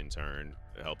 which in turn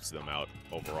helps them out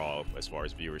overall as far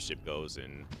as viewership goes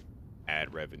and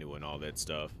ad revenue and all that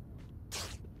stuff.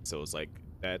 So it's like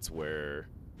that's where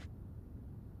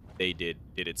they did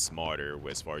it smarter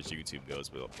as far as YouTube goes,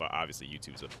 but obviously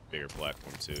YouTube's a bigger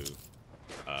platform too.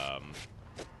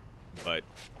 But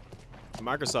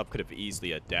Microsoft could have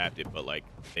easily adapted, but like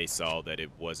they saw that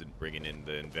it wasn't bringing in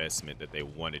the investment that they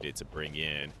wanted it to bring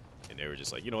in, and they were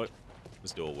just like, you know what,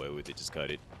 Let's do away with it. Just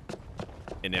cut it.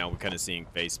 And now we're kind of seeing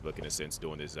Facebook, in a sense,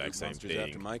 doing the exact same Monsters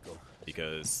after thing. Michael.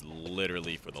 Because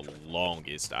literally for the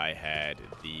longest, I had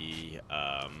the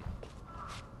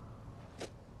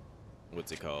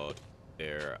what's it called?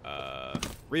 Their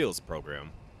Reels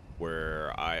program,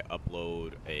 where I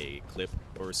upload a clip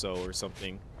or so or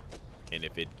something, and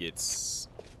if it gets,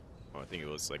 well, I think it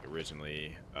was like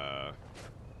originally,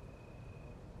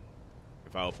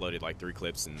 if I uploaded like 3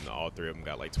 clips and all 3 of them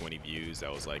got like 20 views,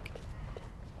 that was like,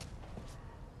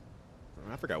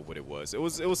 I forgot what it was. It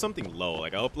was something low.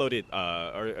 Like I uploaded,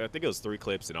 or I think it was 3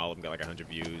 clips and all of them got like 100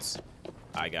 views.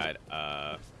 I got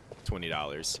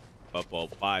 $20.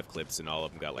 Upload 5 clips and all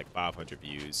of them got like 500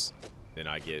 views. Then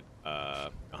I get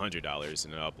 $100,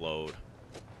 and then upload, I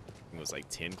think it was like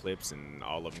 10 clips and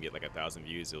all of them get like 1,000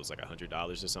 views. It was like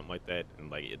 $100 or something like that. And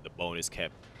like the bonus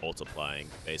kept multiplying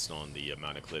based on the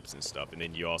amount of clips and stuff. And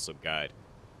then you also got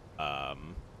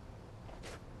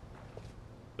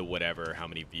the whatever, how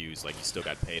many views, like you still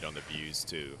got paid on the views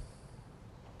too.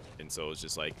 And so it's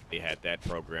just like they had that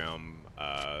program.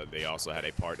 They also had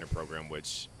a partner program,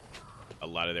 which a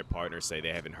lot of their partners say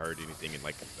they haven't heard anything in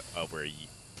like over a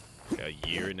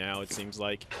year now, it seems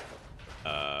like,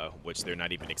 which they're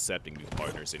not even accepting new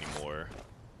partners anymore.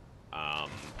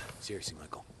 Seriously,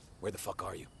 Michael, where the fuck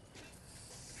are you?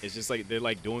 It's just like they're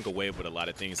like doing away with a lot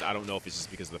of things. I don't know if it's just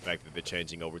because of the fact that they're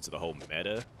changing over to the whole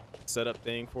meta setup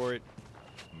thing for it,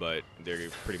 but they're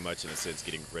pretty much in a sense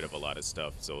getting rid of a lot of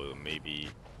stuff. So maybe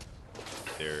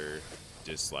they're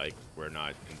just like, we're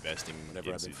not investing Whatever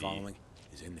I've into been following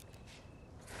is in there.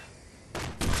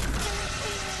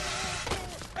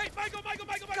 Hey, Michael!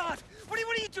 God, what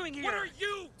are you doing here? What are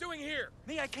you doing here?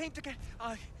 Me, I came to get.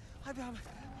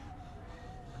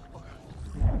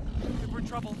 We're in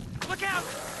trouble. Look out!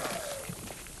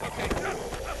 Okay. Get out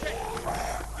of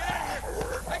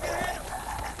here! I can handle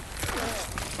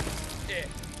it!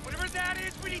 Whatever that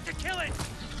is, we need to kill it.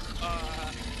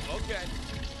 Okay.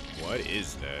 What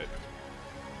is that?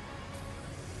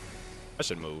 I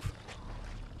should move.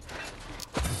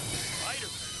 Spider-Man.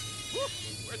 Woo!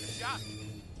 Where's the shot?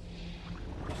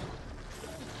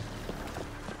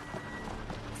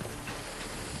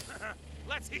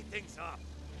 Let's heat things up.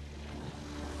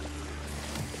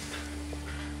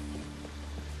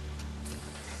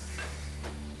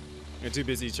 They're too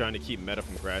busy trying to keep meta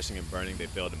from crashing and burning. They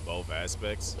failed in both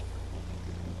aspects.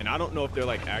 And I don't know if they're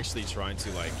like actually trying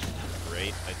to like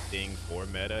create a thing for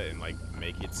meta and like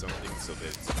make it something so that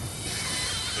it's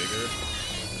bigger.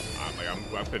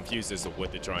 I'm confused as to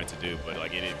what they're trying to do, but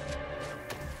like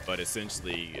but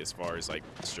essentially, as far as like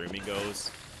streaming goes,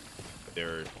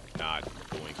 they're not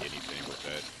doing anything with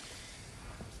that.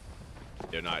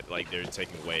 They're not like, they're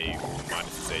taking away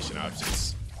monetization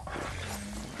options.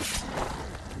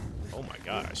 Oh my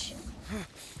gosh.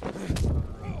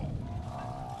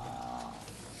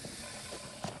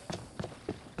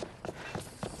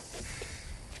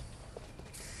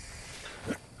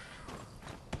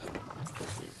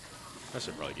 I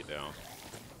should probably get down.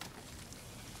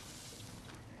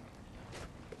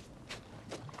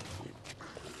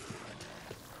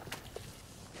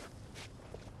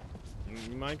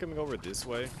 You mind coming over this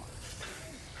way?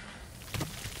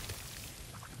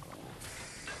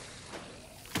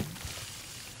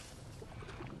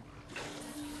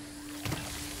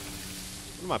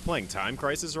 What am I playing? Time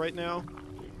Crisis right now?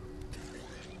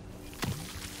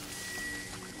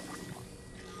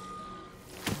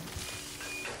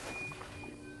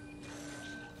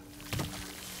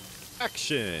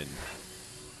 Action!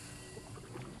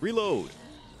 Reload!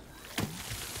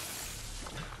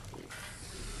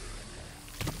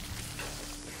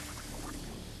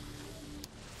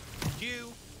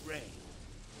 You ready?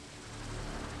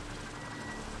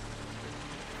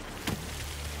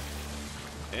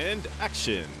 And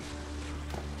action!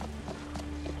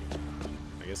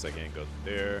 I guess I can't go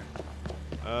there.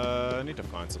 I need to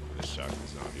find something to shock the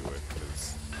zombie with,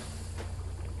 because...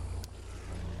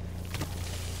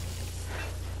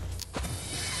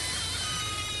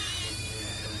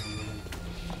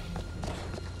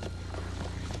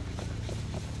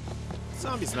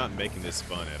 Zombie's not making this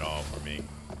fun at all for me.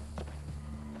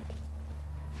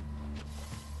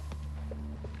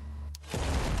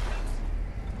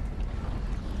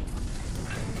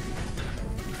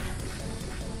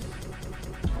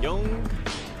 Young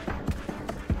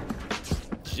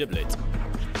Giblet.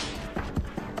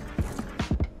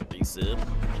 Peace up.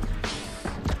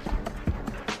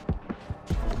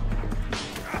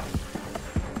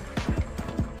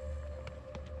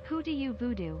 Who do you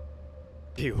voodoo?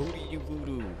 Hey, who do you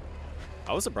voodoo?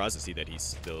 I was surprised to see that he's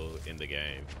still in the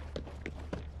game.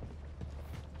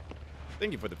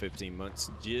 Thank you for the 15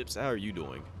 months. Jibs, how are you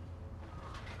doing?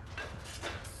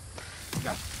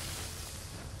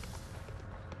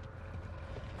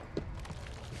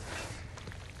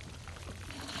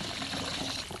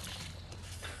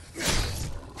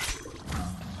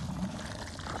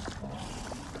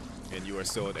 And you are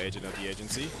still an agent of the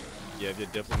agency? You have your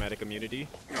diplomatic immunity?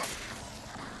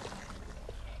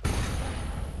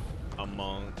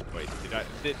 Among... Wait,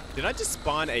 did I just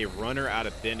spawn a runner out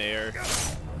of thin air?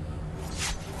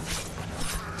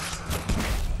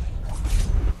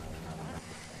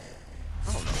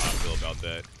 I don't know how I feel about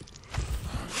that.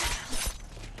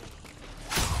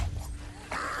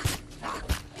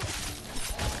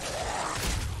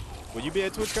 Will you be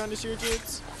at TwitchCon this year,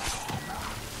 Jibs?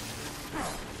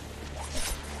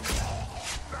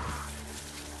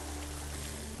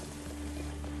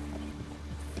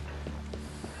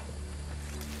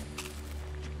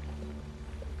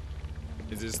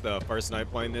 Is this the first night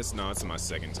playing this? No, it's my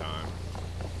second time.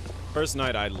 First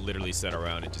night, I literally sat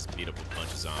around and just beat up a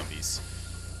bunch of zombies.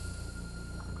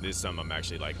 This time, I'm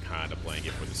actually like kind of playing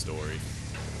it for the story.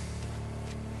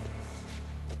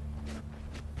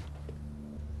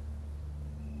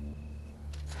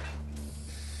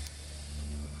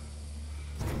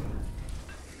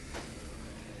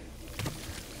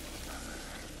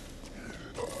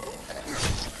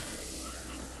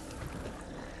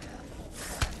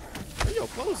 Where your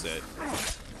clothes at?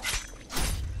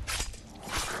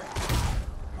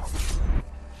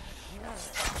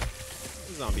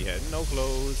 The zombie had no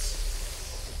clothes.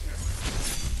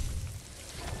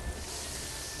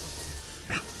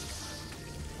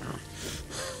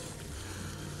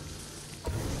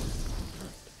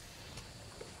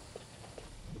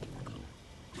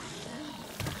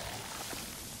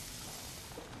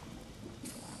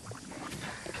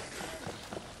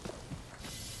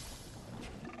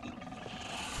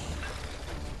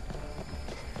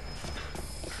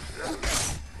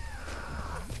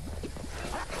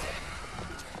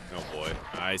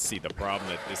 I see the problem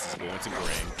that this is going to bring.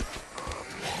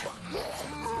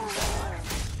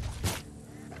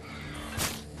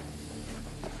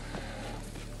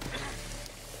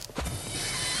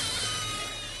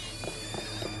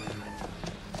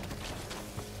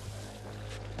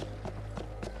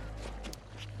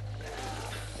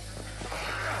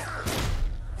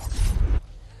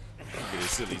 Look at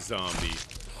this silly zombie.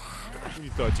 You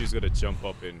thought you was gonna jump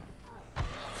up and...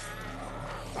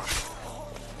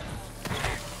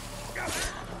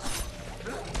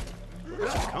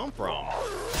 Where'd you come from?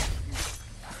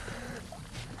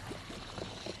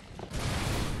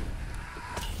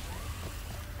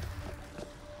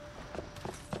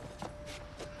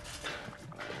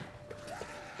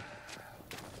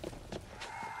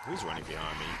 Who's running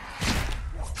behind me?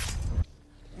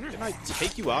 Didn't I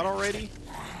take you out already?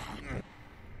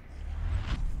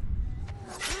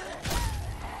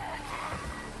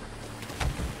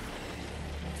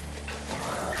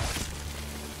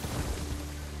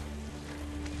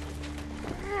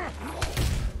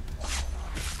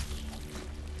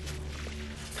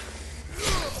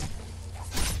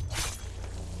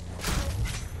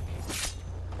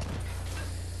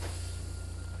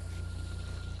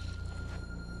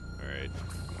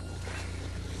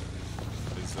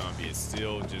 Zombie is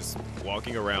still just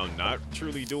walking around, not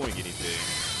truly doing anything.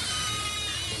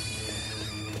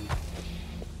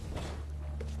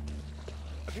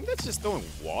 I think that's just throwing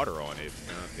water on it.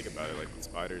 Now I think about it, like the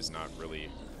spider's not really.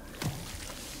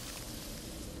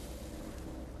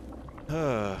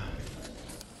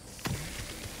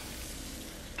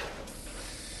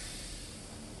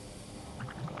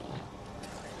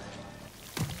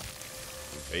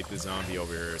 Bait the zombie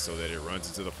over here so that it runs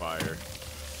into the fire.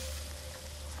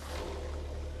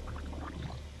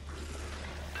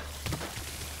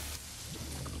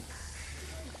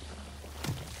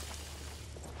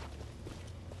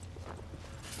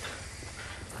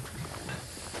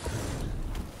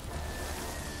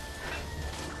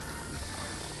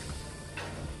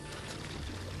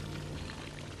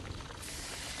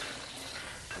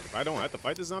 If I don't have to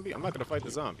fight the zombie, I'm not gonna fight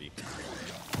the zombie.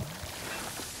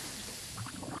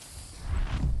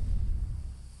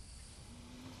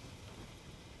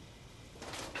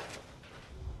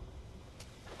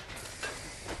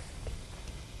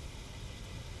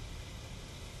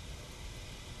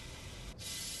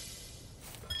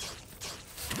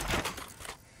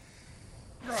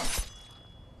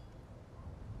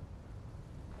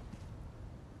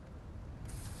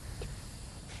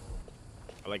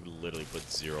 I like literally put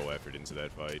zero effort into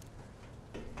that fight.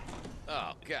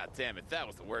 Oh, god damn it, that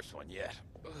was the worst one yet.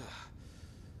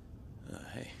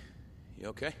 Hey, you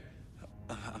okay?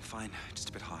 I'm fine, just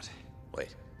a bit hot.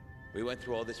 Wait, We went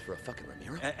through all this for a fucking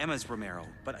Ramiro? Emma's Romero,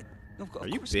 but no, of Are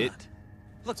you course bit? not.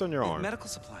 Look, What's on your arm? medical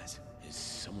supplies. Is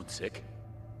someone sick?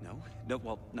 No,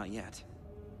 well, not yet.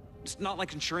 It's not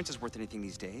like insurance is worth anything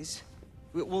these days.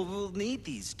 We'll need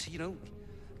these to, you know,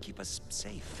 keep us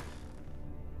safe.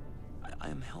 I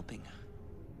am helping.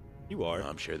 You are.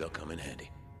 I'm sure they'll come in handy.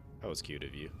 That was cute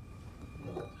of you.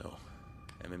 So,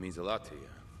 Emma means a lot to you.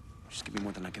 Just give me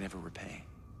more than I can ever repay.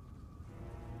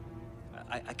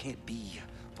 I can't be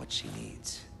what she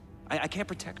needs. I can't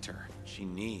protect her. She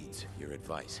needs your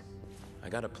advice. I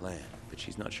got a plan, but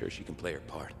she's not sure she can play her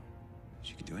part.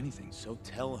 She can do anything. So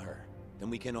tell her. Then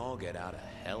we can all get out of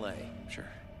L.A. Sure.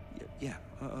 Yeah.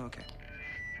 Okay.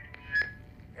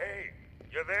 Hey,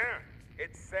 you there?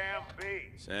 It's Sam B.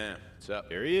 Sam, what's up?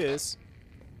 There he is.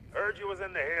 Heard you was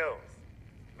in the hills.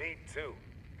 Me too.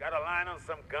 Got a line on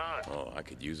some guns. Oh, I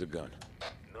could use a gun.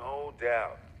 No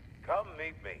doubt. Come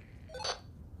meet me.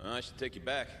 I should take you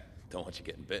back. Don't want you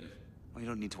getting bitten. Well, you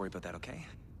don't need to worry about that, okay?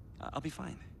 I'll be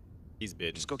fine. He's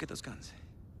bitten. Just go get those guns.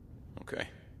 Okay.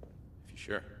 If you're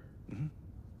sure. Mm-hmm.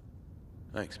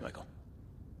 Thanks, Michael.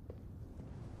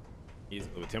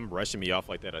 With him rushing me off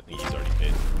like that, I think he's already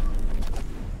bitten.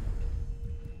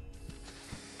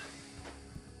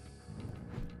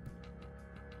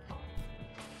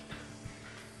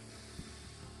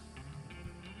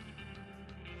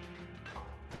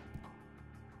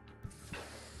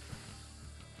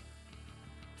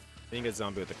 Being a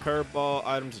zombie with a curveball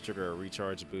item to trigger a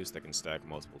recharge boost that can stack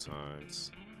multiple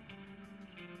times.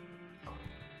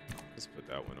 Let's put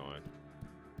that one on.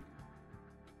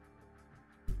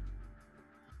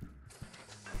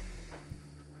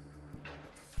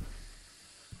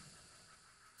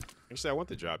 Actually, I want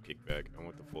the drop kick back. I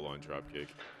want the full-on drop kick.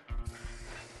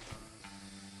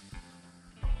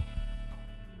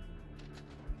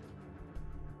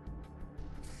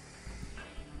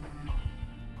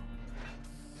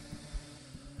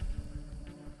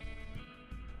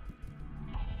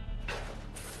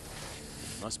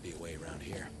 Must be a way around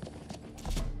here.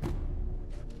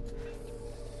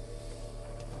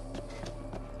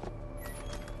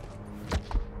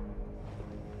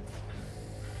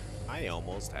 I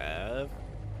almost have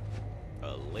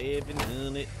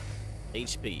 1100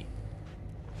 HP.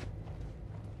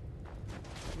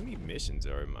 How many missions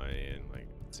are am I in? Like,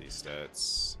 let's see,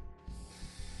 stats.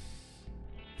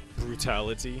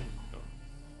 Brutality. Oh.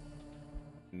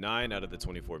 9 out of the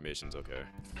 24 missions, okay.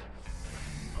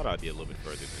 Thought I'd be a little bit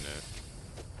further than that.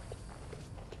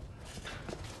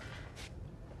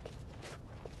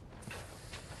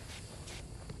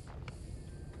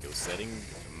 Setting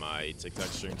my TikTok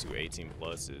stream to 18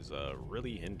 plus is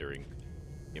really hindering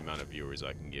the amount of viewers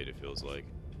I can get, it feels like.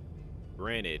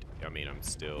 Granted, I mean, I'm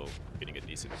still getting a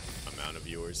decent amount of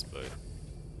viewers, but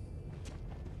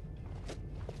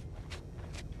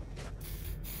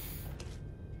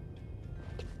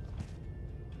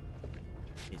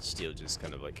it still just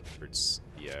kind of like hurts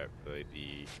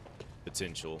the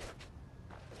potential.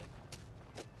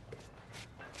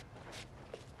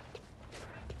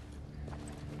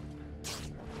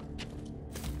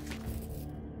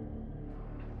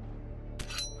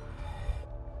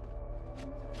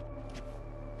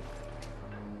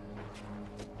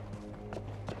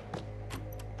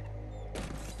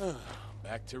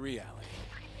 Back to reality.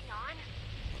 On?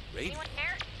 Radio? Anyone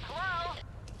there? Hello?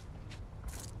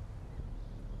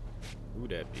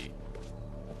 Who'd that be?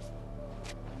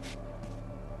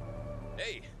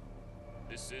 Hey,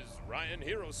 this is Ryan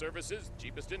Hero Services,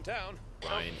 cheapest in town.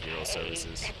 Ryan Hero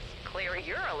Services. Clear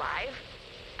you're alive.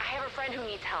 I have a friend who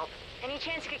needs help. Any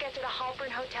chance you could get to the Halpern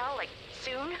Hotel, like,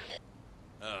 soon?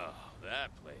 Oh, that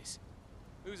place.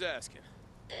 Who's asking?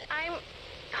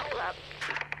 Hold up.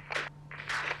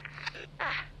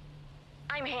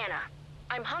 I'm Hannah.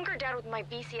 I'm hunkered down with my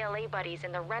BCLA buddies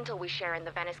in the rental we share in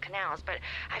the Venice canals, but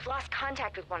I've lost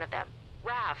contact with one of them.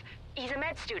 Rav. He's a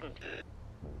med student.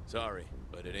 Sorry,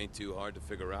 but it ain't too hard to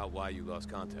figure out why you lost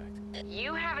contact.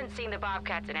 You haven't seen the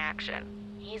Bobcats in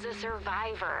action. He's a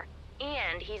survivor,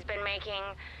 and he's been making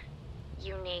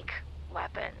unique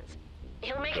weapons.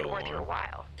 He'll make it worth your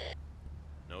while.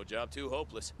 No job too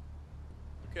hopeless.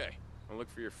 Okay, I'll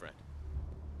look for your friend.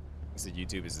 So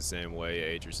YouTube is the same way,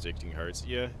 age restricting hurts.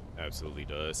 Yeah, absolutely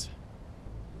does.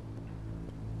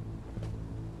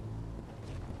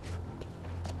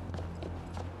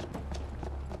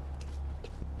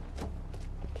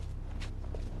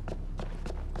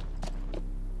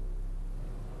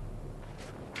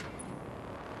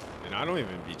 And I don't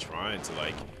even be trying to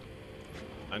like,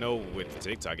 I know with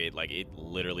TikTok, it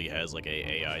literally has like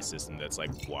a AI system that's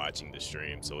like watching the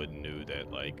stream, so it knew that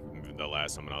like the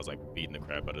last time when I was like beating the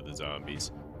crap out of the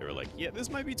zombies, They were like, yeah,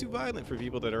 this might be too violent for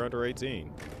people that are under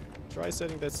 18. Try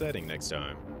setting that setting next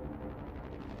time.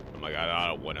 I'm like, I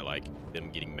don't want to, like, them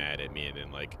getting mad at me and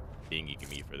then, like, dinging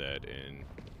me for that, and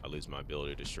I lose my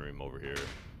ability to stream over here.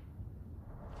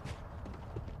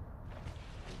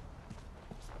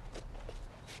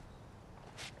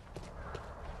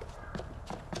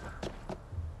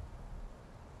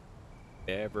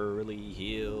 Beverly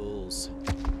Hills.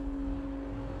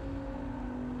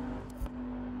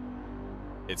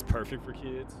 It's perfect for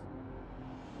kids.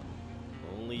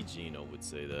 Only Gino would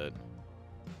say that.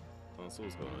 Oh, so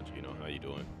what's going on, Gino? How you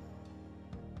doing?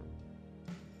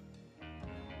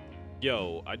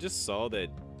 Yo, I just saw that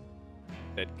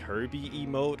Kirby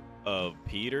emote of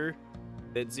Peter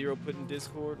that Zero put in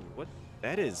Discord. What?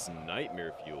 That is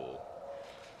nightmare fuel.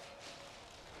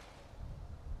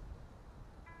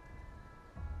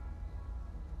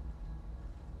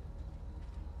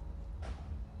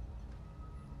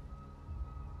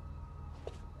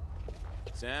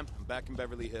 Sam, I'm back in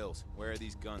Beverly Hills. Where are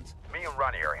these guns? Me and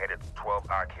Ronnie are headed to 12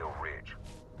 Oak Hill Ridge.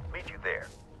 Meet you there.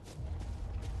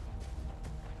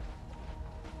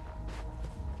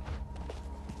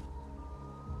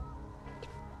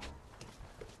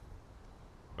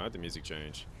 How'd the music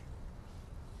change?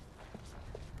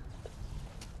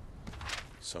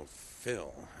 So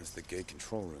Phil has the gate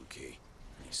control room key,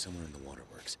 and he's somewhere in the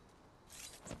waterworks.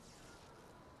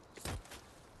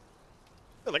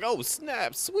 They're like, oh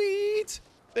snap, sweet.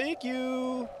 Thank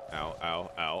you. Ow, ow,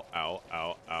 ow, ow,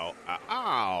 ow, ow, ow,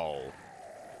 ow.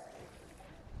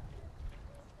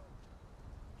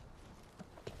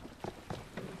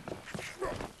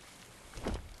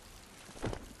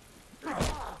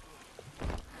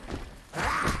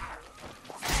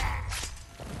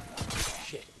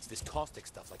 Shit, it's this caustic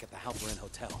stuff like at the Halperin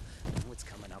Hotel. I know it's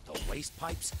coming out the waste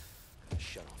pipes. I'm gonna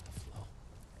shut off the flow.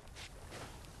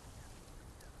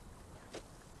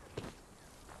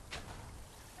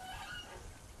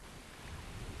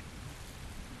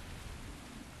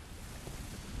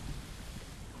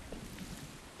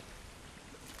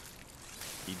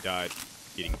 He died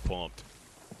getting pumped.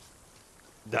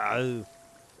 No.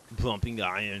 Pumping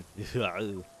iron.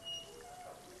 I'll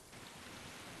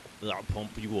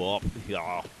pump you up.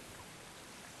 Yeah.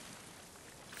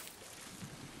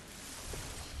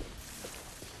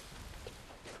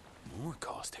 More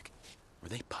caustic. Were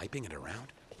they piping it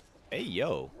around? Hey,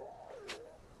 yo.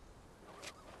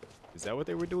 Is that what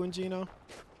they were doing, Gino?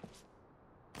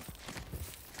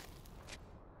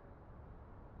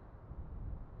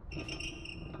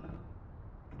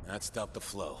 That stopped the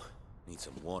flow. Need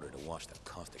some water to wash that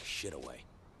caustic shit away.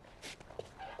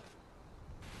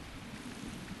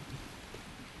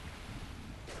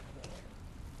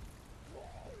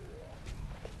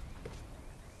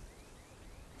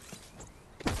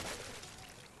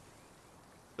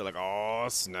 They're like, oh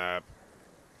snap.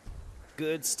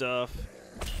 Good stuff.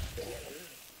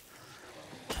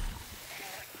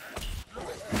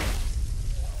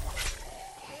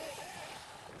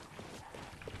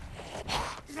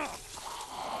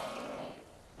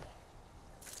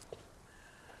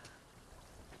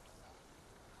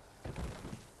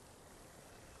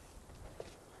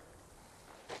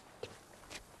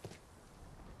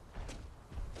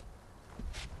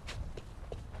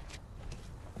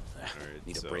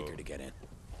 Need a breaker to get in.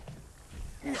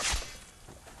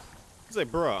 He's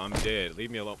like, bruh, I'm dead.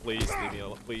 Leave me alone, please. Leave me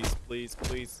alone, please, please,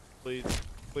 please, please,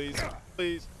 please,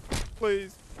 please,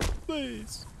 please,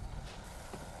 please.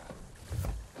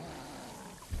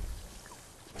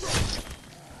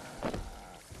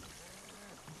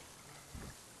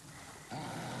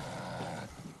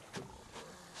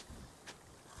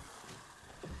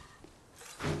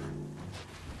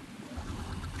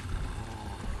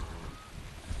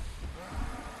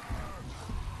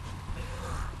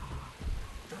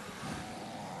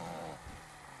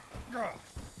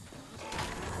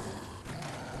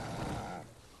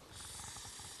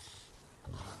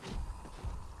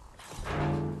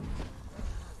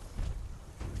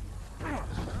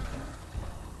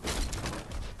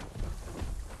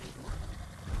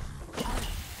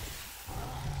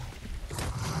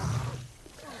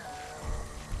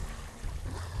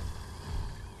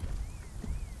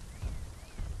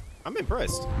 I'm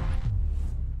impressed.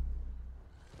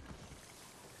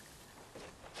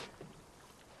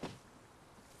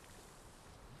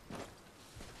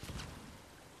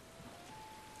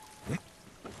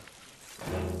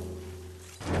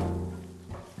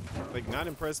 Like, not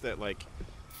impressed that, like,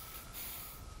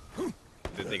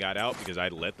 that they got out because I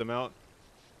let them out.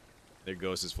 Their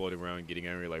ghost is floating around getting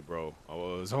angry like, bro, I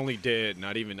was only dead,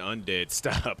 not even undead.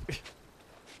 Stop.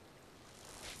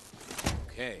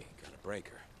 Okay, got a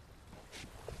breaker.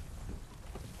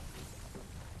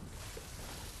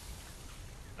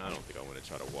 I don't think I want to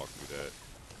try to walk through that.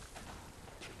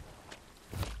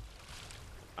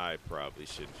 I probably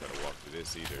shouldn't try to walk through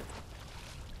this either.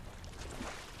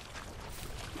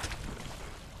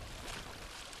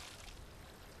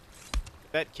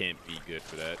 That can't be good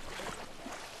for that.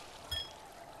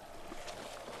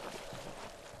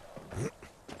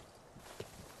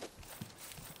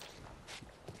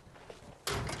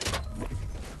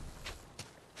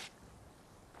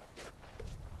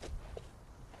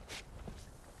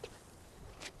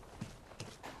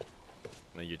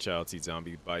 Now your child sees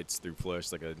zombie bites through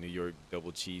flesh like a New York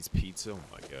double cheese pizza. Oh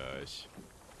my gosh.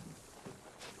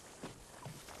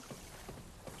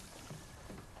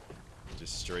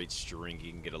 Just straight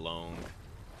stringing it along.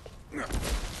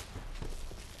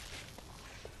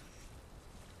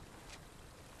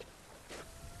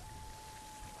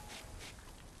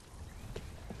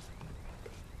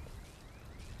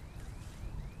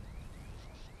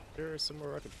 There is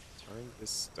somewhere I could turn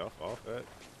this stuff off at?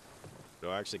 Do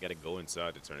I actually gotta go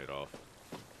inside to turn it off?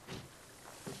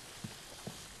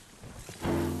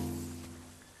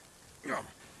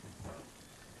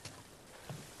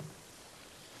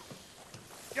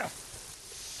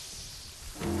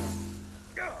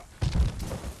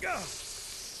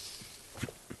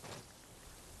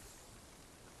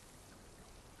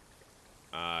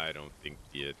 I don't think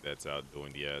that's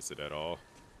outdoing the acid at all.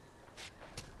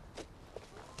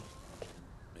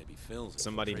 Maybe Phil's.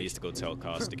 Somebody needs to go tell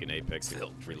Caustic and Apex to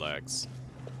relax.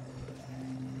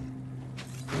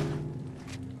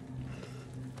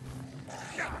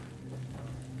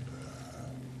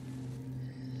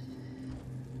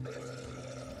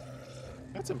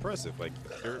 That's impressive. Like,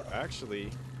 you're actually...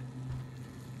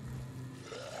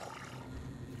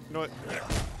 You know what?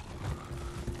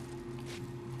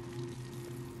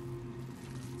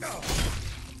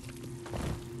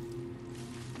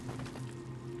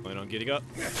 Plan on getting up?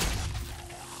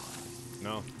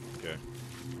 No? Okay.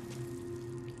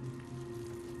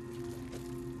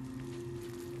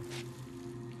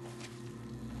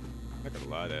 Not gonna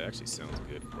lie, that actually sounds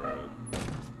good for a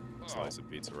slice of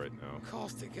pizza right now.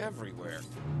 Caustic everywhere.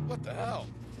 What the hell?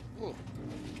 Ooh.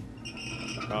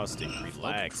 Caustic,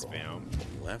 relax, fam.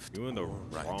 Left. You in the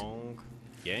right. wrong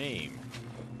game.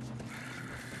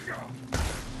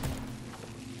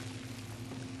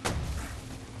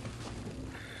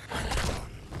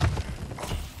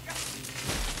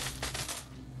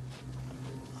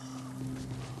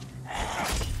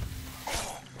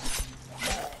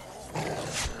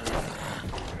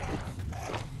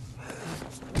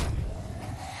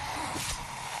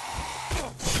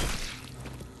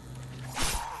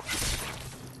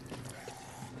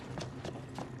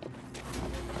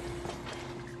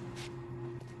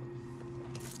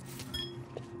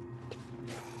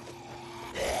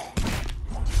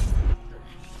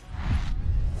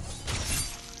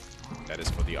 That is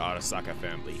for the Arasaka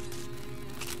family.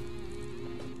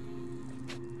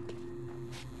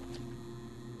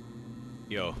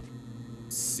 Yo,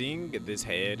 seeing this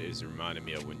head is reminding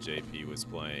me of when JP was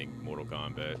playing Mortal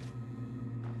Kombat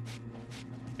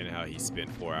and how he spent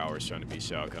 4 hours trying to beat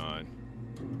Shao Kahn.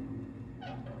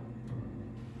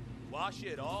 Wash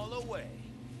it all away.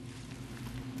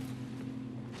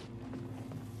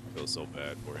 I feel so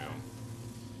bad for him.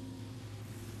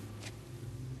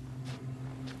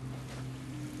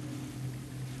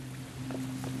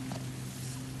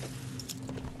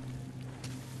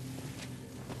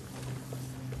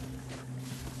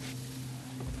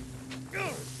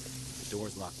 The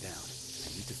door's locked down. I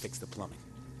need to fix the plumbing.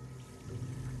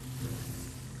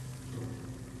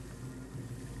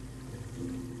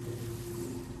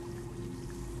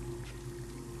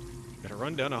 Gotta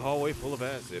run down a hallway full of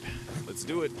acid. Let's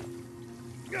do it.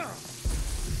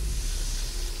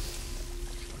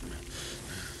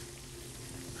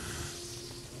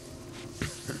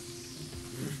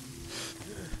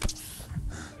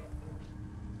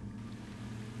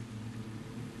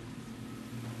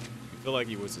 I feel like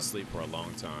he was asleep for a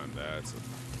long time. That's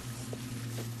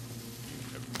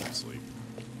never asleep.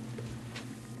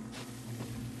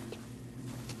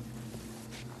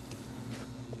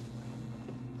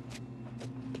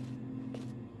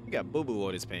 He got boo-boo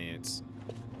on his pants.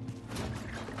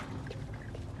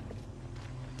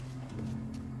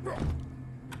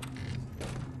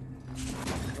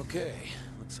 Okay,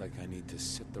 looks like I need to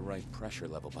set the right pressure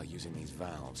level by using these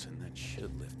valves, and that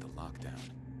should lift the lockdown.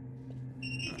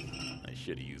 I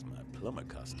should have used my plumber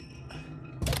costume.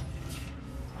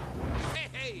 Hey,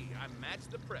 hey, I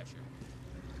matched the pressure.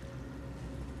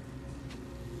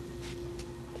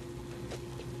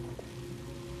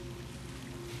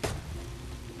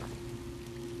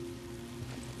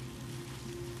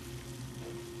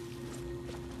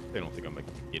 They don't think I'm gonna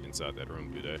get inside that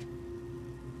room, do they?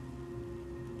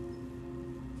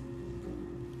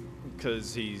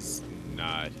 Because he's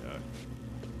not,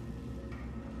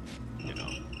 you know.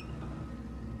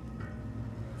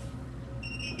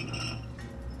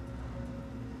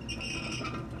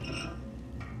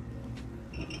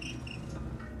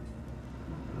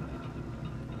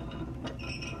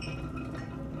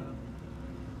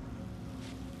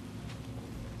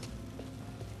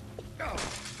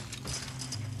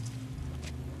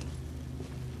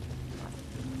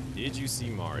 Did you see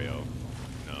Mario?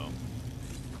 No.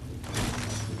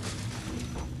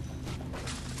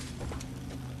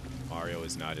 Mario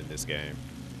is not in this game.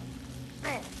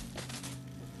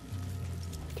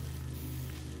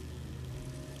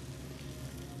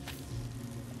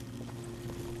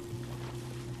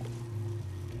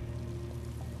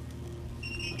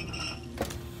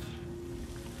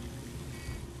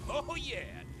 Oh yeah,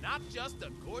 not just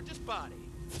a gorgeous body.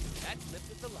 That's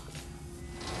lifted the lock.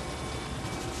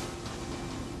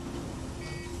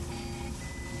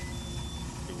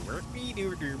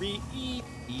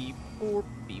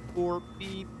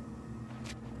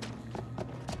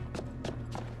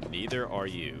 Neither are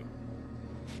you.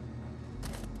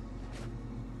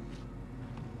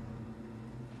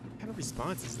 What kind of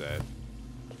response is that?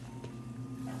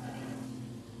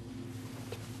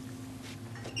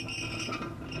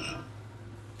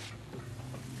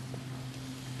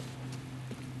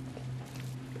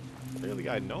 Clearly,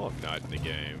 I know I'm not in the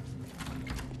game.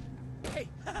 Hey,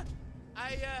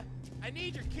 I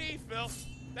need your key, Phil.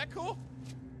 That cool?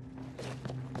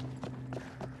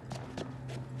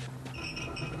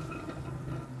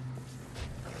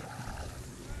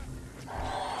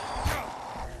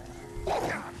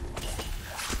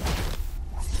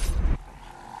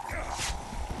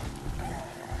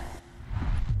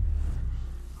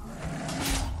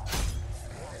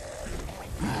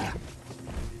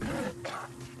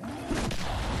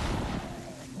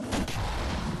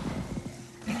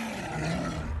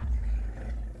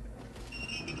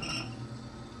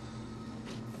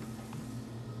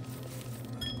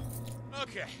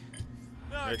 Okay.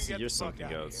 Now I can Rexy, get you're the fuck something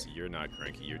out of else. here. You're not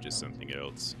cranky. You're just something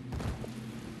else.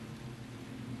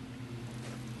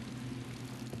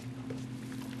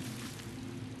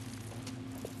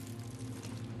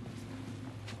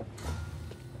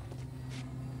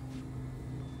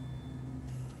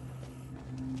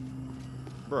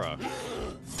 Bruh.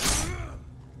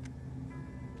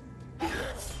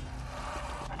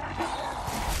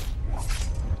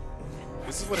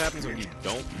 This is what happens when you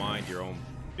don't mind your own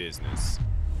business.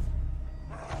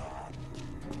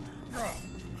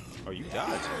 Oh, you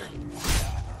dodging.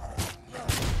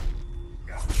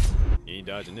 You ain't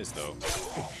dodging this, though.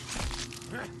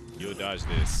 You'll dodge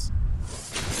this.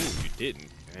 Ooh, you didn't.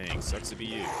 Dang, sucks to be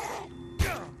you.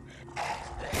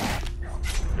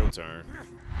 Your turn.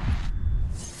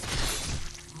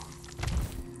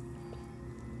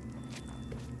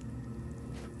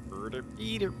 Bird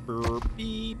Peter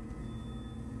beep.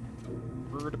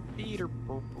 Bird Peter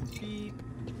beep.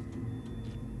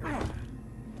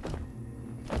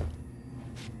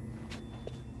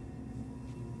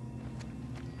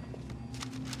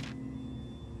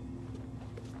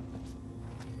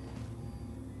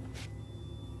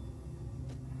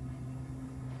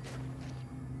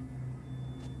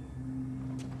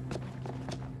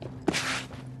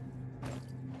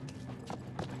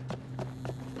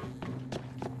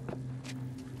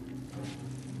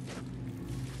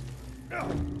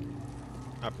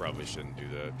 I probably shouldn't do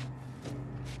that.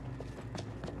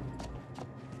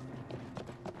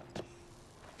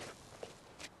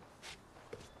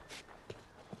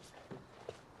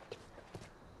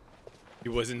 He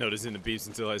wasn't noticing the beeps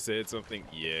until I said something.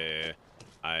 Yeah,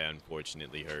 I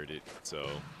unfortunately heard it, so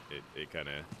it kind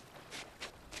of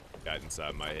got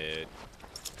inside my head.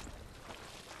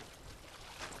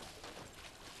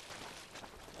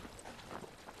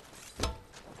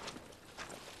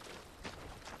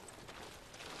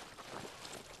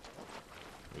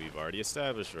 We've already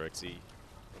established, Rexy,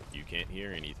 you can't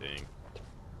hear anything.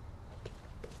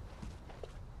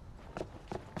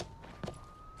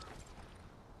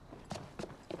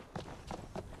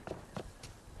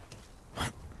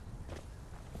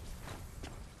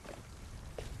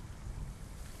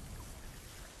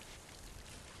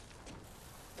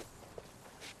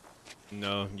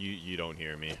 No, you don't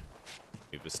hear me.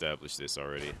 We've established this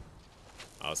already.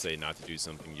 I'll say not to do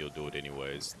something, you'll do it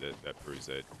anyways. That proves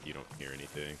that you don't hear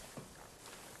anything.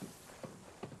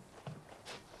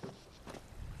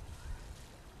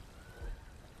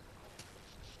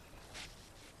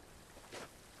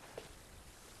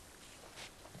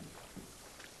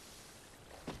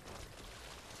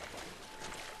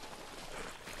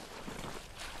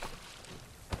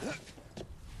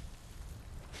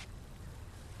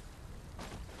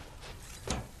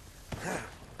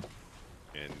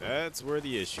 That's where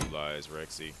the issue lies,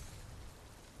 Rexy.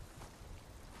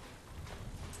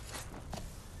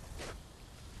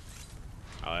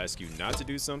 I'll ask you not to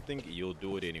do something, you'll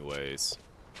do it anyways.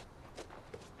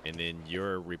 And then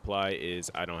your reply is,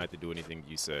 I don't have to do anything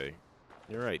you say.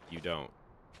 You're right, you don't.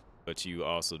 But you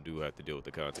also do have to deal with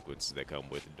the consequences that come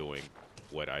with doing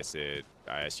what I said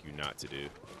I asked you not to do.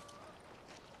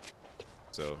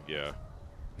 So, yeah.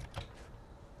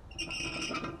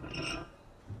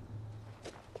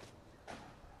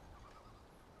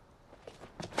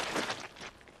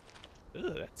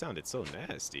 Ugh, that sounded so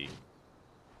nasty.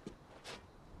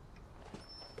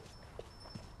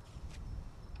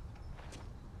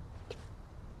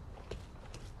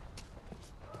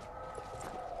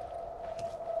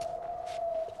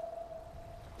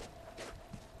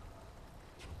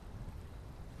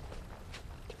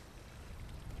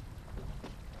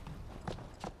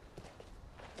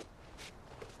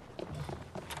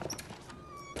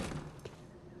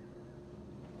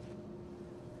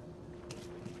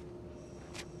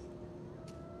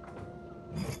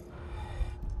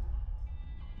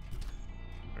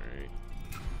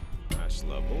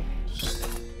 Level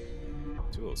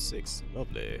 206,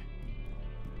 lovely.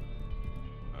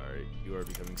 Alright, you are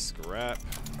becoming scrap.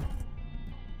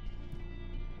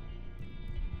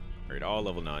 Alright, all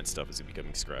level 9 stuff is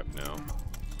becoming scrap now.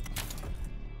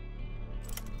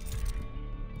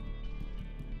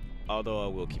 Although I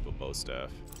will keep a bow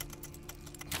staff.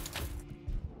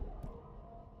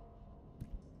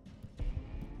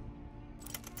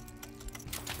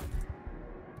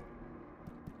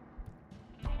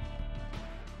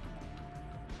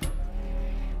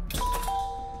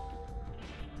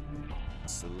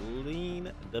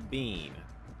 The Bean.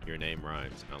 Your name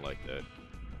rhymes. I like that.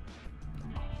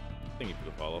 Thank you for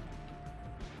the follow.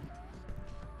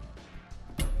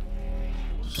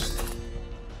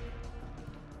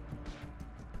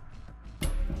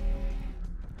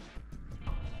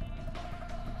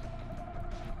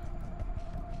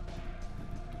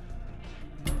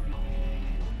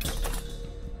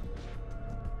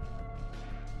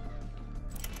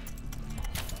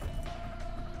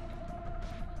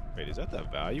 Wait, is that the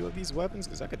value of these weapons?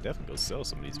 Because I could definitely go sell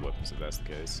some of these weapons if that's the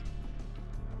case.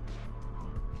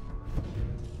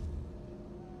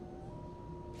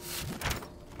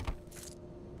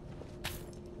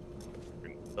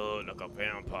 Oh, like a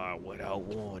vampire without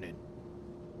warning.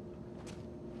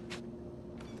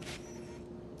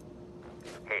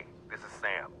 Hey, this is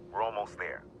Sam. We're almost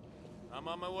there. I'm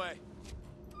on my way.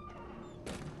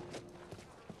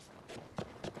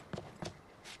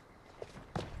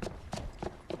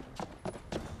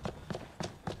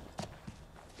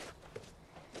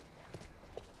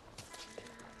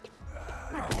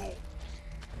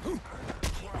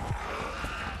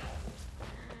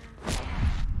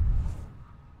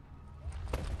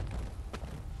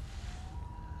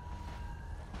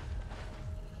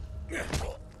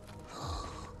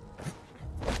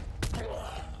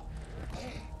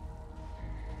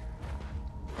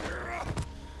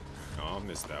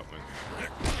 Missed that one.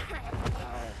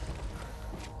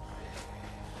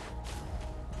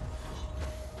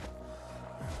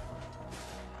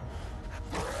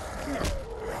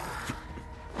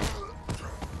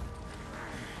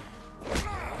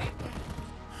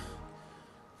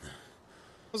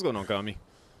 What's going on, Kami?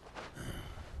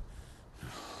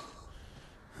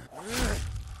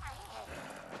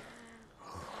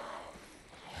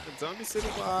 The zombie said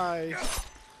bye.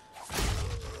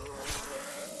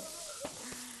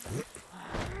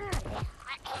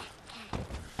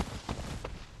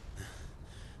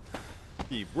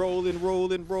 Keep rolling,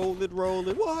 rolling, rolling,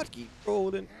 rolling. What? Keep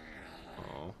rolling.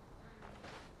 Oh.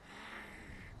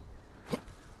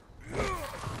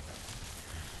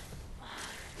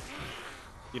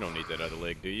 You don't need that other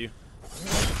leg, do you?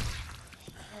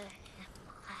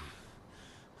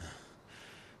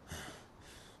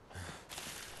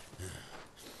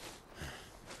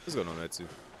 What's going on there, too?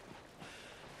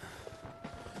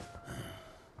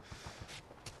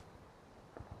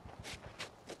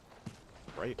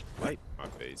 Right my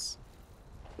face.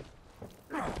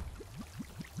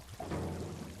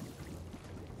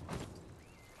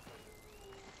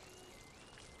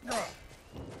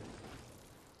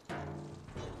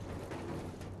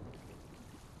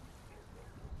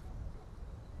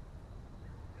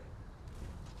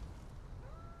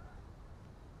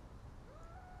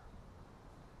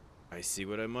 I see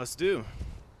what I must do.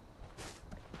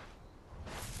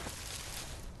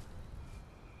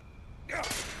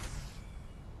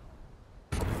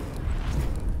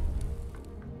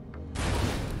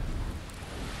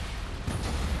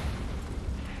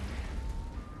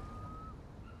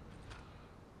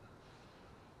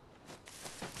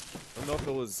 don't know if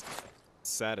it was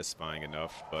satisfying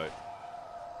enough, but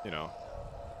you know.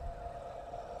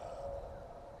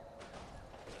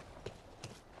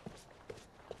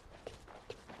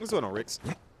 What's going on, Ricks?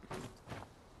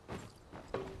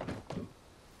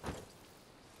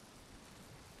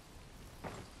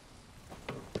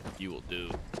 You will do.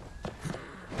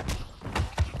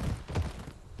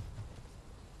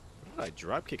 How did I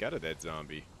drop kick out of that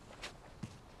zombie?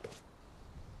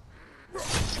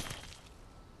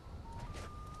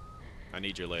 I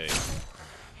need your leg.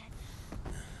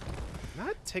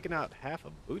 Not taking out half a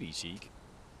booty cheek.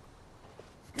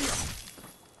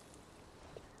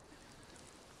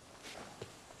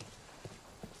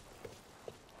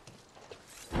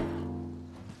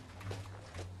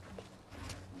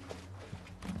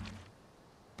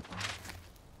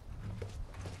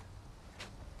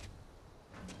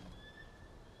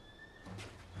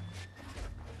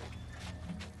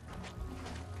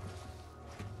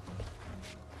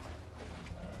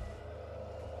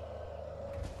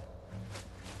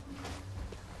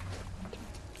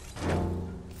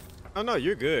 Oh no,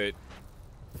 you're good.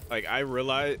 Like I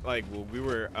realized, like when we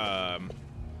were, I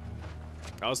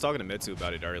was talking to Mitsu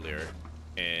about it earlier,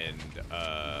 and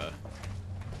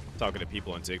talking to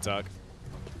people on TikTok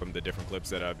from the different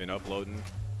clips that I've been uploading,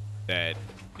 that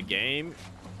the game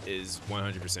is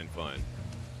 100% fun,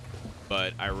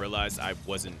 but I realized I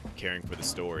wasn't caring for the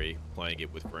story playing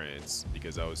it with friends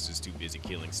because I was just too busy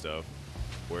killing stuff.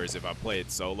 Whereas if I play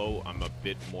it solo, I'm a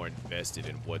bit more invested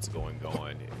in what's going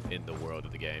on in the world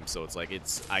of the game. So it's like,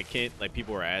 I can't, like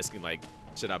people are asking like,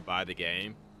 should I buy the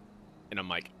game? And I'm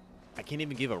like, I can't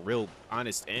even give a real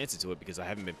honest answer to it because I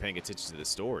haven't been paying attention to the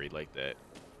story like that.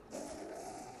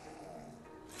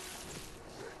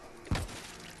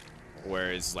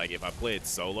 Whereas like if I play it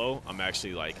solo, I'm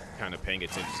actually like kind of paying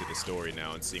attention to the story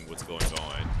now and seeing what's going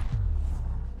on.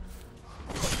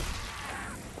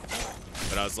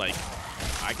 But I was like,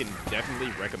 I can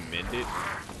definitely recommend it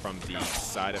from the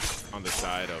side of, on the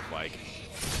side of like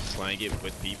playing it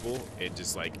with people and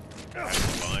just like having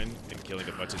fun and killing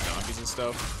a bunch of zombies and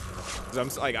stuff.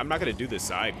 Cause I'm not gonna do the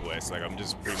side quest. Like I'm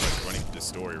just pretty much running the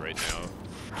story right now,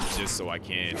 just so I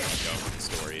can jump the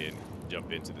story and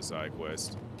jump into the side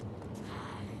quest.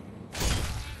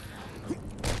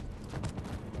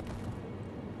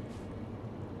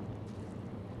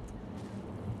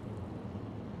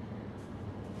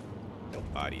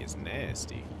 Body is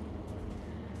nasty.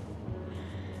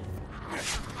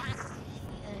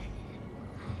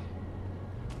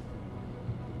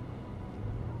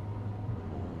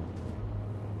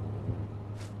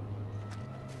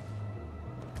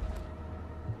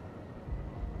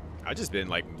 I've just been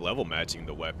like level matching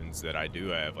the weapons that I do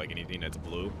have. Like anything that's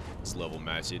blue, just level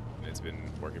match it, and it's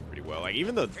been working pretty well. Like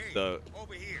even the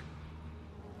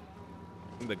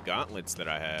gauntlets that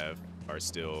I have are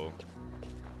still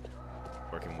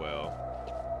working well.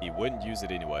 He wouldn't use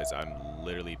it anyways. I've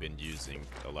literally been using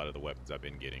a lot of the weapons I've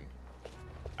been getting.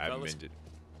 I haven't been.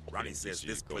 Ronnie says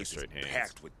this place is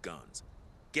packed with guns.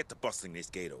 Get to busting this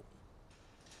gate open.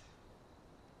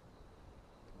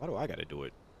 Why do I gotta do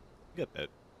it? You got that.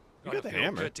 You Gotta got the feel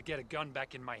hammer. good to get a gun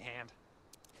back in my hand.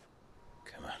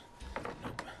 Come on.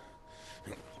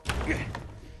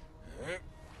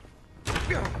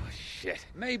 Oh, shit.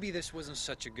 Maybe this wasn't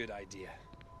such a good idea.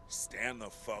 Stand the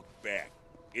fuck back.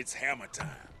 It's hammer time.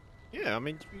 Yeah, I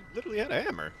mean, you literally had a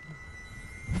hammer.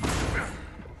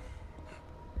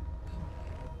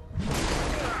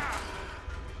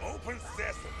 Open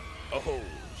sesame. Oh,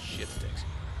 shit sticks.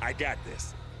 I got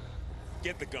this.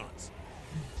 Get the guns.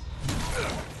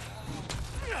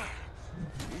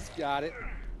 He's got it.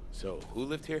 So, who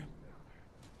lived here?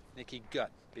 Nicky Gut,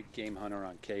 big game hunter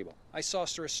on cable. I saw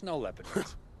her a snow leopard.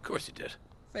 Of course you did.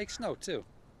 Fake snow, too.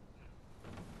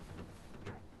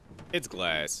 It's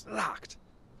glass. Locked.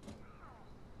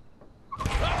 Oh,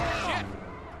 shit!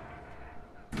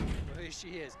 Well, here she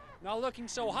is. Not looking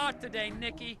so hot today,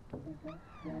 Nicky.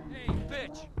 Hey,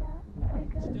 bitch.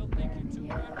 Still think you're too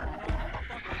good for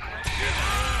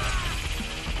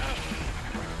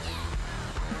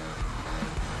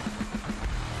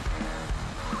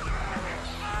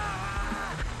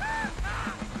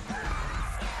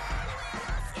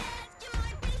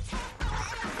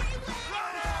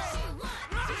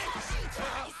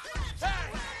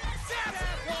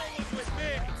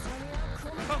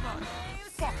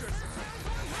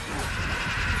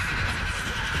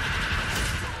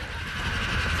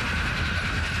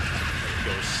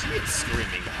It's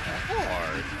screaming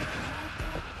hard.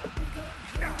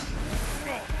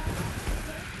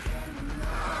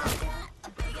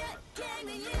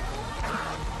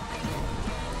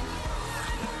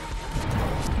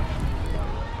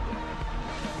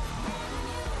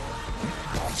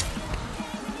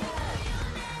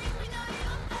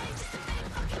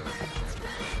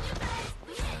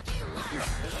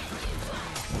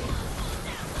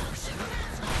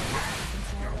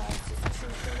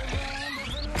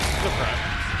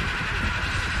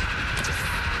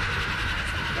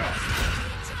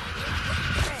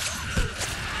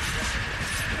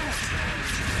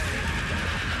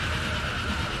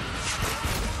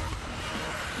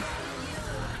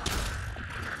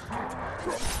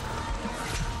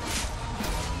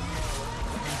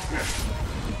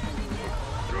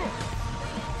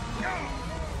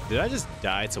 Did I just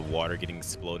die to water getting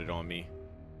exploded on me?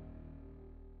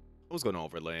 What's going on,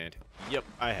 Overland? Yep,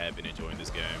 I have been enjoying this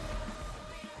game.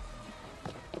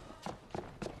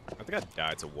 I think I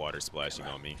died to water splashing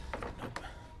on me.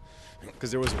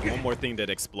 Because there was one more thing that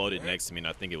exploded next to me, and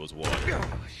I think it was water.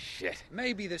 Oh, shit.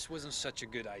 Maybe this wasn't such a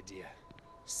good idea.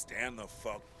 Stand the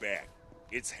fuck back.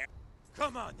 It's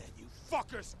Come on, then, you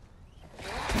fuckers!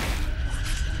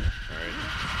 Alright.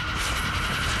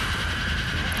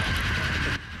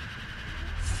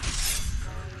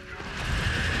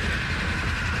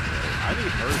 I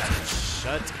need her to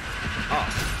shut up.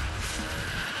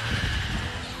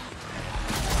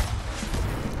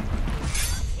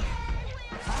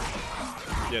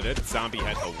 Yeah, that zombie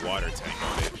had a water tank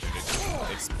on it and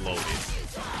it exploded.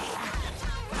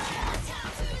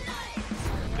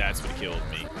 That's what killed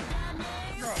me.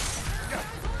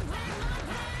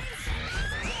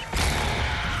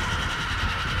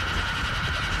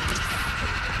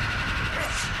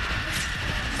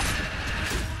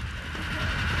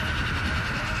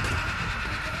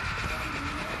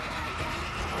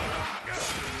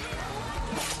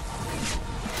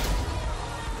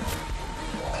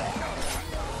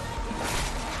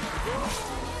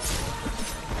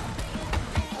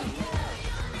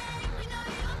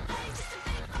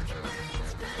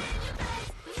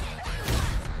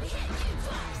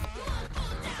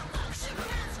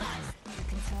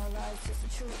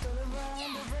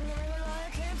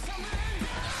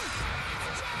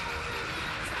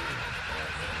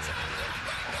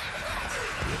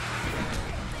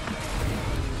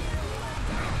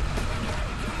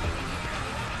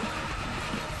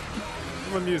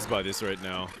 I'm amused by this right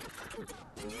now.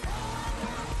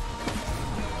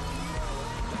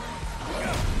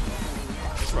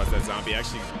 I'm surprised that zombie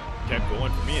actually kept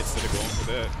going for me instead of going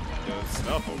for the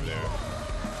stuff over there.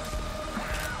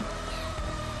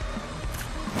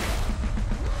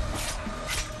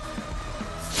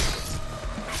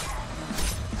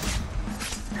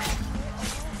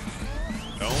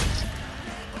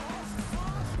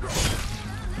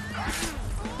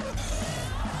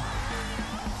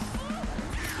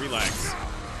 Relax.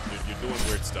 You're doing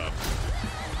weird stuff.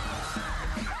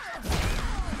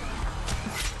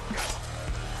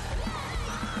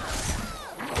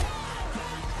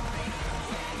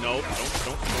 No,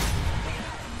 don't.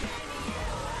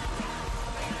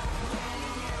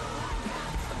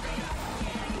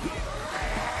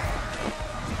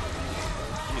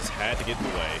 He just had to get in the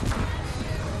way.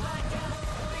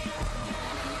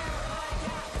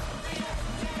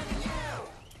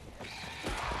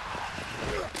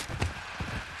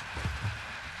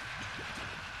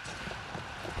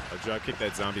 I kicked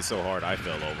that zombie so hard I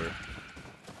fell over.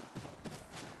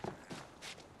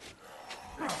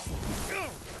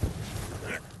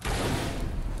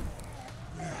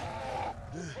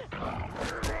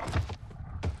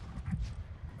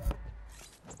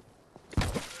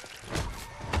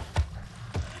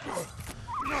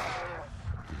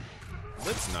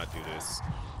 Let's not do this.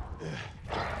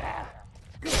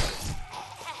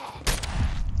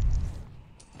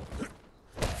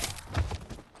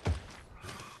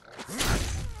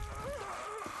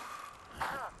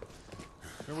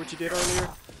 Remember what you did earlier?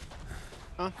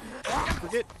 Huh?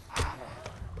 Forget?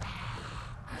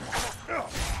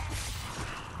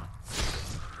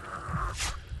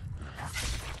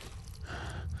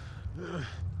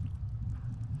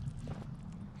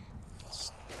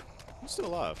 I'm still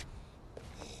alive.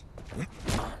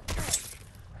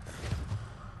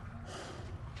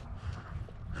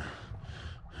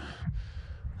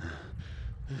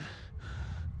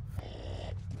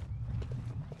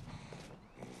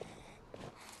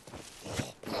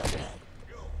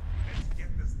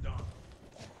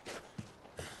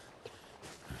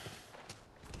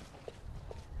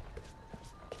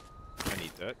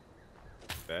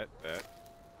 That.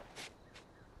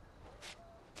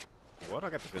 What? I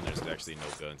got the feeling there's actually no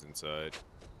guns inside.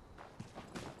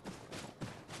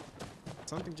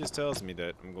 Something just tells me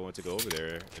that I'm going to go over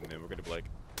there and then we're going to be like,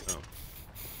 oh,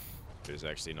 there's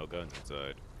actually no guns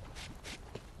inside.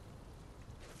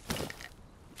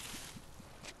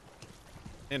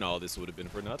 And all this would have been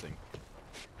for nothing.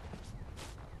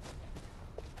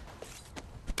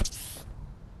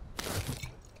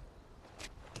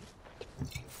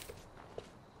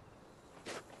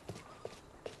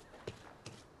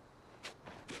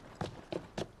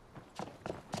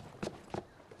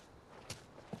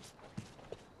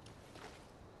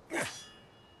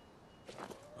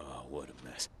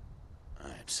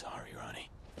 sorry, Ronnie.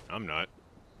 I'm not.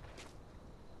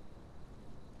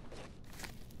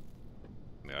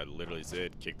 I literally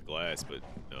said kick the glass, but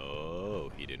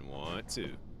no, he didn't want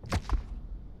to.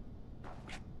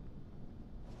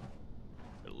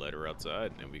 I let her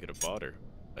outside, and we could have fought her,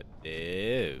 but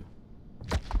no.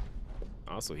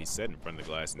 Also, he sat in front of the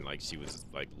glass, and like she was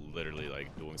like literally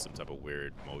like doing some type of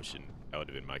weird motion. That would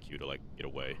have been my cue to like get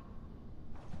away.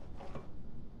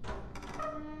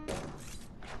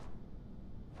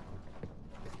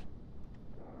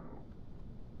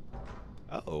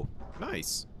 Uh-oh,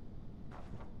 nice.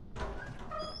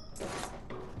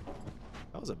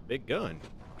 That was a big gun.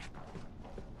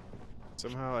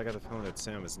 Somehow I got a feeling that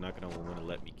Sam is not going to want to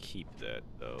let me keep that,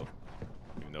 though.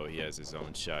 Even though he has his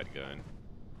own shotgun.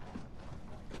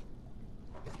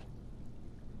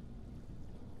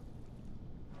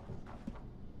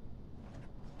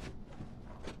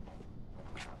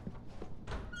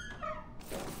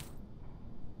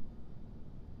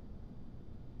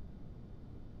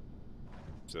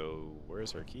 So,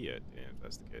 where's her key at? Yeah, if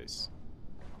that's the case.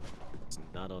 It's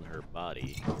not on her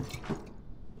body.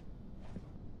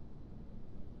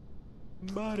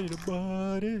 Body to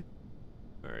body.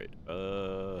 Alright,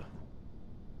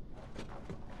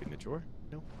 in the drawer?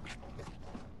 No.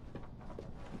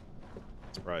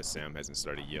 Surprised Sam hasn't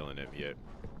started yelling at me yet.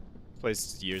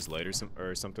 Place years later,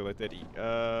 or something like that.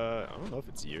 I don't know if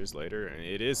it's years later. And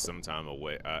it is sometime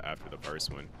away after the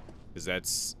first one. Because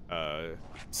that's,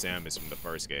 Sam is from the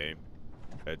first game.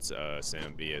 That's,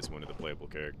 Sam B as one of the playable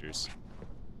characters.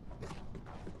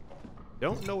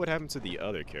 Don't know what happened to the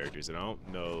other characters, and I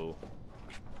don't know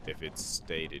if it's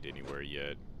stated anywhere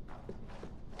yet.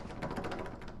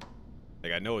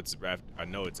 Like, I know it's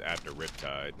after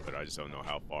Riptide, but I just don't know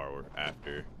how far we're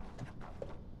after.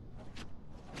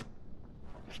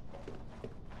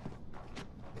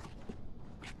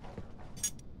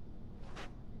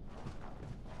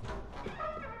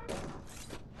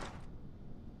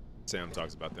 Sam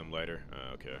talks about them later.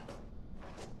 Okay.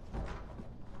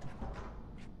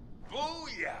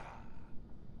 Booyah!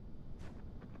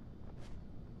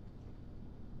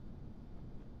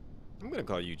 I'm gonna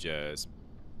call you Jazz.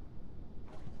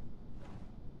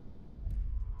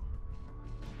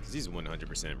 Cause he's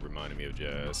 100% reminding me of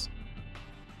Jazz.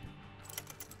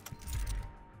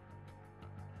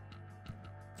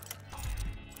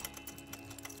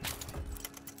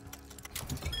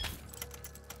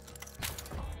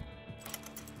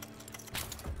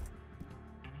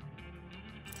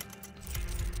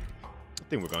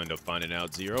 I think we're going to end up finding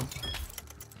out, Zero.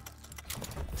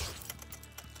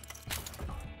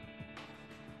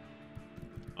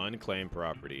 Unclaimed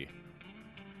property.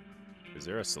 Is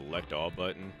there a select all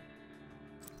button?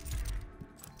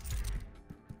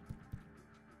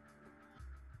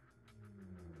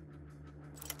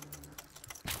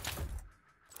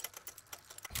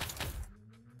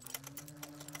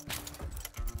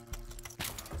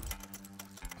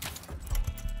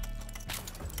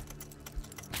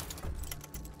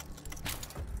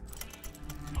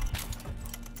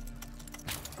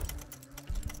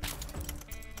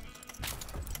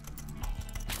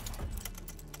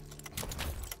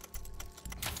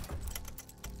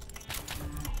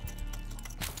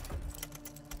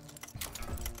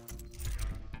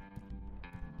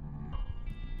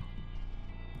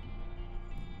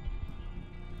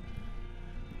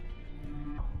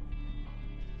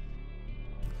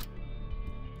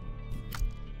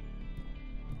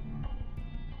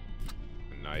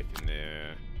 Knife in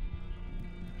there.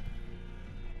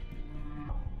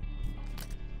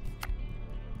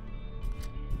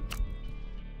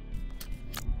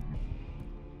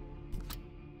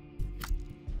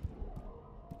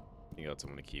 Anything else I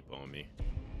want to keep on me?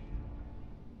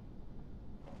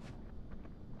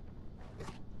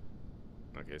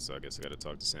 Okay, so I guess I gotta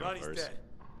talk to Sam Ronnie's first. dead.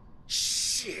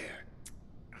 Shit.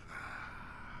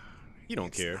 You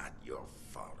don't care. It's not your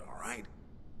fault, all right?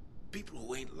 People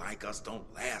who ain't like us don't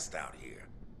last out here.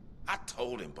 I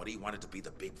told him, but he wanted to be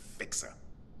the big fixer.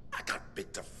 I got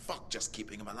bit to fuck just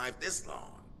keeping him alive this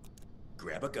long.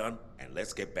 Grab a gun and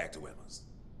let's get back to Emma's.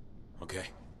 Okay.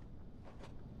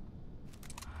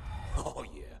 Oh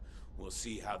yeah, we'll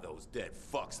see how those dead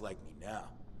fucks like me now.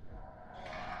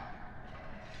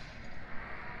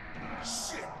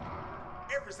 Shit!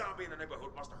 Every zombie in the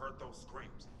neighborhood must have heard those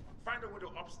screams. Find a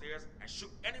window upstairs and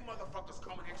shoot any motherfuckers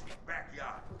coming into the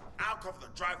backyard. I'll cover the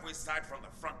driveway side from the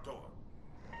front door.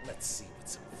 Let's see what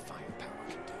some firepower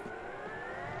can do.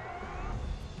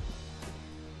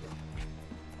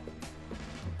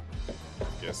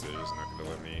 Guess they're just not gonna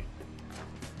let me.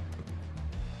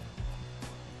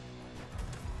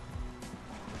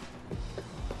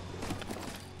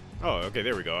 Oh, okay,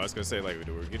 there we go. I was gonna say, like,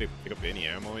 do we get to pick up any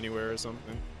ammo anywhere or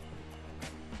something?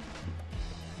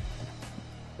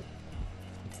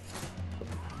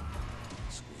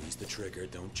 Squeeze the trigger,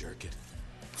 don't jerk it.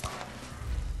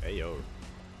 Hey, yo.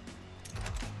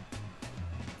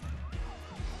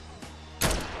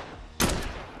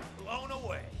 Blown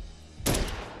away.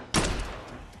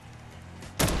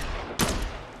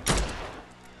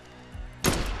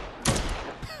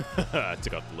 I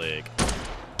took off the leg.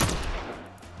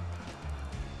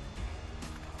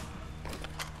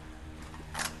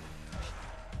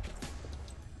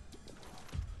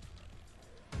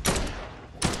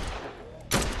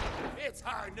 It's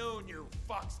high noon, you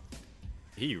fucks.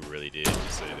 He really did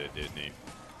just say that, didn't he?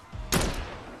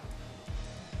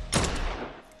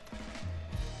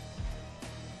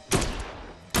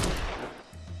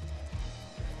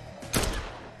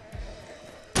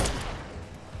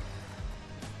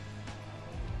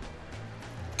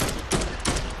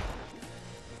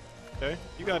 Okay,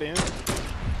 you got in.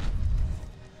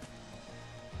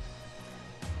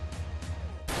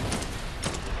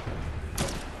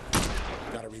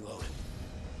 Gotta reload.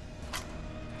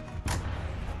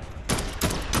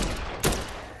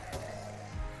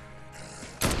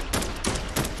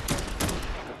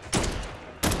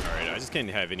 Alright, I just can't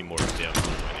have any more deaths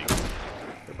on winning.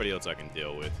 Everybody else I can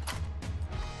deal with.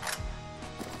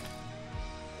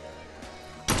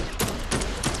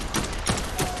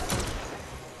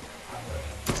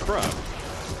 Bruh.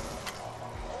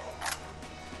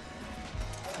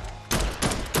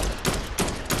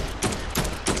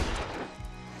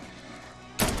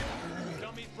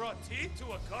 Dummies brought teeth to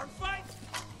a gunfight?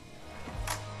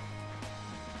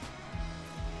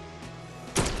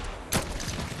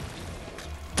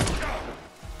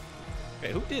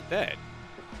 Hey, who did that?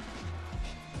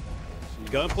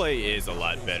 Gunplay is a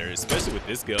lot better, especially with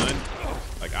this gun.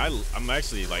 Like, I'm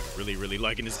actually, like, really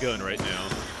liking this gun right now.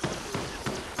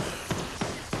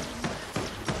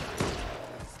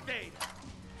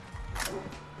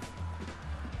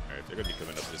 Alright, they're gonna be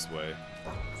coming up this way.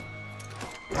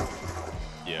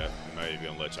 Yeah, I'm not even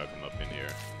gonna let y'all come up in here.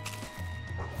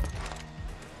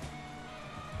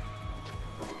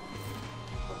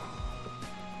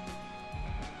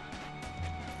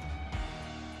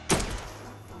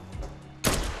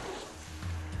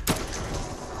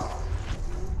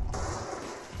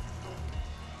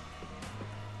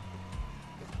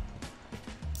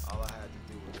 All I had to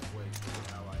do was wait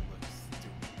for how I look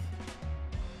stupid.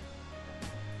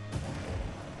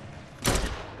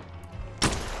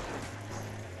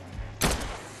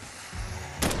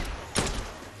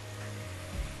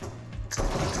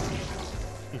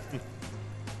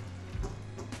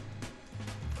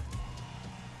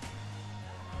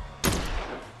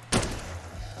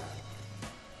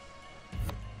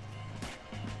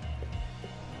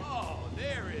 Oh,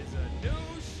 there is a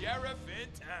new sheriff in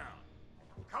town.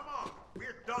 Come on,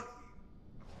 we're done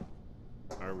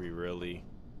here. Are we really?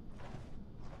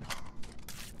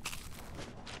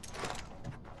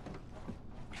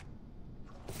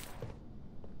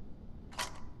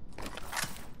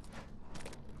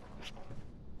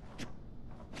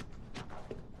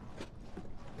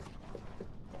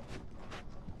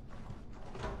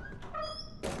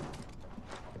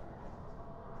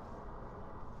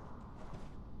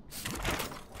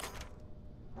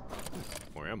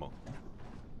 More ammo.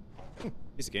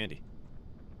 Piece of candy.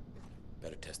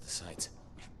 Better test the sights.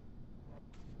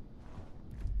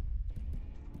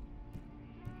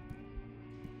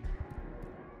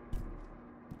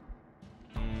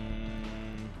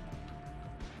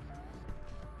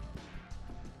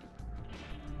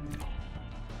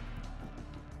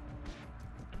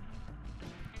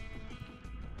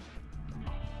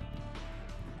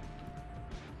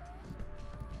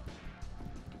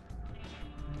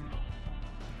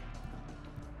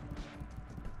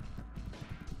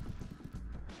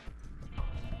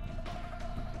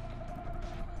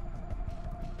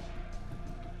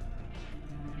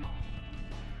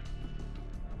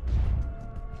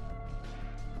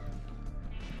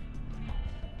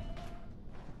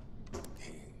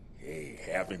 Hey,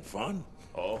 having fun?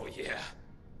 Oh, yeah.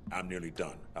 I'm nearly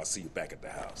done. I'll see you back at the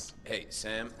house. Hey,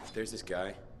 Sam, there's this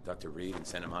guy, Dr. Reed in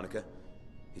Santa Monica.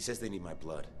 He says they need my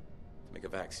blood to make a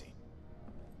vaccine.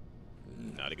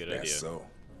 Not a good That's idea. so.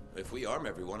 If we arm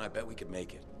everyone, I bet we could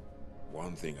make it.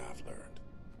 One thing I've learned.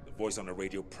 The voice on the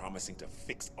radio promising to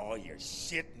fix all your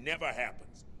shit never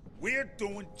happens. We're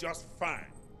doing just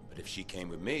fine. But if she came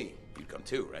with me, you'd come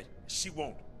too, right? She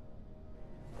won't.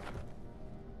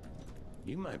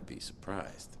 You might be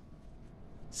surprised.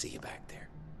 See you back there.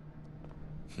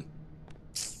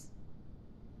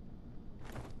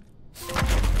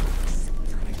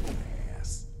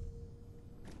 Ass.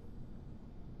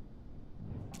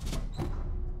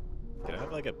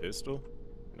 take like a pistol?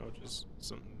 You know, just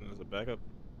something as a backup?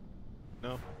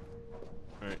 No?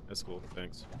 Alright, that's cool.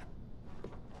 Thanks.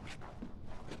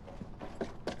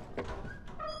 I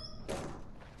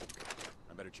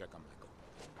better check on Michael.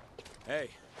 Hey,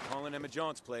 calling Emma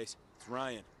Jones' place. It's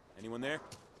Ryan. Anyone there?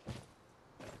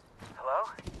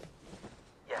 Hello?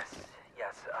 Yes,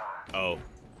 Oh.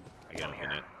 I got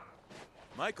him in it.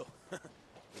 Michael, you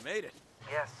made it.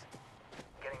 yes.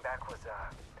 Getting back was,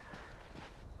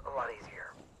 a lot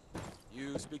easier.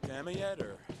 You speak to Emma yet,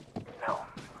 or? No.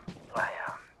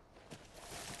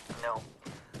 No.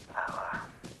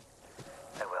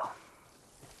 I will.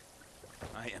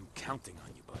 I am counting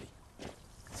on you, buddy.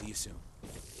 See you soon.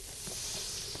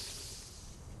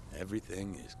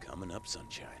 Everything is coming up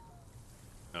sunshine.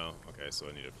 Oh, okay, so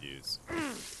I need a fuse.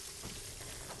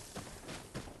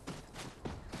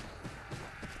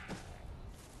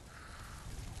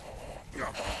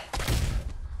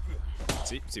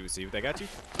 See what they got you?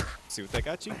 See what they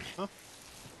got you? Huh?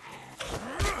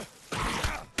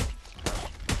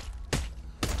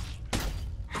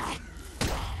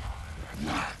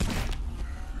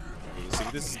 See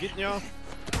what this is getting y'all?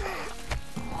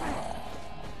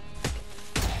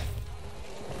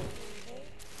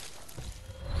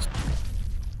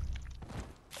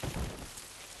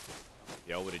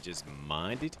 Y'all would have just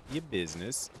minded your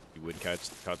business. You wouldn't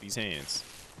caught these hands.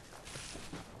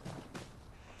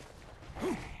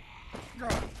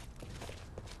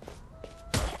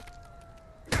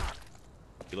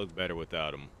 You look better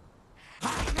without him.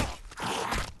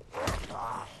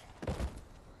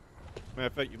 Matter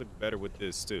of fact, you look better with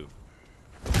this too.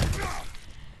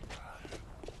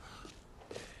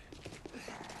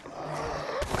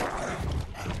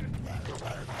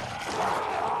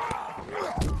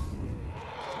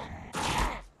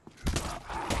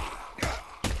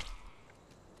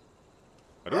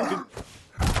 Hadouken.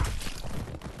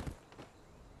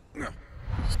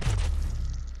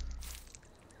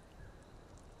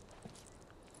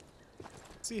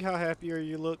 See how happier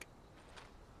you look?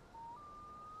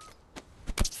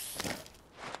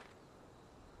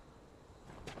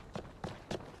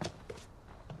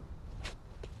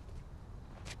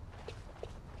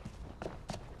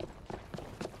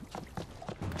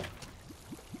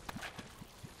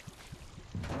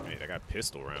 Wait, I got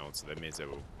pistol rounds, so that means that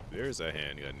there's a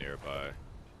handgun nearby.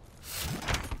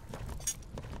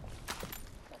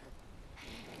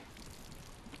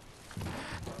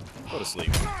 Go to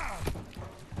sleep.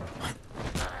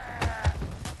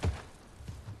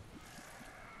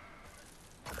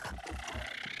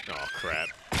 Oh, crap.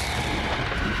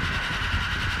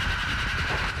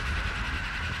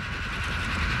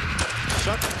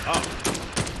 Shut up.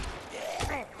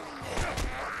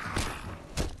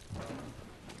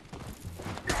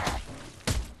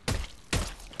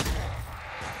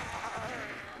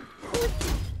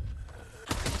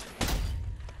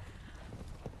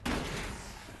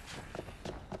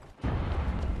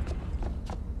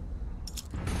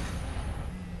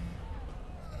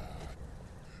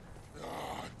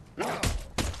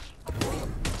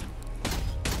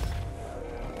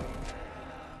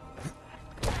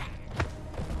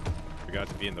 Forgot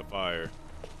to be in the fire.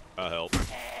 I'll help.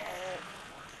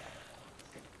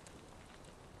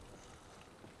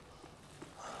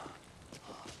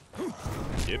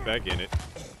 Get back in it.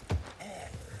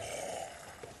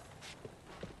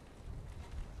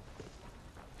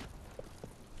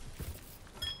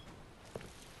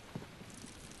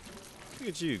 Look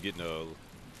at you getting a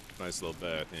nice little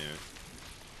bath in.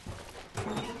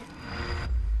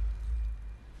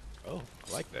 Oh,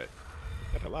 I like that.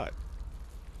 Got a lot.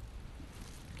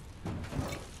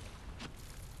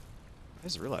 I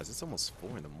just realized it's almost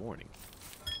 4 in the morning.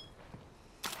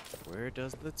 Where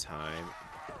does the time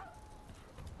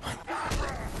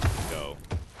go?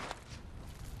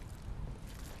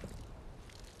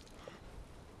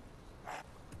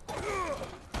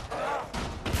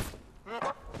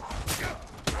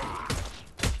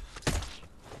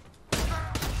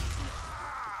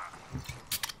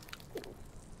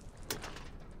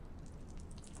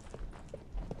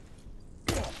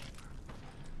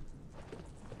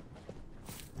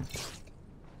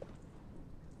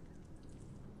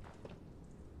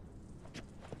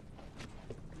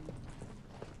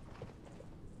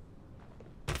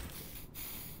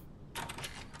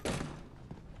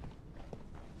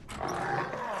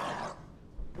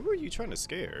 Who are you trying to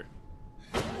scare?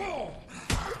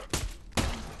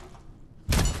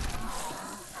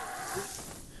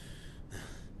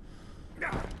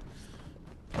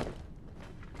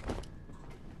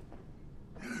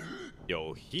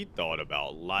 Yo, he thought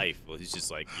about life. Well, he's just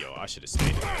like, yo, I should have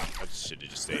stayed in there. I should have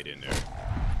just stayed in there.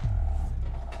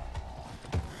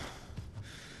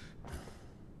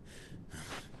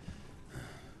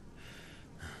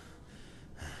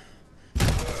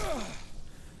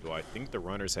 the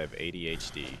runners have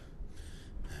ADHD.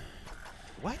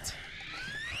 What?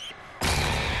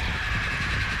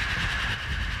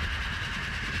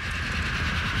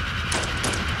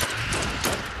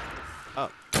 Oh.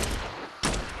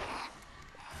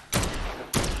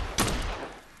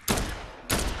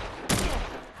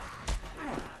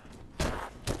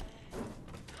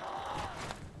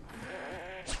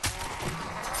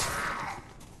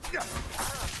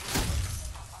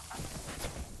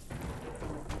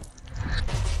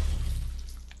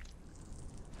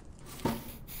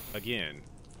 Again.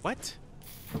 What?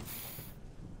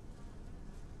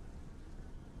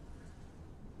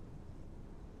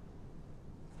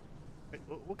 Wait,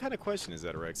 what kind of question is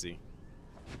that, Rexy?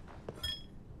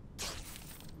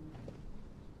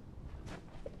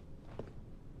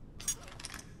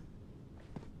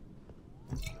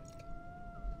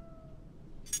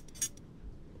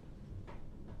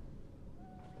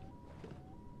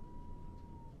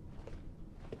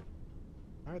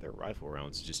 Why are there rifle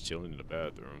rounds just chilling in the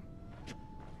bathroom?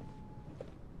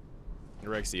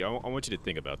 Rexy, I want you to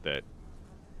think about that.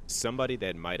 Somebody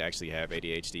that might actually have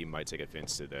ADHD might take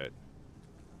offense to that.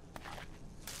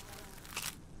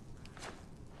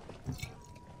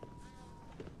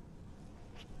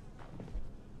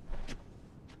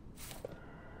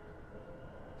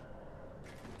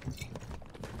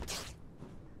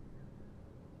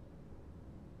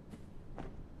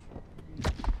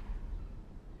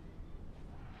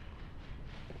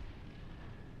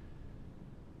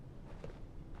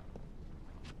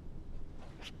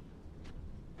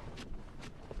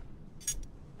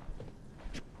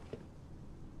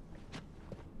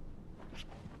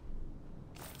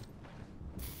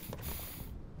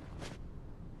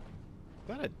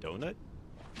 Is that a donut?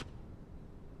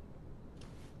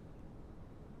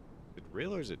 Is it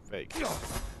real or is it fake?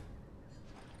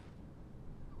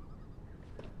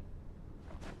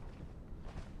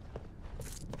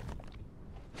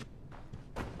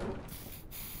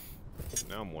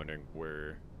 Now I'm wondering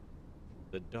where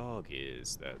the dog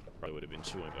is. That probably would have been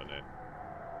chewing on that.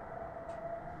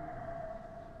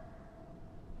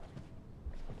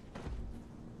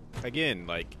 Again,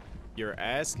 like, you're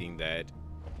asking that,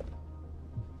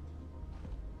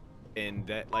 and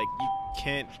that, like, you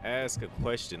can't ask a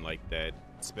question like that,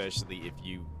 especially if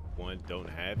you, one, don't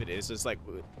have it. It's just like,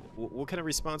 what kind of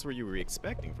response were you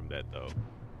expecting from that, though?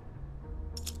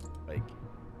 Like,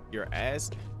 you're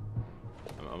asking...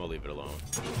 I'm gonna leave it alone.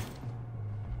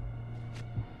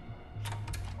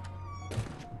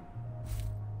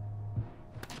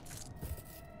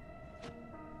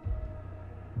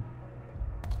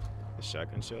 The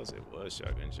shotgun shells? It was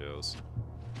shotgun shells.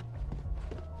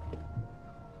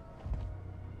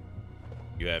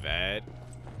 You have add.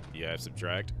 You have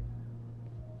subtract.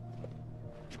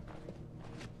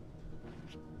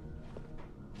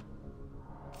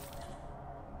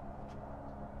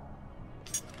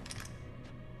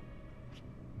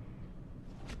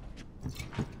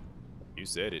 You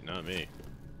said it, not me.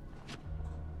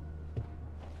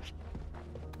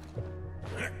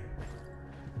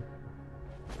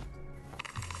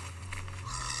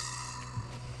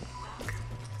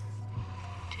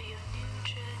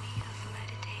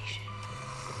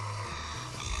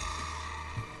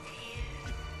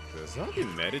 Is zombie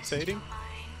meditating?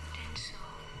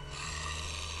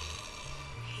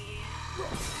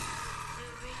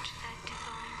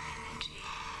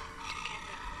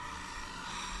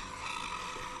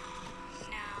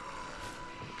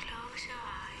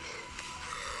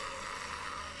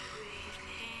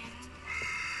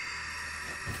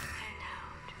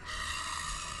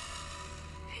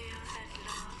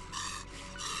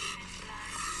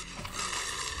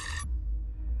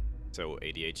 So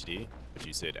ADHD, but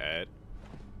you said add.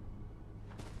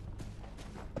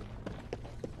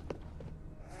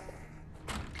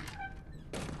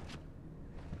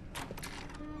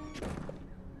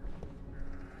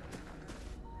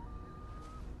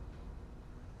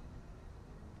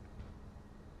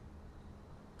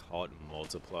 Caught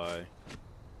multiply.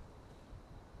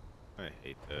 I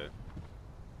hate that.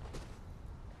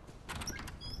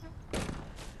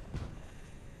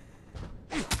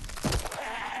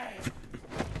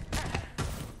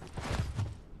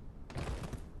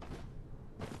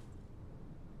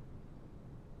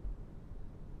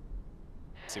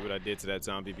 See what I did to that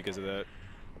zombie because of that?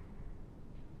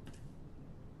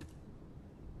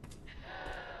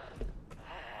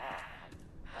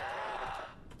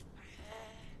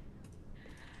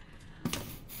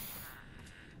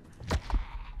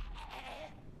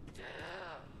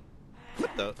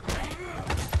 What the?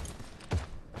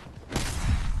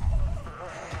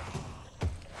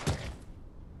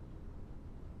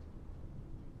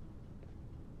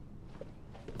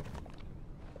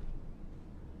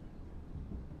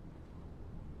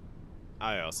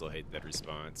 I also hate that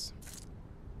response.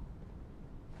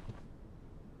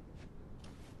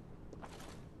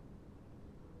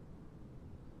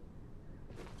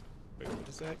 Wait, what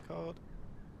is that called?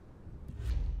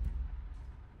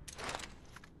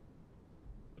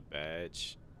 A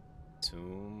badge.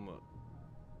 Tomb.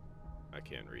 I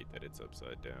can't read that, it's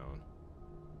upside down.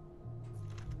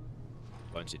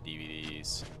 Bunch of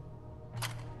DVDs.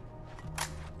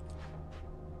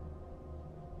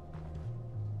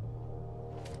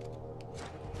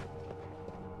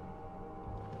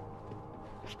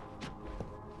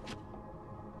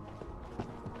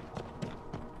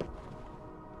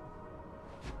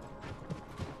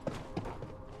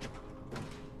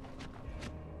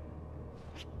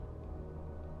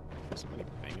 Somebody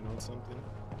banging on something?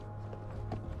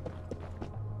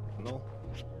 No.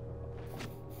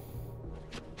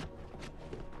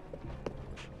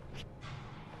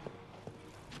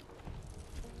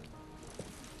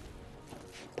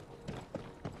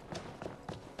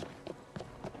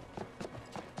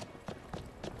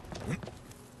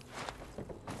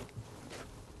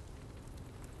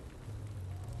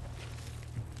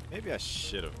 Maybe I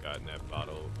should have gotten that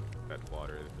bottle, that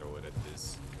water, and throw it at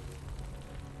this.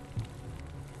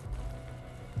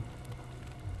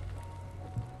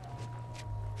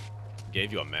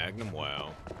 Gave you a magnum?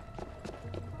 Wow.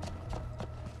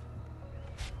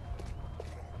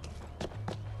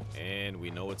 And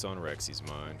we know what's on Rexy's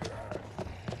mind.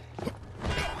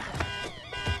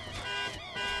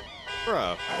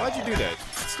 Bruh, why'd you do that?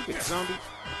 Stupid zombie.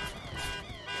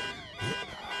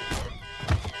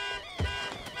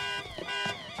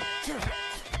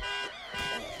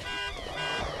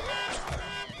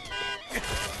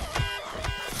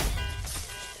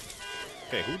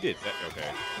 Okay, who did that? Okay.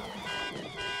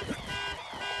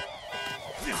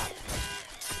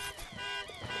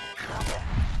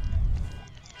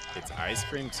 It's ice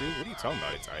cream too? What are you talking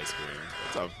about? It's ice cream.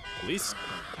 That's a police.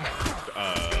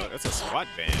 That's a SWAT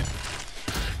van.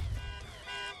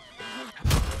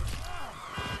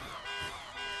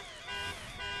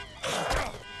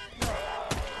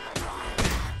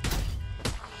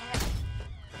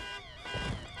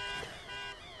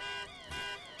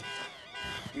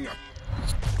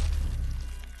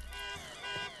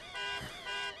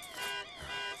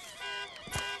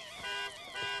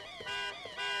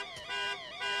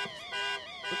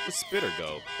 Where'd the spitter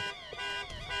go?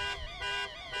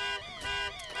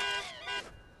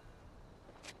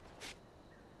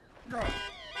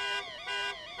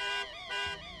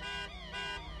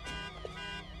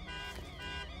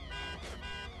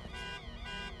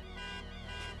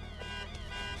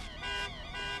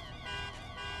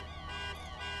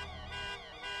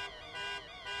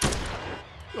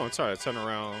 Oh, I'm sorry, I turn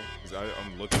around because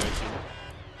I'm looking at you.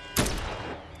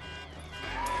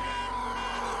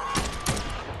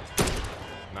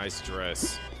 Nice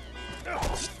dress. Oh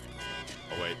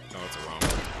wait, no, it's a wrong one.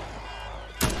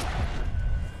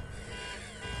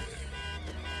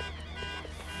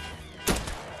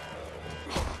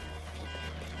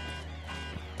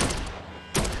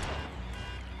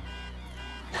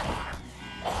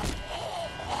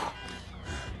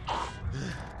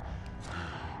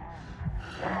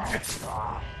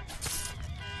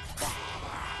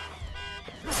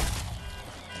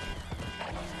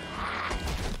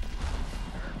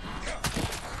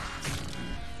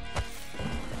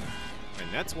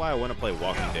 That's why I want to play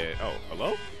Walking Dead. Oh,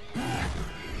 hello?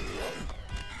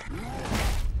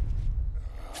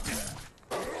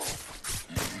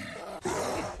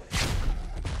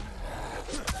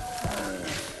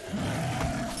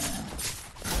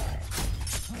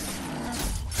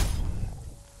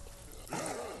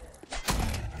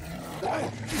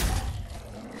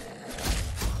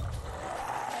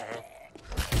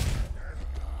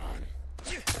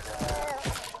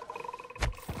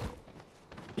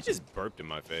 He just burped in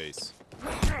my face.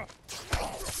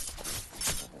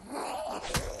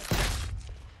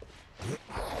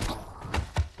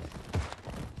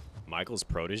 Michael's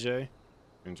protege?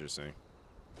 Interesting.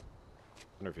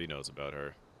 Wonder if he knows about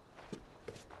her.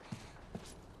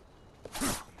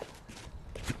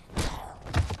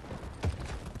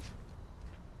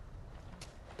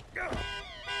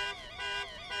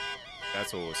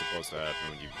 That's what was supposed to happen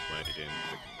when you landed in.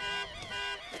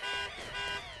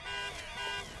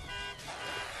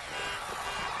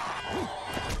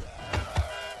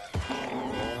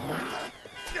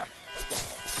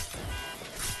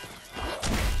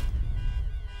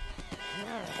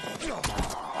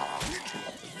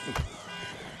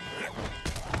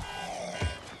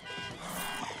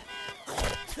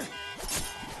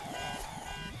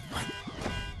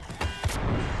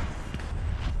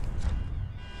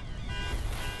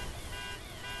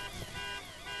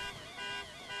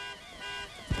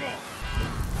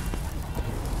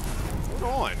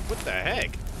 What the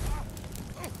heck?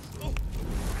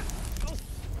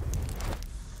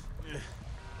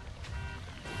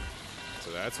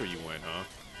 So that's where you went, huh?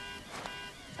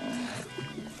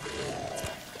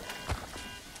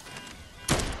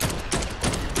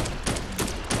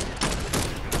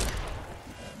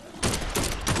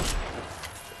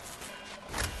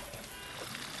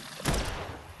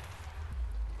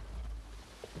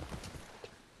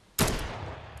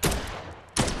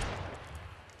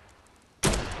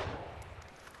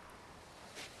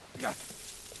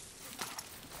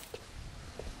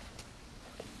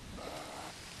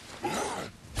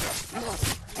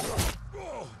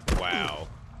 Wow.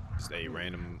 Just a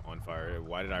random on fire.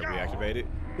 Why did I reactivate it?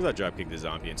 Because I drop kicked the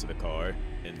zombie into the car,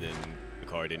 and then the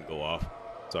car didn't go off.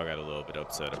 So I got a little bit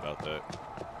upset about that.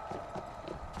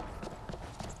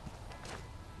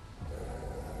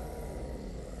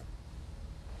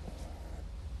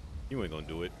 You ain't gonna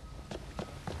do it.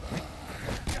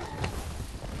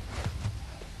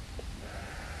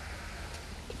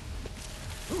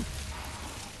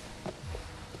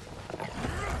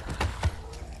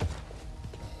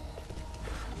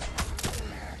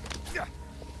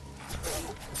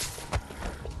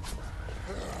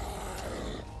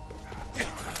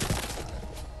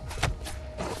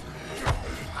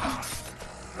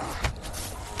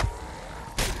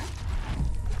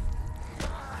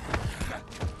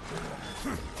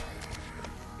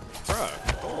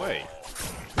 Bruh, go away.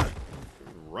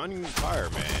 Running fire,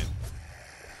 man.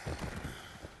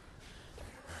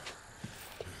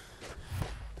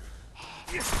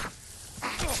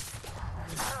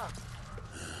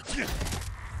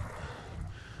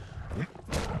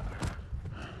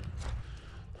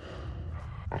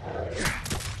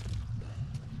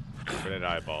 Where that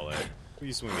eyeball at? Who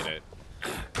you swinging at?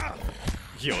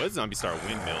 Yo, that zombie start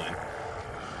windmilling.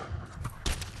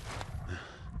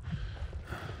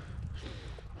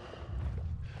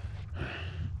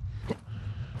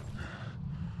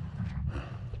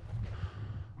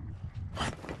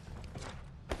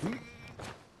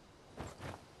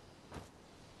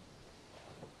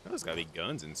 There's gotta be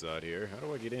guns inside here. How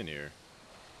do I get in here?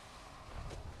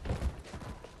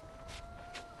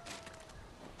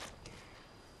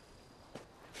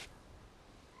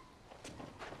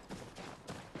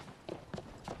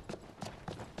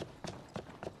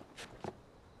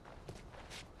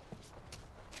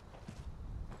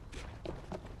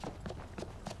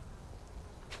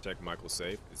 Check Michael's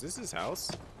safe. Is this his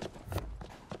house?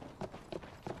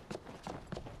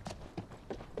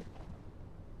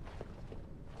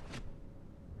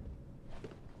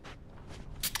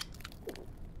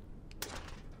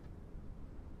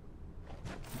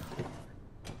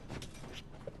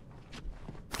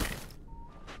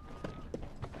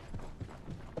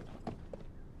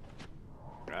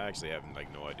 I actually have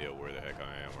like no idea where the heck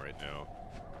I am right now.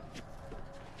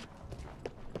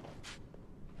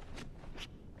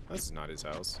 This is not his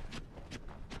house.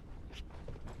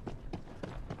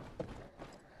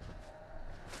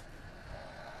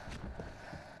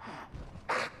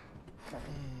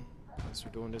 Guess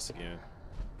we're doing this again.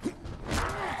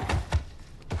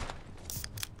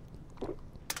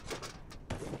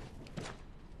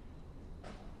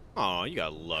 Aw, you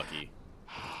got lucky.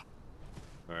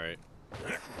 Alright.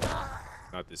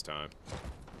 Not this time.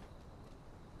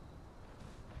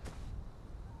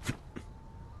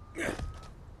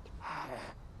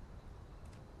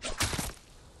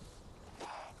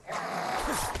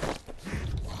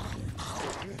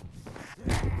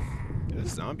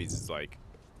 This zombies is like...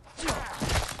 I'm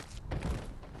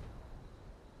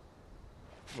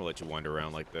gonna let you wander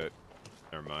around like that.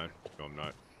 Never mind. No, I'm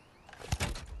not.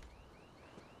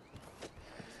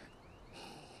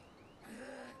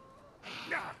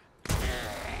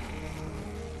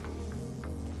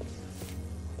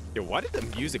 Yo, why did the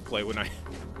music play when I...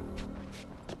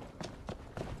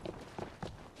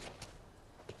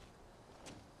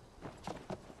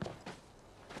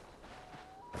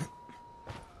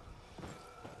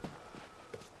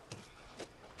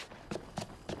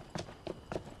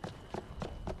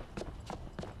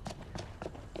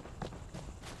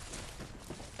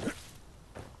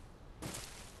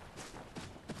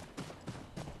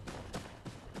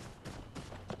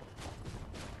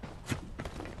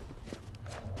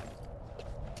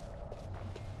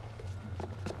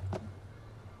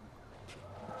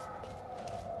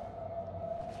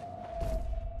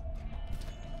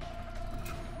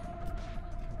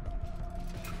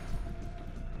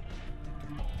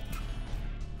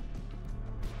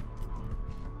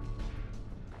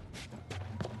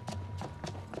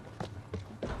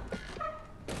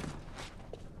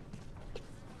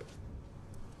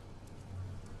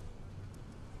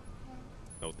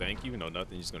 no thank you, no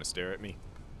nothing. You're just gonna stare at me.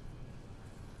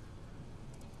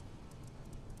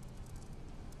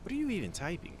 What are you even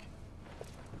typing?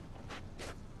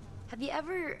 Have you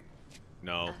ever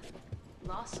No.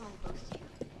 lost someone close to you?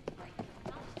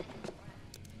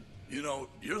 You know,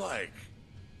 you're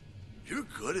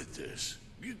good at this.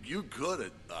 You're good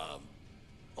at,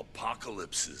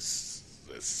 apocalypses.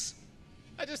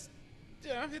 I just,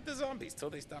 hit the zombies till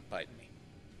they stop biting me.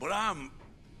 But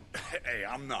hey,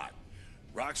 I'm not.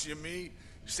 Roxy and me,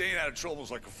 staying out of trouble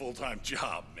is like a full-time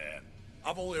job, man.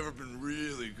 I've only ever been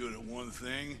really good at one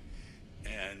thing,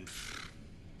 and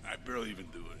I barely even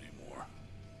do it anymore.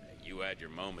 Hey, you had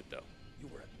your moment, though. You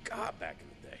were a god back in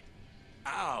the day.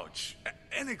 Ouch.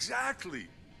 And exactly.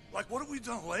 Like, what have we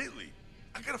done lately?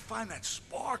 I gotta find that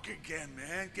spark again,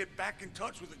 man. Get back in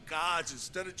touch with the gods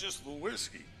instead of just the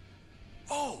whiskey.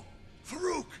 Oh,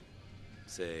 Farouk.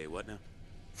 Say what now?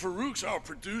 Farouk's our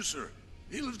producer.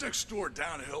 He lives next door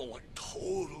down the hill, like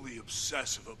totally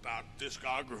obsessive about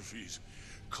discographies.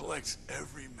 Collects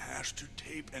every master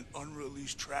tape and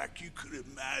unreleased track you could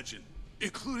imagine,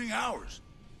 including ours.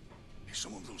 Hey,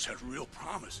 some of those had real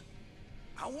promise.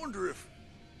 I wonder if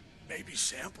maybe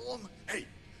sample them? Hey,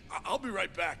 I'll be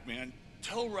right back, man.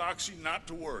 Tell Roxy not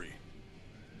to worry.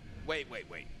 Wait.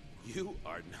 You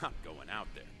are not going out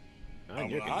there. Not in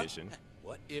your condition.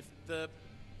 What if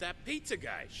that pizza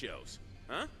guy shows?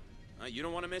 Huh? You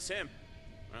don't want to miss him.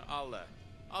 I'll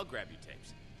grab you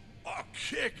tapes. Oh,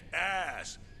 kick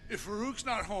ass. If Farouk's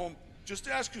not home, just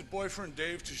ask his boyfriend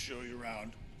Dave to show you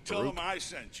around. Tell him I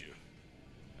sent you.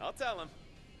 I'll tell him.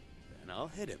 Then I'll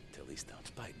hit him till he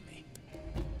stops biting me.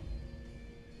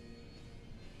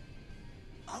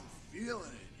 I'm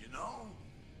feeling it, you know?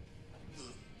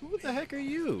 Who the heck are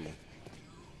you?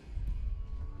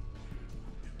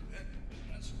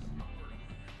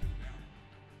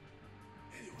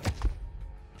 Anyway,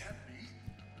 that beat,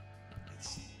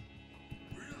 it's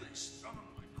really strumming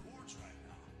my chords right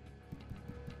now.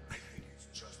 I think it's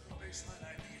just the baseline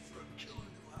I need for a killer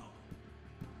new album.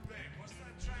 Babe, what's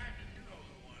that track? You know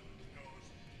the one that goes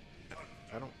dun,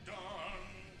 dun, I don't. dun.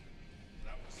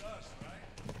 That was us, right?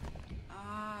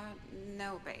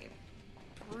 No, babe.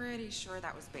 Pretty sure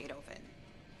that was Beethoven.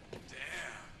 Damn,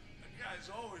 that guy's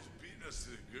always beating us to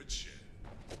the good shit.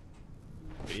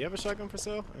 Did he have a shotgun for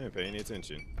sale? I didn't pay any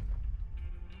attention.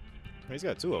 He's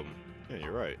got two of them. Yeah,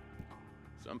 you're right.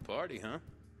 Some party, huh?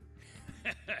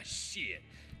 Shit.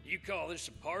 You call this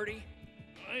a party?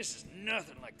 Well, this is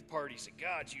nothing like the parties the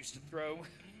gods used to throw.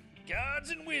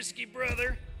 Gods and whiskey,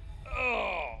 brother.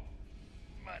 Oh,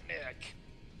 my neck.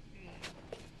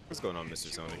 What's going on,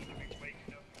 Mr. Tony?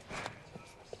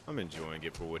 I'm enjoying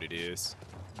it for what it is.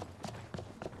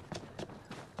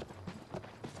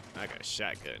 I got a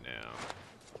shotgun now.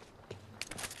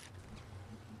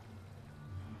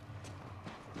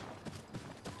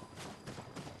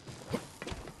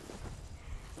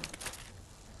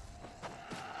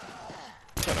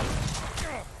 Shut up.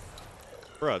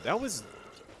 Bruh, that was...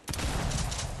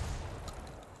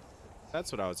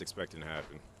 That's what I was expecting to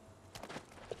happen.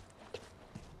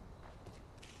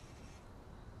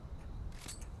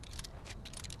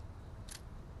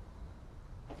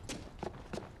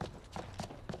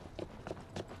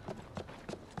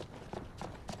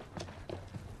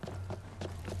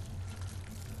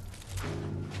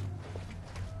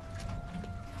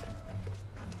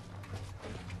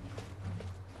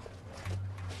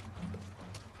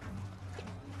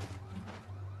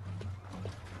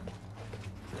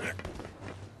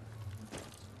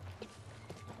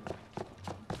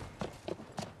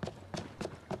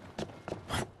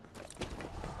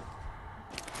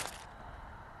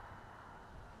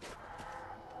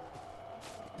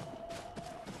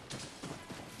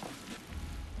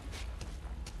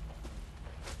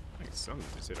 Something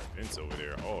just hit a fence over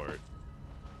there hard.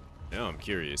 Now I'm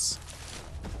curious.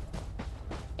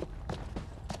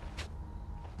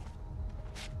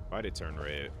 Why'd it turn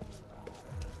red?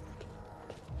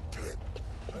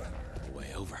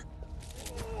 Way over.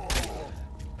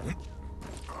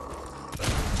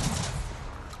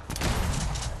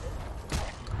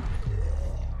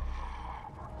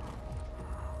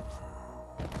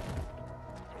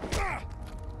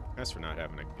 That's for not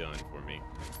having a gun for me.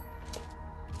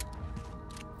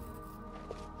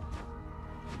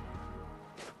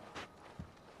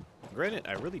 Granted,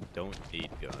 I really don't need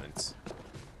guns.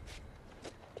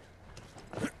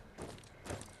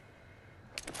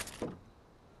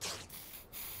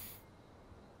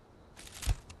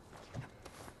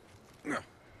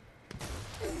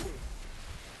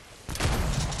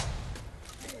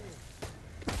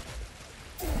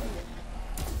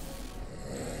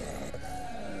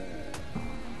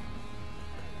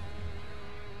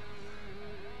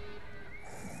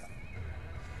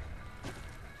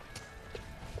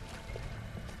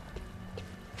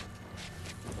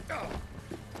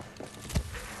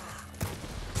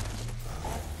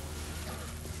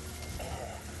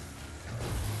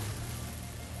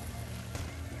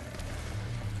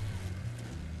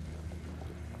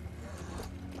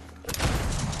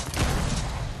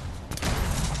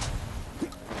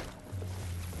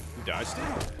 You dodged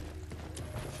it?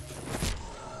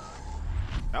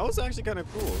 That was actually kind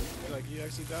of cool. Like, you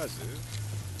actually dodged it.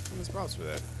 Let's props for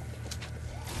that.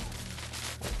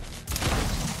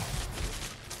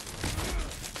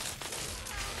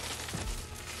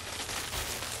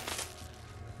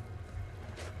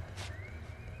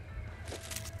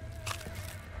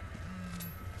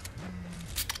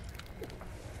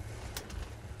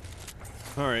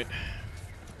 All right.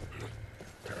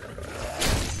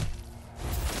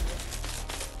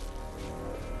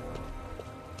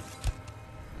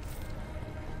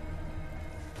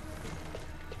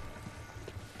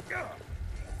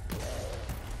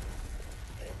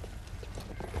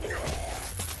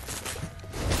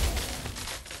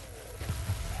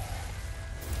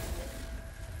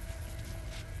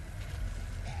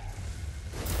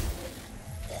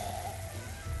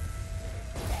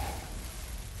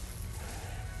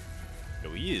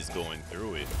 He is going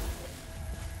through it.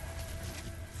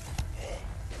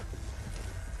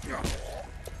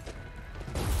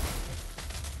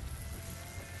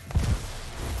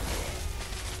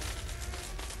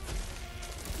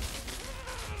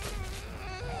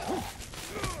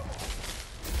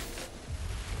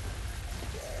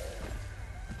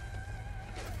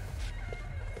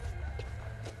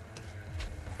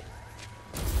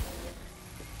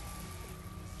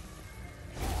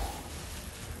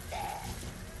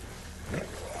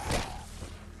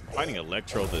 Fighting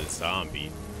Electro the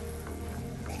zombie.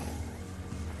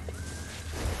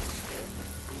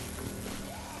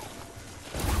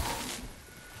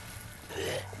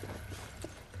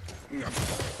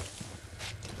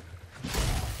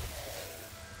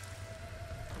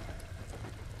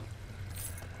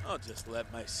 I'll just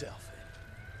let myself in.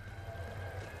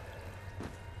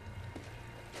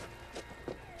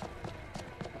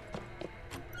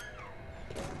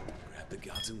 Grab the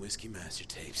Gods and Whiskey master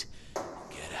tapes and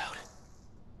get out.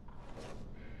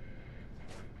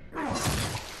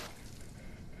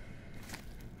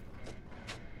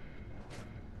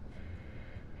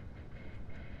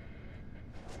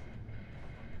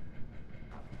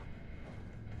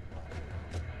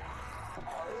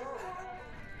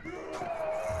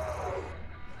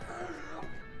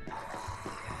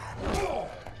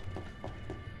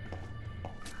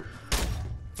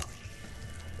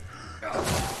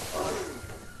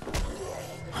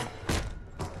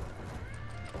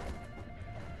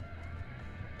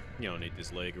 You don't need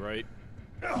this leg, right?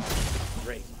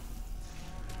 Great.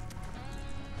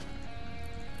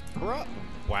 Bruh.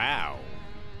 Wow.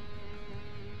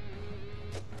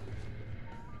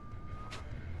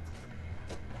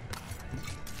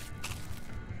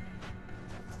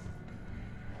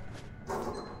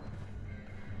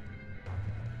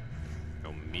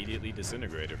 Immediately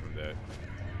disintegrated from that.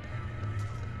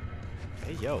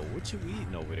 Hey, yo, what you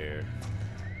eating over there?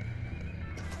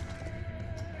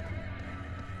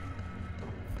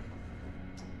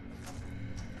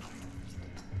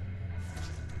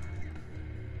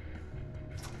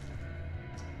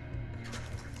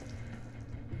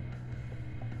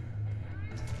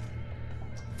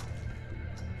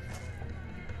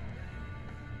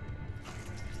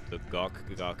 The Gawk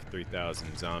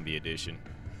 3000 Zombie Edition.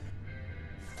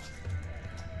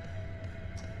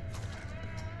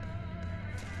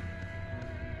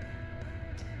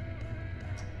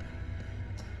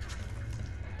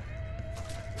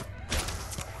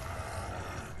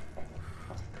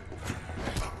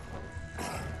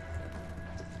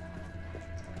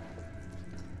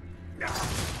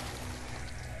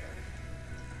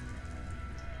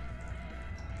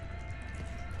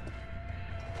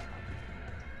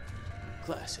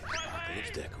 Classic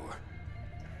apocalypse decor.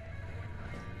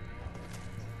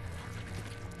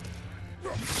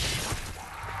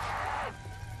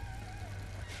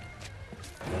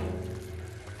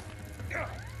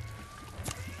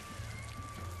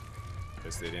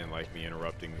 Guess they didn't like me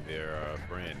interrupting their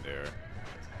friend there.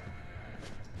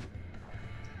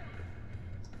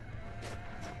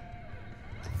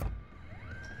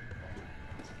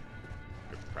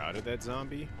 You're proud of that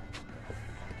zombie?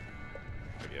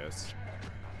 I guess.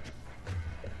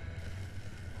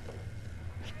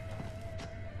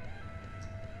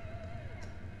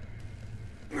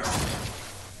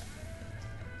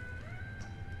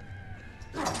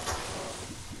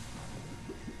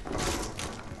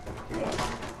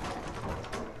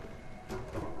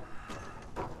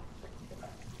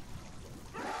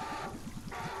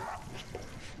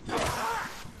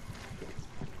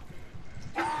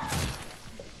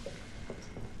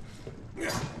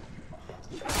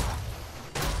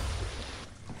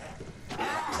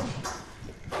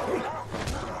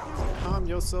 Calm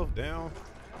yourself down.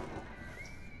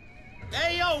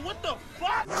 Hey, yo, what the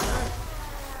fuck?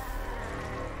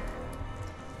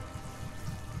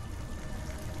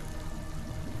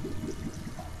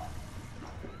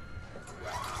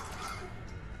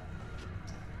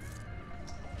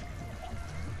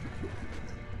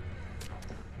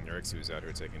 Rexy was out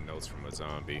here taking notes from a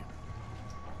zombie.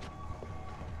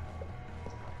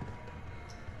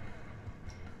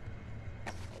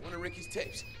 One of Ricky's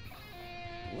tapes.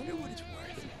 Wonder what it's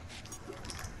worth.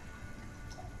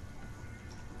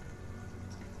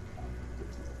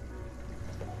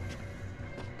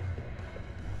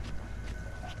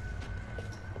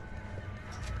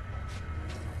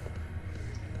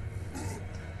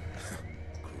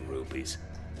 Groupies.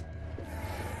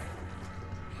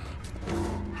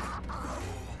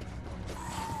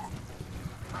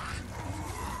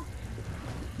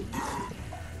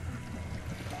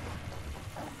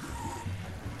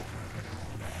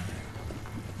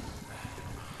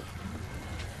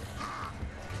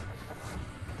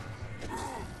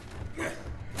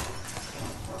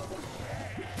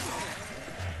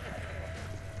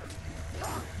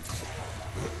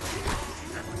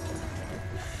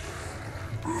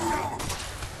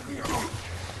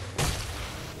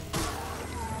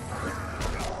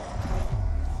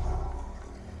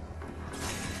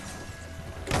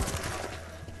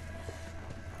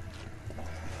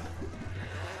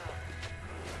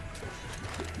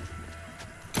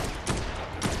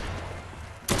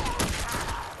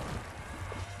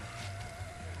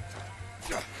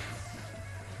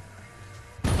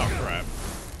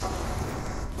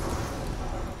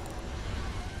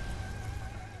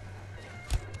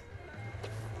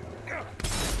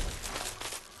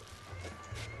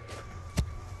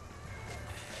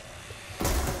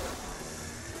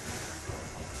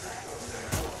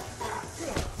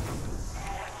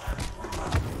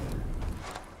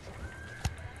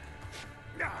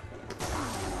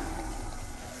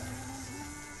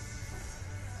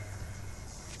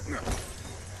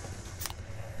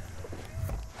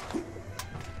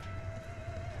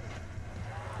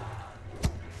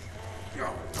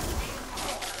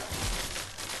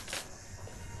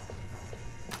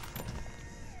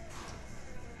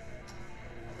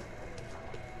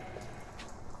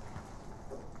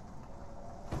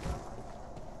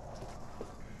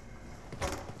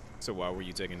 So why were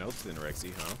you taking notes then,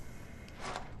 Rexy, huh?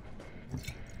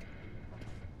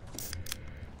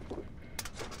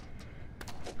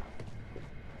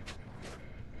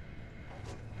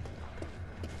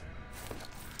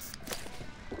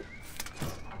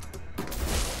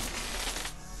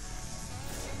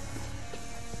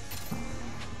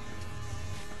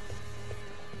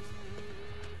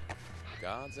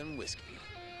 Gods and whiskey.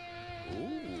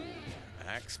 Ooh,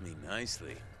 axe me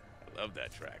nicely. I love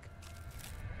that track.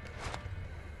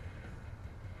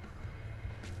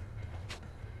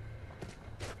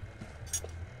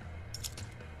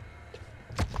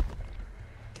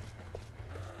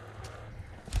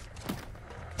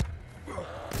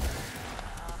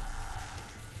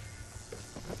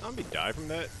 Zombie die from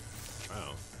that?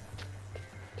 Wow.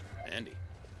 Andy.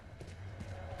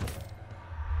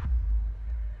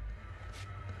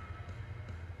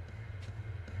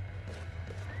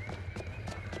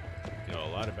 You know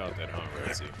a lot about that, huh,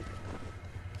 Rexy?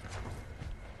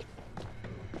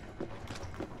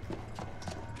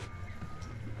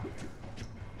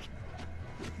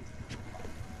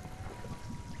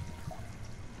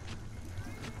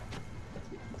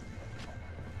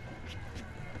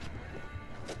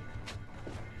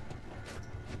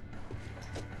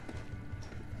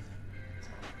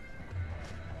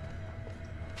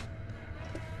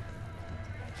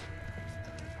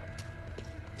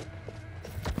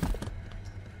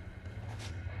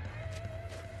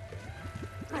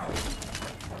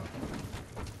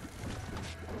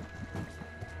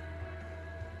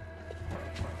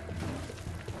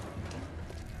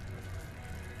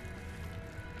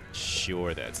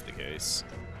 Sure, that's the case.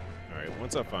 Alright,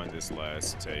 once I find this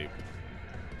last tape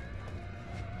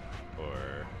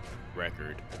or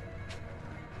record,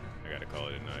 I gotta call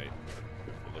it a night.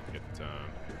 Looking at the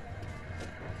time.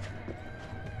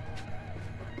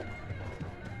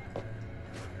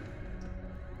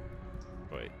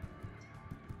 Wait.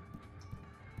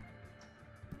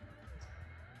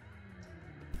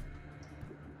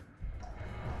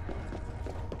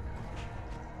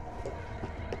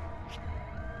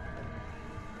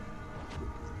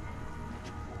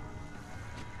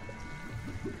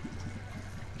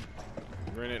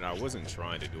 Granted, I wasn't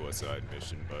trying to do a side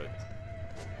mission, but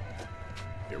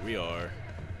here we are.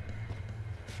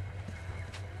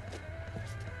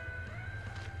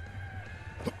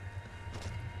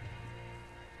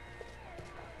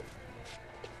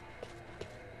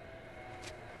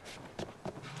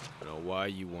 I don't know why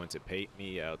you want to paint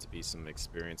me out to be some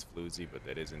experienced floozy, but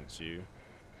that isn't you.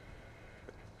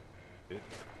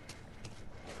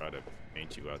 Try to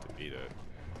paint you out to be that.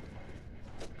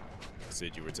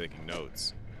 Said you were taking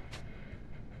notes.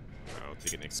 I'll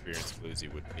think an experienced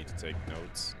floozy would need to take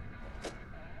notes.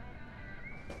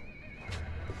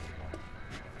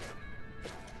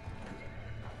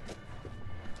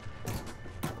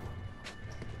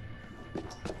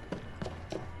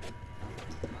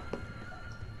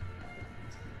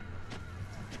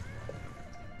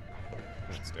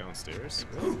 It's downstairs.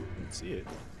 Really? I can see it.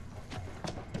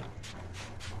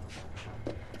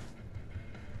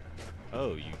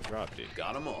 Oh, you dropped it.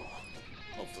 Got them all.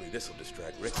 Hopefully this will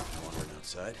distract Rick from wandering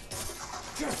outside.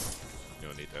 You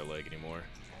don't need that leg anymore.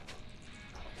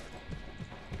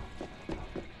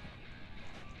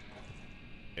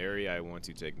 Area I want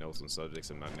to take notes on subjects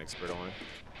I'm not an expert on.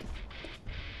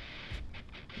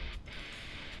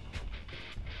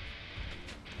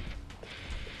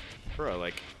 Bro,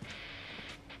 like...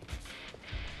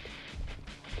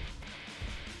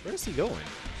 Where's he going?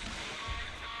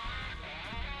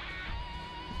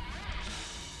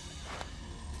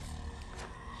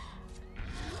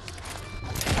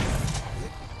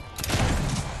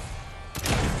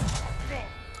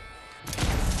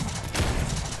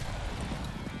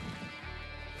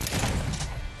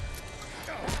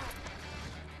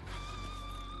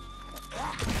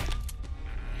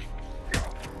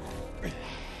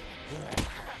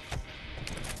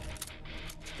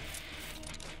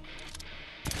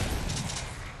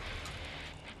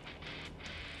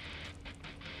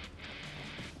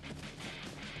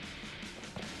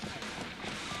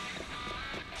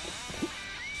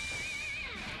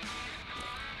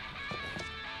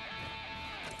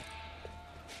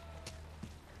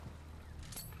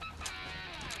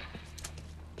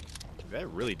 That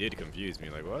really did confuse me.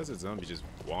 Like, why is a zombie just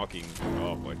walking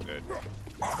off like that?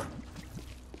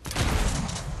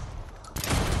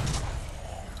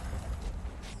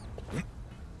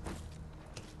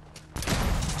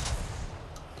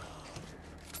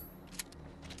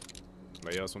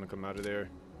 Somebody else want to come out of there?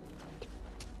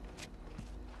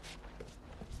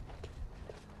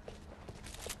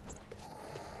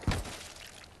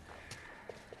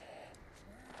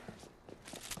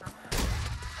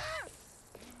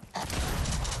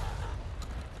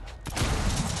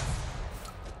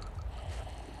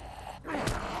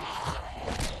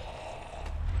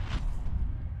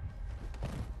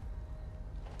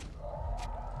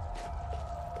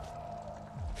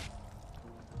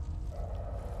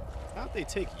 How'd they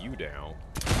take you down?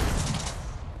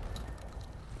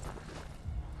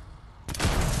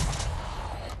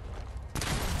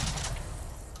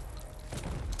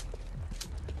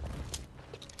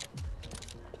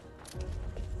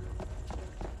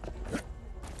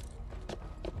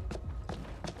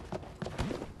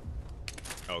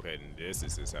 Okay, this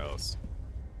is his house.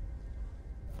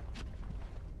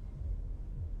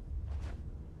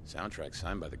 Soundtrack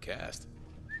signed by the cast.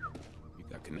 You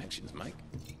got connections, Mike?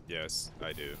 Yes,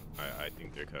 I do. I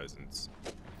think they're cousins.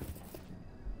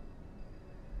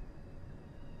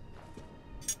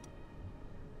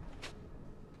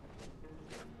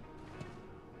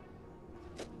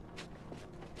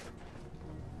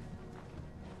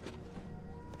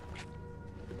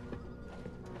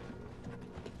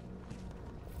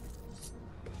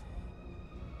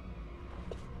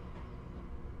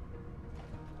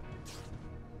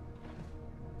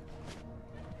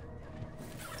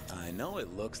 I know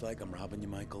it looks like I'm robbing you,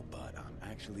 Michael, but I'm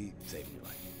actually saving your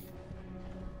life.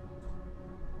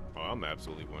 Oh, I'm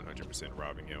absolutely 100%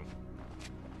 robbing him.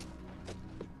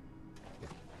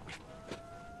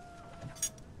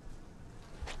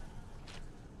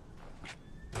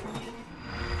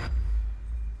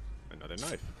 Another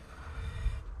knife.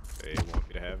 They want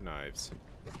me to have knives.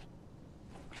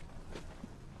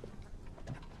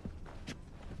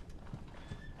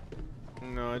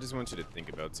 No, I just want you to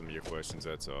think about some of your questions,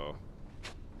 that's all.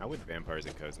 How would vampires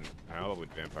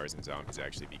and zombies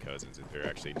actually be cousins if they're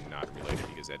actually not related,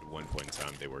 because at one point in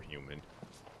time they were human?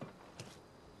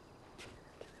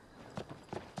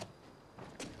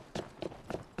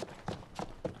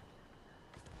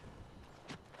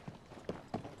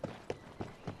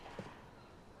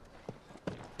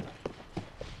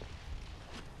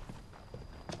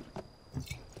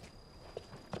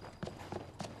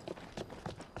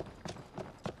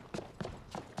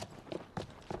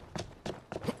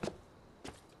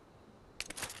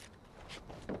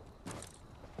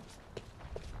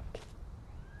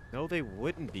 No, they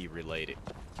wouldn't be related.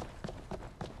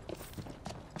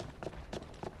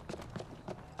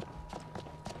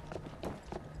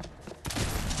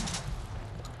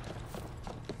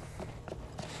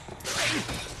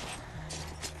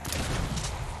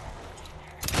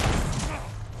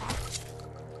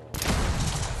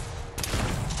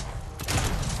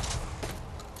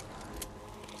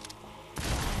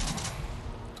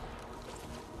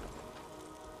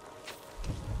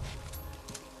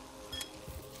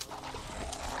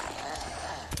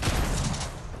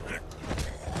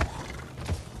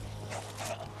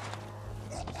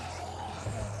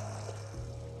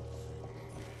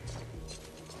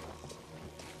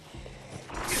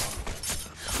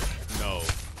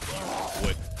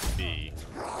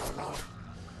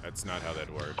 That's not how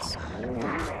that works.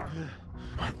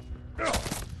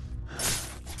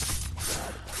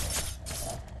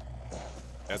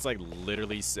 That's like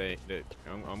literally saying that.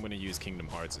 I'm going to use Kingdom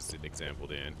Hearts as an example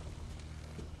then.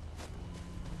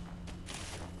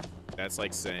 That's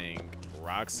like saying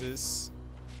Roxas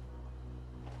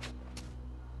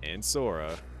and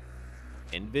Sora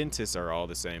and Ventus are all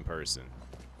the same person.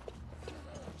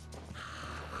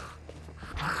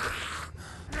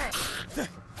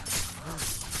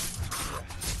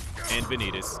 And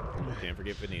Vanitas. Can't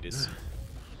forget Vanitas.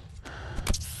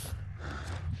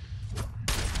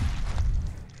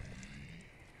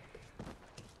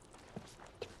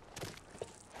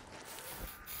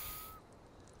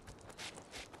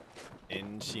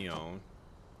 And Xion. I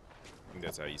think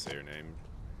that's how you say her name.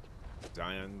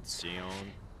 Zion, Xion.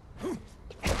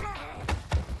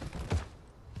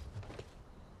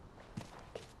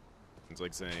 It's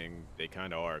like saying they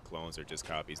kind of are clones, they're just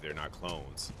copies, they're not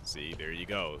clones. See, there you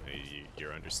go.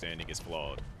 Your understanding is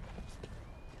flawed.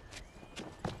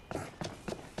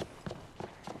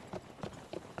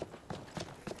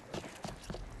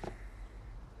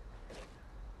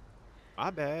 My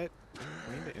bad.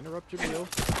 I mean to interrupt your meal.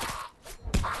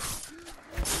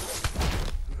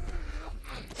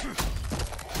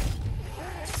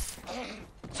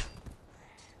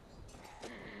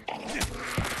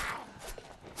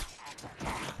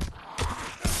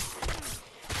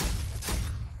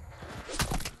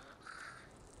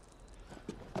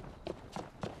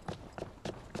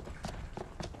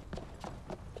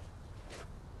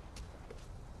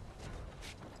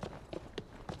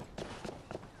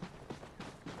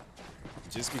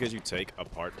 Just because you take a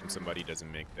part from somebody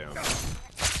doesn't make them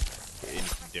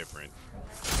indifferent.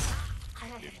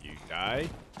 If you die,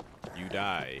 you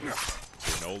die.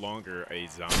 You're no longer a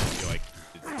zombie.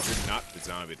 You're not the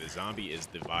zombie. The zombie is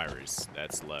the virus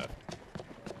that's left.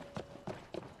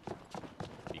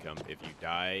 If you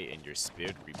die and your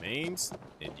spirit remains,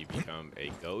 and you become a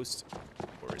ghost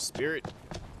or a spirit,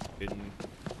 then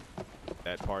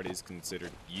that part is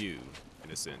considered you,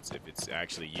 in a sense, if it's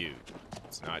actually you.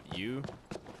 It's not you,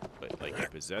 but like you're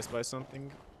possessed by something,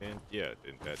 and yeah,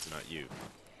 then that's not you.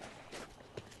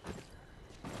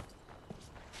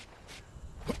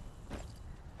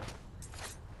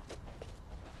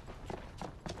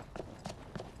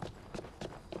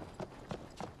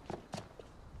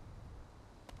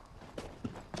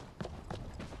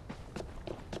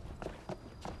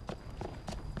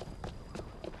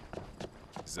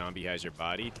 Zombie has your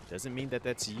body doesn't mean that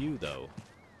that's you, though.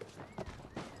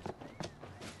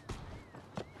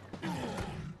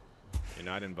 You're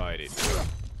not invited.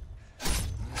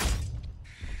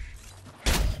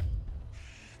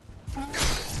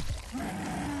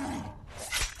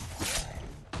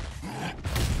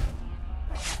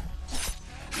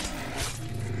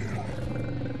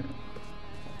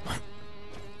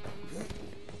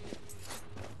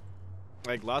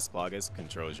 Like Las Plagas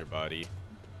controls your body.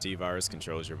 T-Virus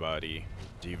controls your body.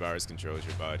 G-Virus controls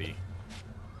your body.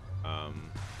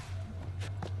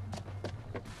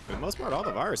 For the most part, all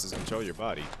the viruses control your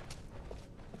body.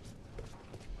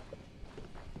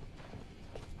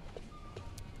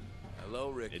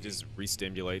 Hello, Ricky. It just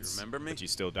re-stimulates, remember me? but you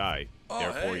still die. Oh,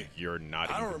 Therefore, hey. you're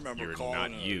not. I don't remember you're calling,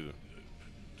 not you.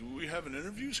 Do we have an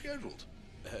interview scheduled?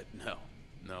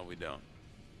 No, we don't.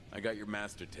 I got your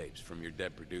master tapes from your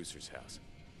dead producer's house.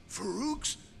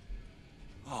 Farouk's?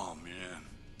 Oh, man.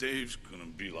 Dave's gonna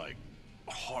be, like,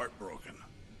 heartbroken.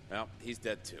 Well, he's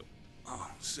dead, too.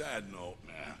 Oh, sad note,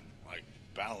 man. Like,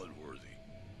 ballad-worthy.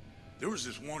 There was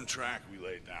this one track we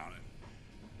laid down and...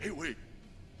 Hey, wait.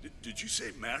 Did you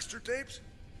say master tapes?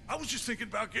 I was just thinking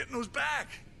about getting those back.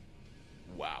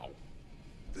 Wow.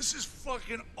 This is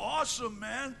fucking awesome,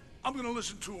 man. I'm gonna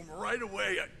listen to them right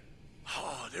away.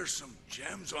 There's some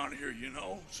gems on here, you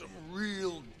know? Some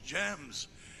real gems.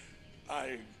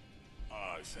 I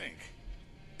think.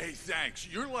 Hey, thanks.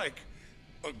 You're like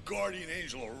a guardian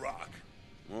angel of rock.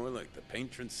 More like the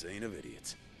patron saint of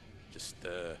idiots. Just,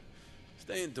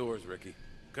 stay indoors, Ricky.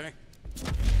 Okay?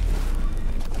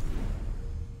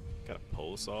 Got a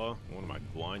pole saw? What am I,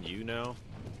 Guan Yu now?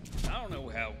 I don't know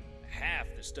how half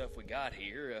the stuff we got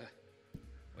here,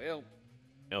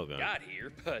 got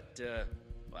here, but,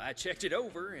 I checked it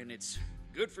over, and it's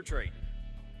good for trading.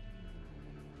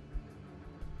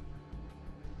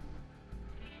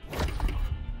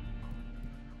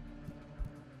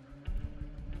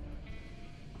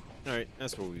 Alright,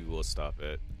 that's where we will stop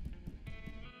at.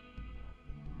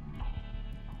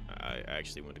 I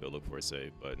actually went to go look for a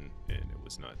save button, and it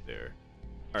was not there.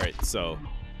 Alright, so,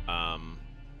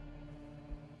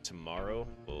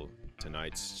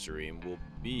 tonight's stream will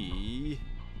be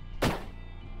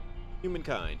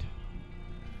Humankind.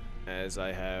 As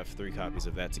I have 3 copies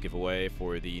of that to give away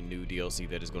for the new DLC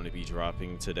that is going to be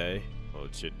dropping today. Well,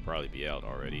 it should probably be out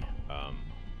already.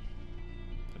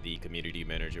 The community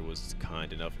manager was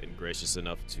kind enough and gracious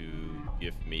enough to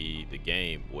give me the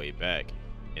game way back,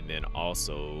 and then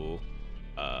also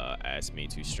asked me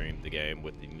to stream the game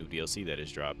with the new DLC that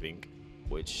is dropping,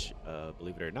 which,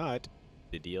 believe it or not,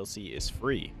 the DLC is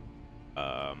free.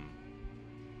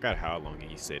 Forgot how long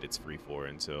he said it's free for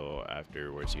until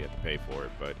afterwards you have to pay for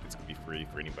it, but it's gonna be free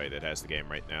for anybody that has the game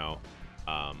right now.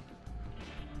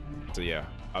 So yeah,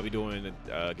 I'll be doing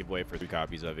a giveaway for 3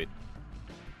 copies of it,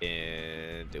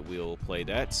 and we'll play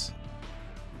that.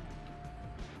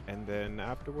 And then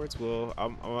afterwards,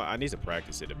 I need to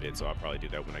practice it a bit, so I'll probably do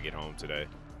that when I get home today.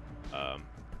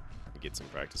 Get some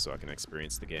practice so I can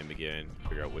experience the game again,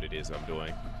 figure out what it is I'm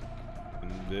doing.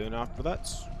 And then after that,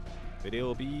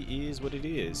 video is what it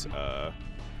is.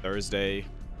 Thursday.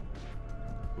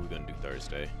 What are we gonna do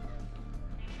Thursday?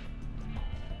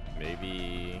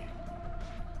 Maybe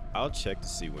I'll check to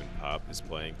see when Pop is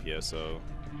playing PSO.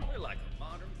 We're like a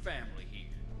modern family here.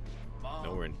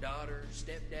 Mom, daughter,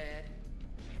 stepdad,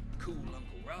 cool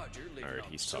Uncle Roger living Alright,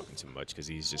 on he's the talking too much because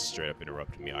he's just straight up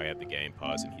interrupting me. I have the game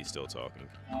paused and he's still talking.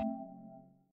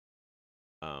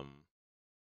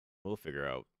 We'll figure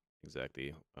out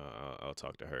exactly. I'll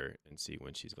talk to her and see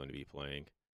when she's going to be playing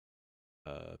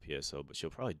PSO, but she'll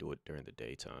probably do it during the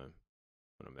daytime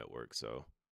when I'm at work. So,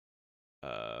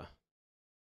 but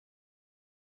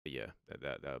yeah,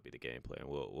 that'll be the game plan.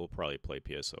 We'll probably play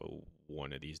PSO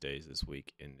one of these days this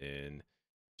week, and then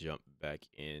jump back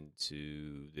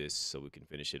into this so we can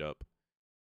finish it up.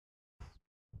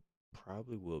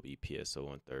 Probably will be PSO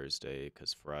on Thursday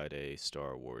because Friday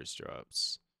Star Wars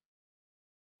drops.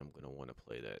 I'm gonna want to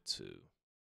play that too.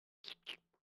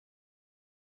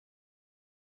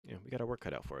 Yeah, we got our work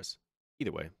cut out for us.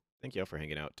 Either way, thank y'all for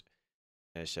hanging out.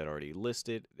 As Chad already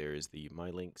listed, there is the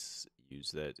My Links. Use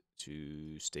that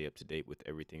to stay up to date with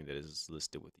everything that is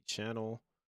listed with the channel.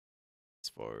 As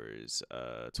far as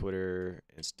Twitter,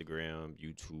 Instagram,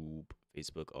 YouTube,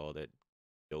 Facebook, all that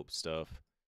dope stuff.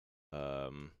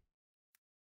 I'm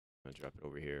gonna drop it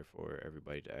over here for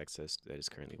everybody to access that is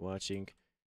currently watching.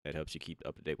 That helps you keep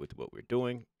up to date with what we're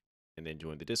doing. And then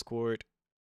join the Discord.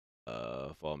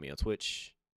 Follow me on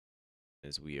Twitch,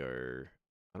 as we are,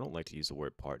 I don't like to use the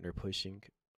word partner pushing.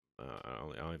 I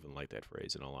don't even like that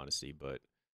phrase in all honesty, but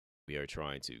we are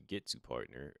trying to get to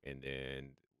partner, and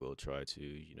then we'll try to,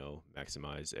 you know,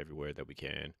 maximize everywhere that we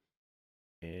can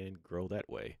and grow that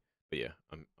way. But yeah,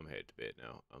 I'm headed to bed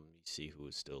now. Let me see who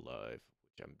is still live,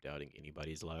 which I'm doubting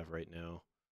anybody's live right now.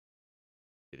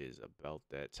 It is about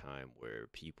that time where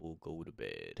people go to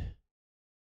bed.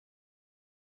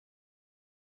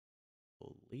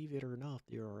 Believe it or not,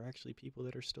 there are actually people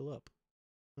that are still up.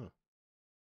 Huh.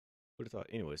 Would have thought.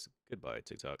 Anyways, goodbye,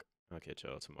 TikTok. I'll catch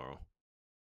y'all tomorrow.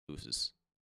 Deuces.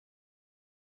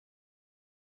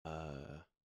 The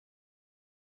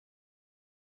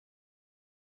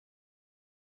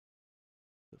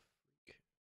freak.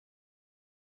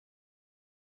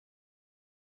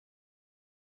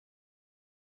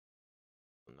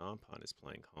 Nampan is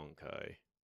playing Honkai.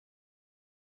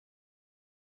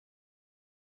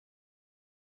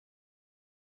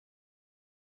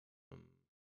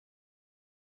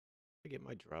 I get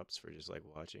my drops for just like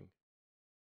watching.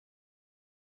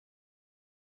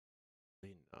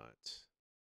 Probably not.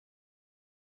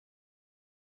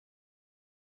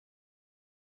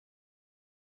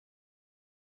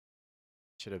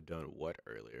 Should have done what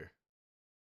earlier?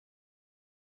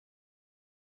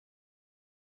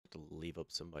 To leave up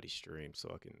somebody's stream so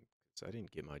I can, because I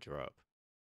didn't get my drop.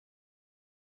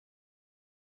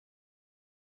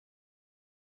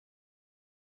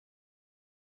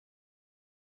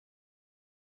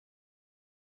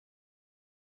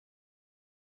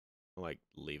 I'll, like,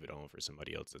 leave it on for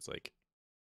somebody else that's like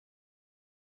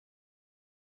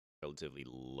relatively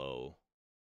low.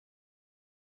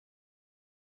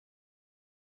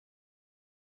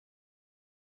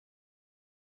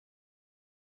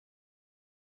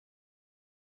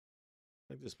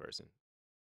 Like this person.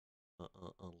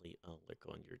 I'll click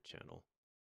on your channel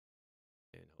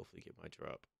and hopefully get my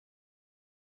drop.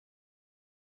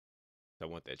 I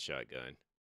want that shotgun.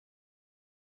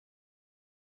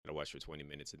 Gotta watch for 20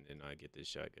 minutes and then I get this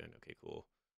shotgun. Okay, cool.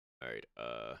 All right.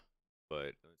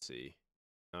 But let's see.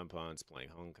 Nampan's playing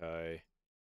Honkai.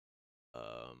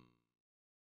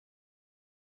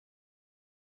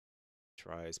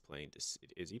 Tries playing.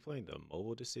 Is he playing the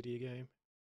mobile Dissidia game?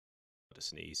 To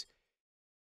sneeze.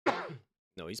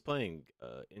 No, he's playing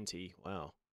NT.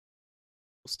 Wow.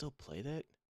 We'll still play that?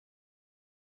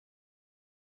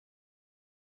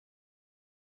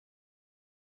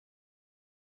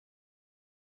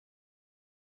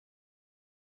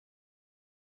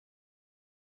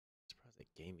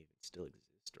 game even still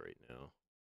exists right now.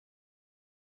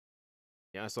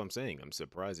 Yeah, that's what I'm saying. I'm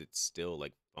surprised it's still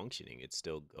like functioning. It's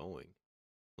still going.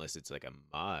 Unless it's like a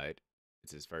mod.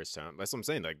 It's his first time. That's what I'm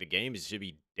saying. Like the game should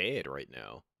be dead right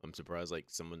now. I'm surprised like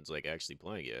someone's like actually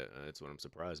playing it. That's what I'm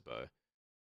surprised by.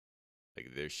 Like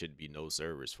there should be no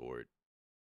servers for it.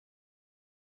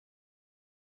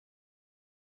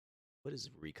 What is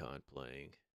Recon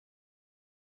playing?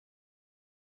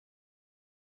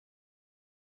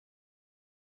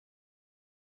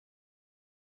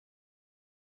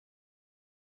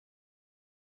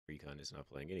 Recon is not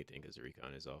playing anything because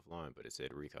Recon is offline, but it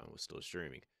said Recon was still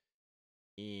streaming.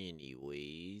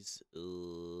 Anyways,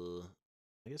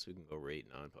 I guess we can go raid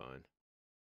non-pine.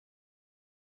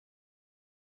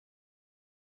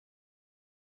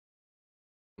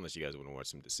 Unless you guys want to watch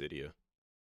some Dissidia.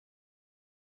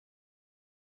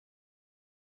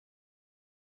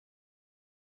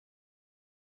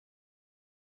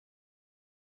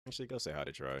 Actually, go say hi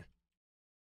to Try.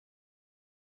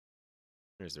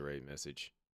 There's the raid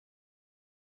message.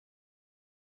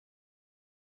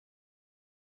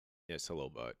 Yes, hello,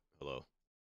 bot. Hello.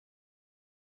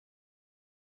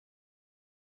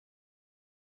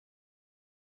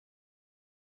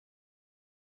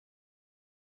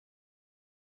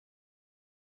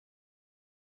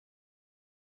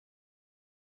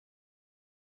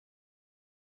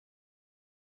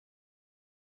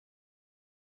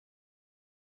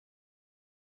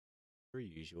 Per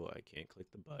usual, I can't click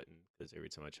the button because every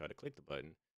time I try to click the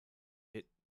button, it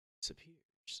disappears.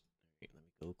 All right, let me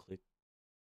go click,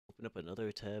 open up another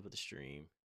tab of the stream.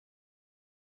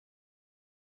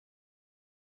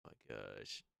 Oh my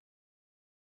gosh.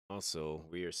 Also,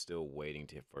 we are still waiting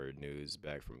for news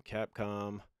back from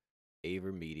Capcom,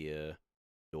 AverMedia,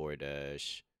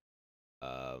 DoorDash,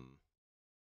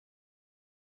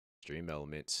 Stream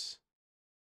Elements,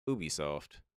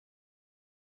 Ubisoft.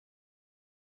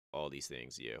 All these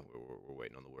things, yeah, we're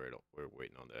waiting on the word. We're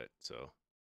waiting on that. So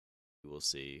we will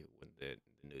see when the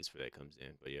news for that comes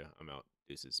in. But yeah, I'm out.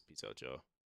 Deuces. Peace out, y'all.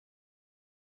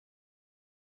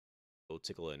 Go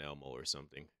tickle an Elmo or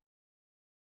something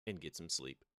and get some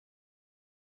sleep.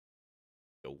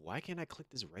 Yo, why can't I click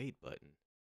this raid button?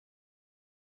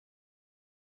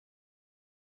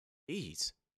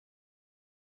 Jeez.